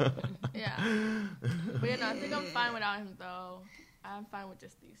 So yeah, but you know, I think I'm fine without him though. I'm fine with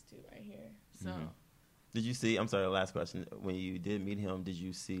just these two right here. So. Did you see? I'm sorry. Last question. When you did meet him, did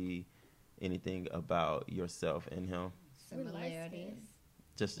you see anything about yourself in him? Similarities.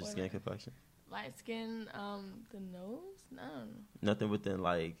 Just the skin complexion. Light skin, the nose? No. Nothing within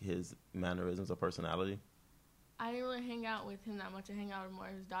like his mannerisms or personality. I didn't really hang out with him that much. I hang out with more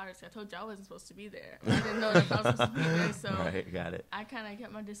of his daughters. I told you I wasn't supposed to be there. I didn't know that I was supposed to be there, so Right, got it. I kind of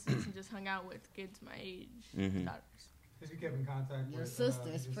kept my distance and just hung out with kids my age, daughters. Have you kept in contact Your with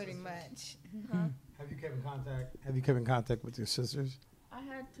sisters, your pretty sisters? much. Have you kept in contact? Have you kept in contact with your sisters? I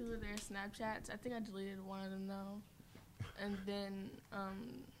had 2 of their Snapchats. I think I deleted one of them though, and then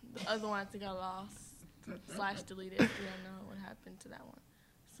the other one I think I lost / deleted. We don't know what happened to that one.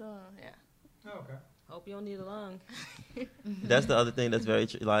 So yeah. Oh, okay. Hope you don't need a lung. That's the other thing that's very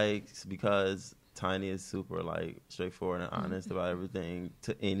like because Tiny is super like straightforward and honest about everything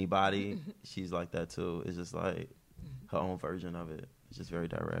to anybody. She's like that too. It's just like her own version of it. It's just very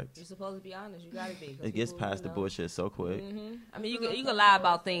direct. You're supposed to be honest. You gotta be. It gets past the bullshit so quick. I mean, you can lie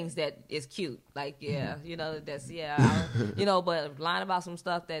about things that is cute, like you know that's you know, but lying about some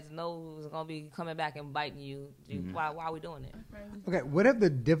stuff that's is gonna be coming back and biting you. Why are we doing it? Okay, what have the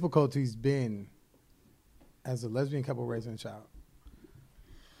difficulties been as a lesbian couple raising a child?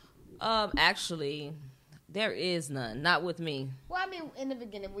 Actually, there is none. Not with me. Well, I mean, in the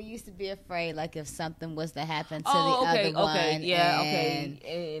beginning, we used to be afraid, like, if something was to happen to the okay, other one. okay, yeah, okay.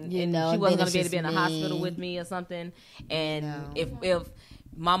 And you know, she wasn't then gonna be able it's to be in the just hospital me. with me or something. And No. if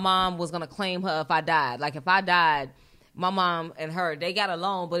my mom was gonna claim her if I died, like if I died, my mom and her, they got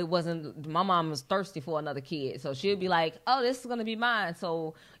along, but it wasn't. My mom was thirsty for another kid, so she'd be like, "Oh, this is gonna be mine."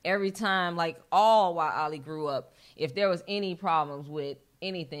 So every time, like while Ollie grew up, if there was any problems with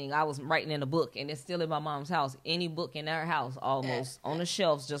anything, I was writing in a book, and it's still in my mom's house. Any book in her house, almost on the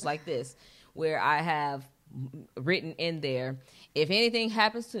shelves, just like this, where I have written in there, if anything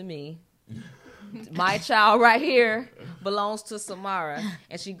happens to me, my child right here belongs to Samara,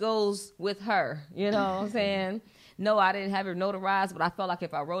 and she goes with her. You know what I'm saying? No, I didn't have it notarized, but I felt like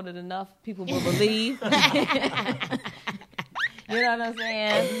if I wrote it enough, people would believe. You know what I'm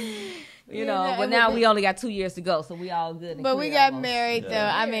saying? You know, but now we only got 2 years to go, so we all good. and But we clear got almost. married, though.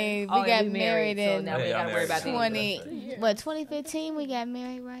 I mean, we Oh, yeah, got we married so in now we gotta worry about 2015 we got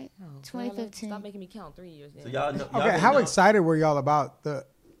married, right? Oh, 2015. Stop making me count 3 years. So y'all know, Okay, how excited were y'all about the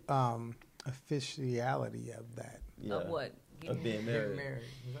officiality of that? Of what? Of being married.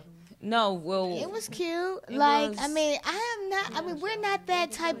 No, well, It was cute. It Like, was- I mean, we're not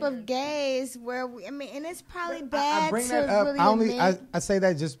that type of gays where and it's probably bad I bring to that up. really admit. I say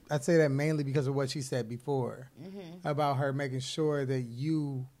that mainly because of what she said before about her making sure that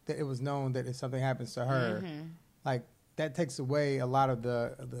it was known that if something happens to her, like that takes away a lot of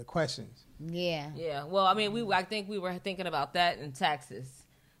the questions. Yeah. yeah. Well, I mean, I think we were thinking about that in taxes.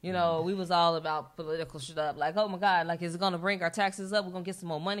 You know, we was all about political stuff. Like, oh my God, like, is it gonna bring our taxes up? We're gonna get some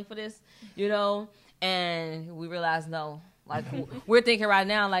more money for this, you know? And we realized no. Like, we're thinking right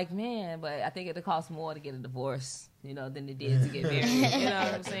now, like, man, but I think it'll cost more to get a divorce, you know, than it did to get married. You know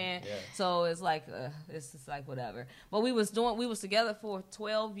what I'm saying? Yeah. So it's like, it's just like whatever. But we was together for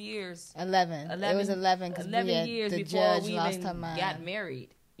 12 years. 11. It was 11 because 11 years the before judge we lost even her mind. got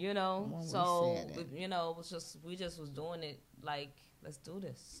married. You know, When we so said it. you know, we just was doing it like, let's do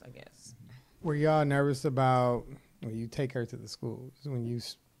this, I guess. Were y'all nervous about when you take her to the schools, when you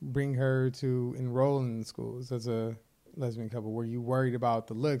bring her to enroll in the schools as a lesbian couple? Were you worried about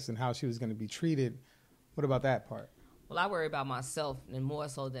the looks and how she was going to be treated? What about that part? Well, I worry about myself and more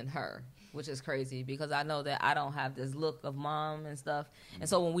so than her, which is crazy because I know that I don't have this look of mom and stuff. And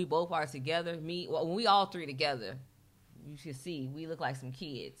so when we both are together, when we all three together, you should see we look like some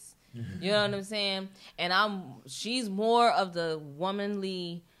kids. You know what I'm saying? And she's more of the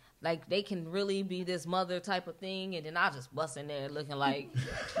womanly like they can really be this mother type of thing, and then I just bust in there looking like,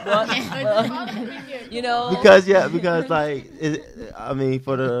 what? You know? Because like, I mean,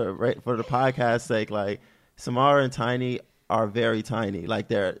 for the podcast sake, like Samara and Tiny are very tiny. Like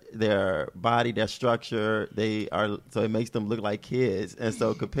their body, their structure, they are, so it makes them look like kids. And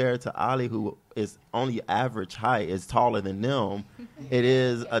so compared to Ali, who is only average height, is taller than them, it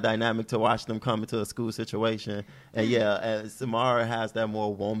is a dynamic to watch them come into a school situation. And and Samara has that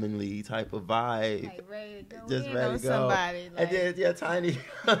more womanly type of vibe. Like ready to go Just in ready on to go. somebody. Like, And then, Tiny,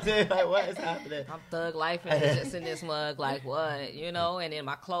 like, what is happening? I'm thug life and just in this mug, like what, you know? And then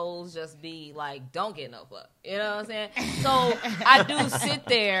my clothes just be like, don't get no fuck. You know what I'm saying? So I do sit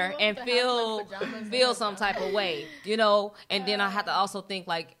there and feel some type of way, you know? And then I have to also think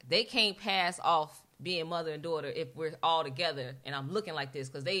like they can't pass off being mother and daughter if we're all together and I'm looking like this,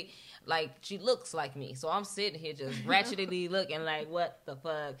 because they like, she looks like me, so I'm sitting here just ratchetly looking like what the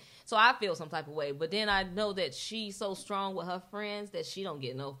fuck. So I feel some type of way, but then I know that she's so strong with her friends that she don't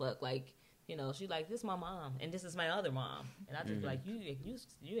get no fuck. Like, you know, she like, this is my mom and this is my other mom, and I just be like,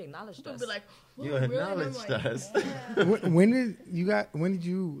 you acknowledged us. Be like, You really? acknowledged I'm like, us. when did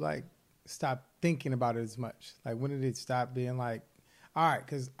you like stop thinking about it as much? Like, when did it stop being like, all right,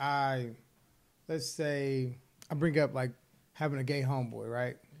 because let's say I bring up like having a gay homeboy,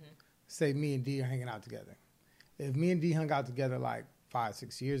 right? Mm-hmm. Say me and D are hanging out together. If me and D hung out together like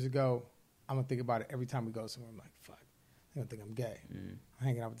 5-6 years ago, I'm gonna think about it every time we go somewhere. I'm like, fuck, they're gonna think I'm gay. Mm. I'm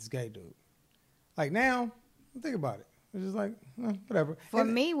hanging out with this gay dude. Like now, I think about it. It's just like, whatever. For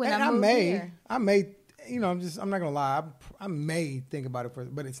me, when I moved here. I may, you know, I'm not gonna lie. I may think about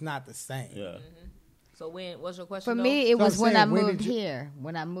it but it's not the same. Yeah. So what's your question? For though? me, it So was I'm when saying, I when moved did you- here.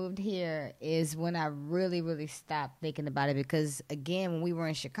 When I moved here is when I really, really stopped thinking about it, because again, when we were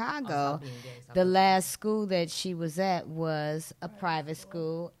in Chicago, the last school that she was at was a private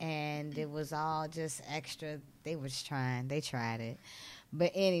school, and it was all just extra. They tried it,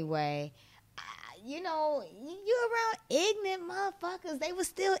 but anyway. You know, you around ignorant motherfuckers. They was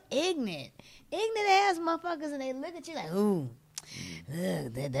still ignorant ass motherfuckers, and they look at you like, ooh,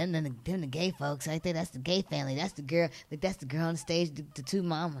 ugh, them the gay folks right there. That's the gay family. That's the girl. That's the girl on the stage. The two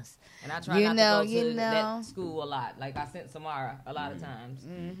mamas. And I try not to go to that school a lot. Like I sent Samara a lot of times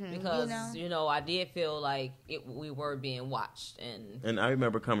because you know I did feel like we were being watched. And I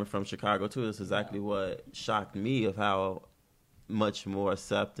remember coming from Chicago too. That's exactly what shocked me of how much more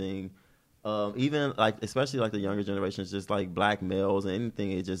accepting. Even like, especially like the younger generations, just like black males and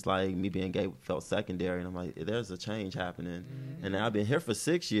anything, it just like me being gay felt secondary. And I'm like, there's a change happening. And I've been here for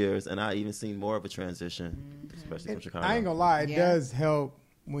 6 years, and I even seen more of a transition, especially from Chicago. I ain't gonna lie, it does help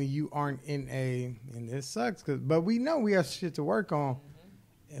when you aren't and this sucks, but we know we have shit to work on.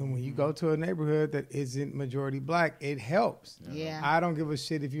 And when you go to a neighborhood that isn't majority black, it helps. Yeah. I don't give a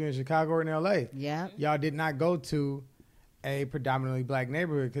shit if you're in Chicago or in LA. Yeah. Y'all did not go to a predominantly black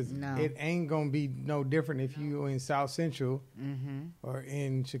neighborhood, because it ain't gonna be no different if you in South Central or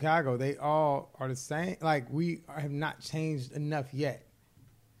in Chicago. They all are the same. Like, we have not changed enough yet.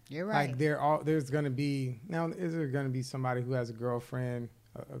 You're right. Like, there's gonna be is there gonna be somebody who has a girlfriend?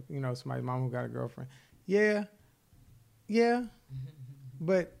 You know, somebody's mom who got a girlfriend. Yeah,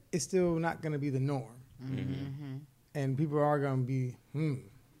 but it's still not gonna be the norm. And people are gonna be they're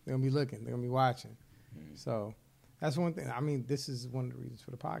gonna be looking, they're gonna be watching. So. That's one thing. I mean, this is one of the reasons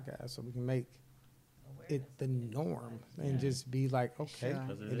for the podcast, so we can make it the norm and just be like, okay,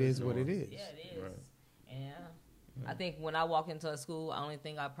 it is what it is. Yeah, it is. Right. Yeah. I think when I walk into a school, the only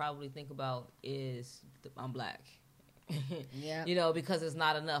thing I probably think about is I'm black. Yeah. You know, because it's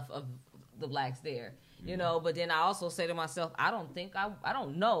not enough of the blacks there. You know, but then I also say to myself, I don't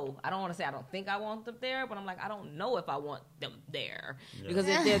know. I don't want to say I don't think I want them there, but I'm like, I don't know if I want them there. Yeah. Because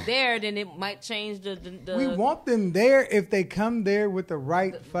if they're there, then it might change the We want them there if they come there with the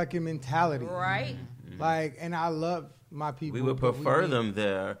right fucking mentality. Right. Like, and I love my people. We would prefer them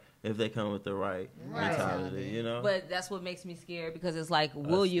there if they come with the right mentality, you know? But that's what makes me scared, because it's like,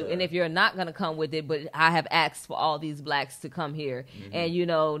 will you? And if you're not going to come with it, but I have asked for all these blacks to come here, and, you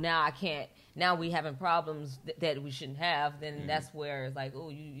know, now I can't. Now we having problems that we shouldn't have. Then that's where it's like, oh,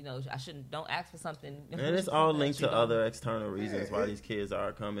 you know, don't ask for something. And it's all linked to other external reasons why these kids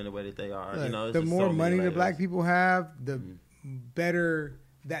are coming the way that they are. Look, you know, it's the just more so money many the black layers. people have, the better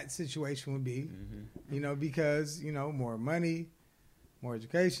that situation would be. You know, because, you know, more money, more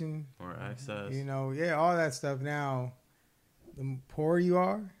education, more access. You know, all that stuff. Now, the poorer you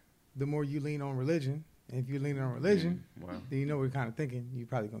are, the more you lean on religion. And if you're leaning on religion, then you know what kind of thinking you're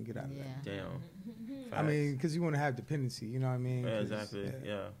probably going to get out of that. Damn. I mean, because you want to have dependency, you know what I mean? Yeah, exactly.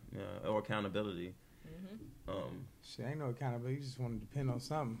 Yeah. Or accountability. Shit, ain't no accountability. You just want to depend on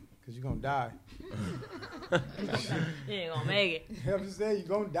something because you're gonna die. You ain't gonna make it. I'm just saying you're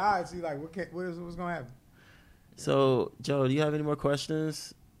gonna die. So you're like, what's gonna happen? So, Joe, do you have any more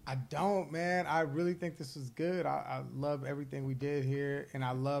questions? I don't, man. I really think this was good. I love everything we did here, and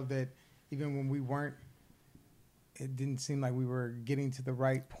I love that even when we weren't, it didn't seem like we were getting to the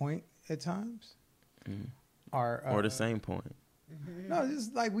right point at times. Or the same point. No,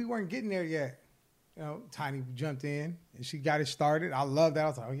 just like we weren't getting there yet. You know, Tiny jumped in and she got it started. I love that. I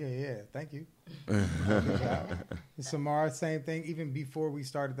was like, oh yeah, thank you. And Samara, same thing, even before we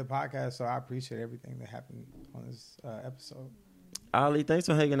started the podcast. So I appreciate everything that happened on this episode. Ali, thanks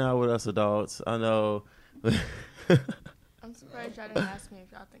for hanging out with us adults. I know. I'm surprised y'all didn't ask me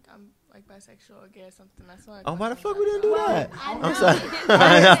if y'all think I'm like bisexual or gay or something. That's why. Oh, why the fuck we didn't do that? I I'm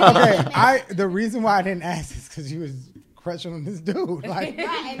sorry. Okay, the reason why I didn't ask is because you was crushing on this dude. Like, Right,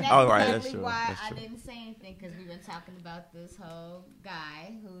 and that's Oh, right, exactly that's true, why that's I true. didn't say anything, because we've been talking about this whole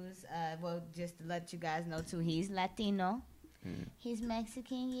guy who's, well, just to let you guys know too, he's Latino. He's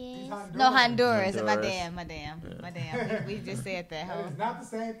Mexican, yes. He's Honduran. No, Honduras. Honduras. My damn. We just said that. Huh? it's not the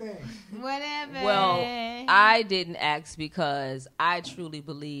same thing. Whatever. Well, I didn't ask because I truly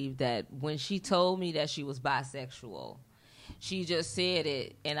believe that when she told me that she was bisexual, she just said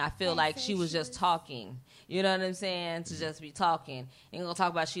it, and I feel like she was just talking. You know what I'm saying? To just be talking. Ain't gonna talk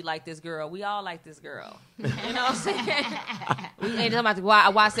about she like this girl. We all like this girl. You know what I'm saying? We ain't talking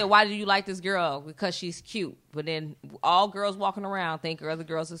about why I said, why do you like this girl? Because she's cute. But then all girls walking around think other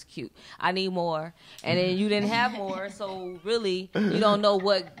girls is cute. I need more. And then you didn't have more, so really you don't know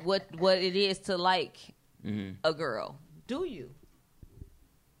what it is to like a girl. Do you?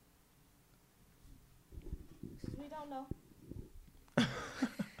 We don't know.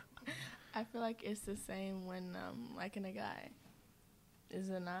 I feel like it's the same when liking a guy. Is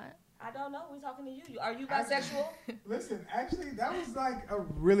it not? I don't know. We talking to you. Are you bisexual? Listen, actually, that was like a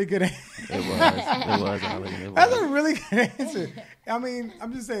really good answer. It was, Ali. It That's a was. really good answer. I mean,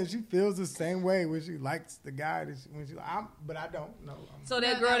 I'm just saying she feels the same way when she likes the guy but I don't know. So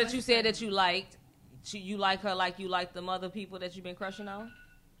that girl that you said that you liked, you like her like you like them other people that you've been crushing on?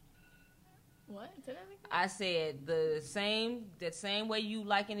 What? Say that again? I said that same way you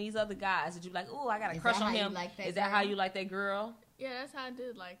liking these other guys that you like. Oh, I got a Is crush that on how you him. like that Is that how girl? you like that girl? Yeah, that's how I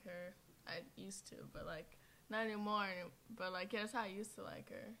did like her. I used to, but like not anymore. But like, yeah, that's how I used to like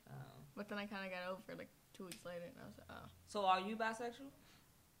her. But then I kind of got over it like 2 weeks later, and I was like, oh. So are you bisexual?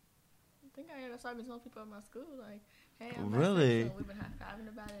 I think I am. That's why I've been telling people at my school, like, hey, I'm Really? bisexual. We've been high-fiving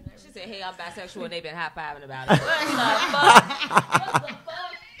about it and everything. She said, "Hey, I'm bisexual," and they've been high-fiving about it. What the fuck? What the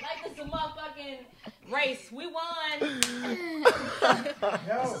fuck? Like it's a motherfucking race. We won.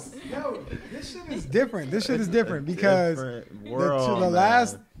 Yo, this shit is different. This shit is different because Different world, to the man.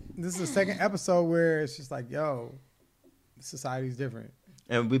 last, this is the second episode where it's just like, yo, society's different.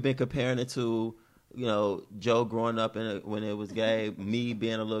 And we've been comparing it to, you know, Joe growing up when it was gay, me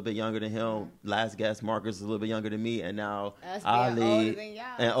being a little bit younger than him, last guest Marcus is a little bit younger than me, and now Us being Ali older than y'all.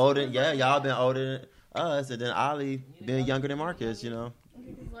 and older, yeah, y'all been older than us, and then Ali being younger than Marcus, you know.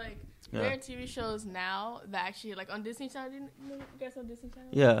 Because, like, Yeah. there are TV shows now that actually, like, on Disney Channel. You guys on Disney Channel?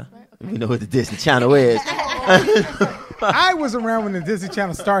 Yeah, Right? we know what the Disney Channel is. I was around when the Disney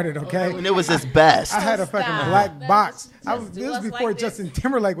Channel started, okay? When it was its best. I had a fucking Stop. black box. Just This do was us before like this. Justin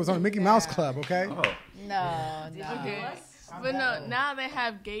Timberlake was on the Mickey Mouse Club, okay? Oh. No. Okay. But no, now they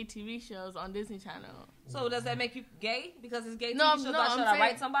have gay TV shows on Disney Channel. So does that make you gay because it's gay? No, TV shows? no, Like, I'm should I saying-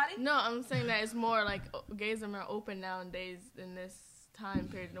 write somebody? No, I'm saying that it's more like gays are more open nowadays in this time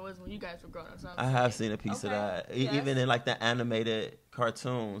period than it was when you guys were growing up. So I have seen a piece of Okay. that. Yes. Even in like the animated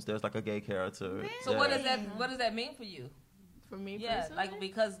cartoons, there's like a gay character. So what does that mean for you? For me, Yeah, personally, like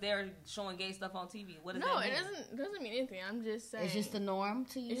because they're showing gay stuff on TV. What does no, that mean? it doesn't mean anything. I'm just saying It's just the norm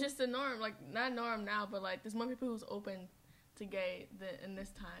to you. it's just the norm. Like not norm now, but like there's more people who's open to gay in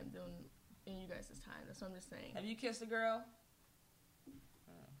this time than in you guys' time. That's what I'm just saying. Have you kissed a girl?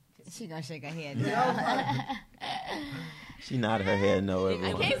 She gonna shake her head. No. She nodded her head no. It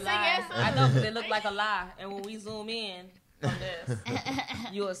Everyone. was can't a say lie. yes. I know, but it looked like a lie. And when we zoom in on this,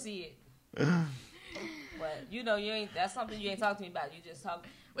 you'll see it. But you know, that's something you ain't talked to me about. You just talk.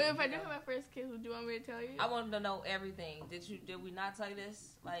 Wait, if I do have my first kiss, would you want me to tell you? I wanted to know everything. Did we not tell you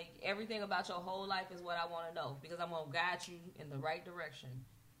this? Like everything about your whole life is what I want to know because I'm gonna guide you in the right direction.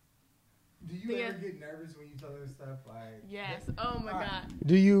 Do you Yeah. ever get nervous when you tell her stuff? Like, Yes. Oh my god.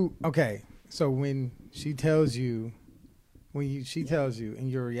 do you? Okay, so when she tells you, she tells you, and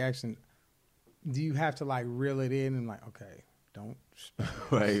your reaction, do you have to like reel it in and like, okay, don't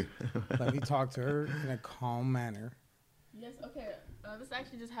Right. let me talk to her in a calm manner? Yes. Okay. This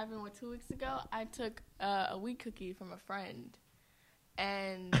actually just happened 2 weeks ago. I took a weed cookie from a friend,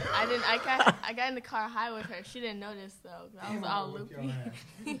 and I got in the car high with her. She didn't notice though. I was all loopy.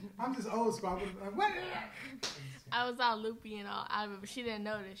 I'm just old school. What? I was all loopy and all out of it, but she didn't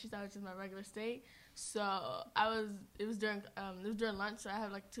notice. She thought it was just my regular state. So it was during lunch, so I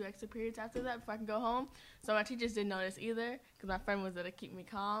have like 2 extra periods after that before I can go home. So my teachers didn't notice either because my friend was there to keep me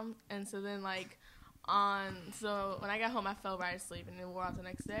calm. And so then so when I got home, I fell right asleep and then wore out the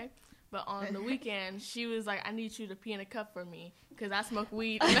next day. But on the weekend, she was like, I need you to pee in a cup for me because I smoke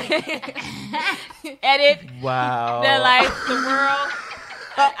weed. Edit. Wow. That like the world.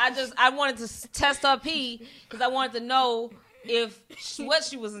 I wanted to test her pee because I wanted to know what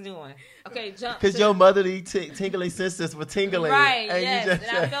she was doing. Okay, jump. Because your motherly tingling senses were tingling. Right, and yes. you just,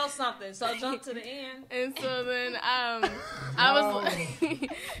 And I felt something. So jump to the end. And so then I was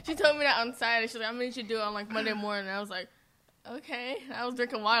like, she told me that on Saturday. She's like, I'm going to do it on like Monday morning. And I was like, okay. And I was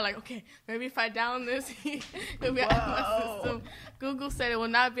drinking water like, okay, maybe if I down this, it'll be out of my system. Google said it will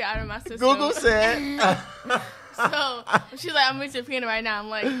not be out of my system. Google said. So she's like, I'm going to pee in it right now. I'm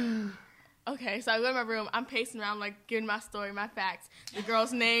like, okay, so I go to my room. I'm pacing around, like, giving my story, my facts. The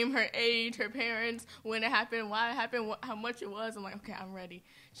girl's name, her age, her parents, when it happened, why it happened, how much it was. I'm like, okay, I'm ready.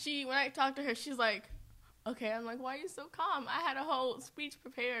 When I talked to her, she's like, okay. I'm like, why are you so calm? I had a whole speech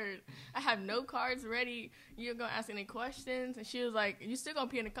prepared. I have no cards ready. You're going to ask any questions? And she was like, you still going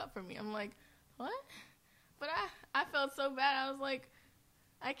to pee in a cup for me? I'm like, what? But I felt so bad. I was like,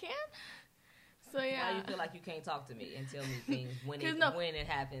 I can't? So yeah. Why you feel like you can't talk to me and tell me things when it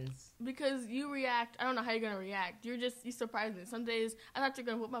happens? Because you react. I don't know how you're gonna react. You surprised me. Some days I thought you're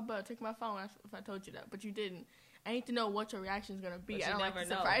gonna whip my butt, take my phone if I told you that, but you didn't. I need to know what your reaction is gonna be. But I don't you like never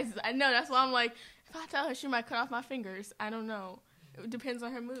the know. surprises. I know. That's why I'm like, if I tell her, she might cut off my fingers. I don't know. It depends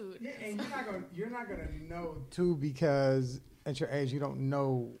on her mood. Yeah, and you're not gonna know too because at your age you don't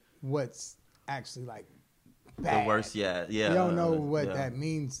know what's actually like bad. The worst yet. Yeah. You don't know what that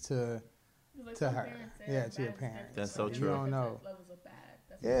means to Like to some her. parents say Yeah, it's to your bad, parents. That's so different true. You don't know. levels of bad.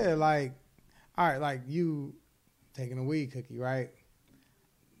 That's Yeah, like, all right, like you taking a weed cookie, right?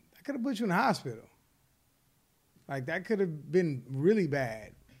 That could have put you in the hospital. Like, that could have been really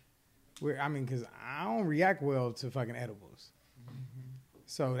bad. Because I don't react well to fucking edibles.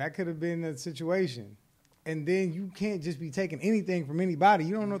 So that could have been the situation. And then you can't just be taking anything from anybody.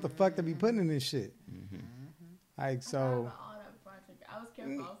 You don't know what the fuck to be putting in this shit. Like, so... I was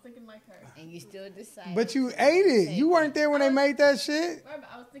careful. I was thinking like her. And you still decided. But you ate it. You weren't there when they made that shit. Right, but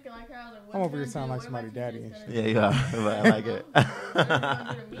I was thinking like her. I was like, I'm over here sounding like somebody daddy and shit. Yeah, you are. But I like it.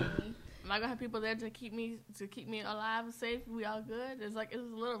 Am I gonna have people there to keep me alive and safe? We all good? It's like it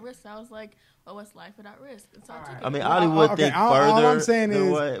was a little risk. I was like, well, what's life without risk? It's all I mean, Ollie would think further. All I'm saying than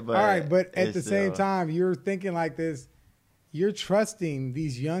is, what, but all right, but at it's the same still- time, you're thinking like this. You're trusting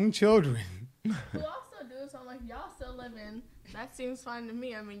these young children. Who also do so I'm like, y'all still living. That seems fine to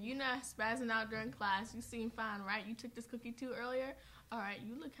me. I mean, you're not spazzing out during class. You seem fine, right? You took this cookie too earlier. All right,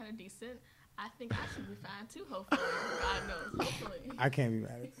 you look kind of decent. I think I should be fine too, hopefully. God knows, hopefully. I can't be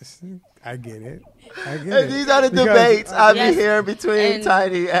mad at this. I get it. I get And it. these are the Because- debates I Yes. be hearing between And-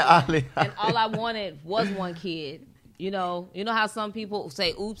 Tiny and Ollie. And all I wanted was one kid. You know how some people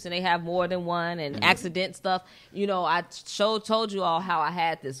say oops and they have more than one and accident stuff. I told you all how I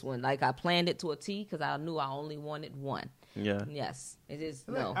had this one. Like I planned it to a T because I knew I only wanted one. Yeah. Yes, it is.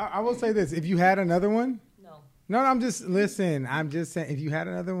 Look, No, I will say this: if you had another one, no. no, I'm just listen. I'm just saying, if you had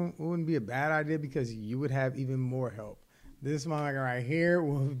another one, it wouldn't be a bad idea because you would have even more help. This motherfucker right here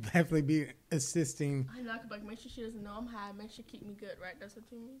will definitely be assisting. I know, I could like make sure she doesn't know I'm high. Make sure keep me good, right? That's what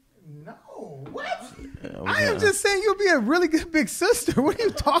you mean. No, what? Yeah, I am just saying you'll be a really good big sister. What are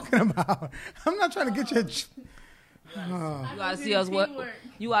you talking about? I'm not trying to get you. You gotta see us with.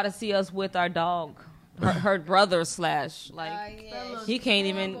 You gotta see us with our dog, her brother slash like he can't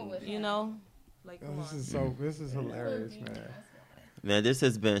even. Like come on. This is hilarious, man. Man, this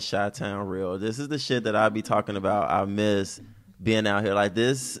has been Chi-Town Real. This is the shit that I be talking about. I miss being out here. Like,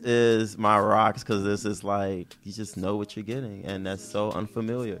 this is my rocks because this is like, you just know what you're getting. And that's so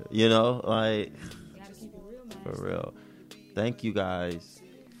unfamiliar, Like, for real. Thank you guys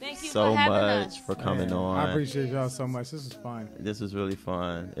Thank you so for having much us. for coming Man, on. I appreciate y'all so much. This was fun. This was really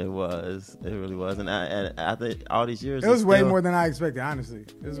fun. It was. It really was. And after all these years, It was it's way still- more than I expected, honestly.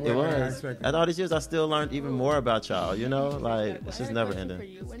 It was way It more than I was. expected. After all these years, I still learned even more about y'all. Like it's just never For ending.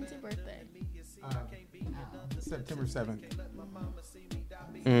 you. When's your birthday? September 7th.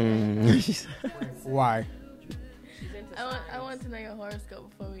 Mm. Why? I want to know your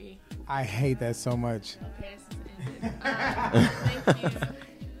horoscope before we. I hate that so much. Okay, this is ended. Thank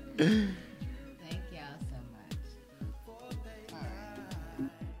you.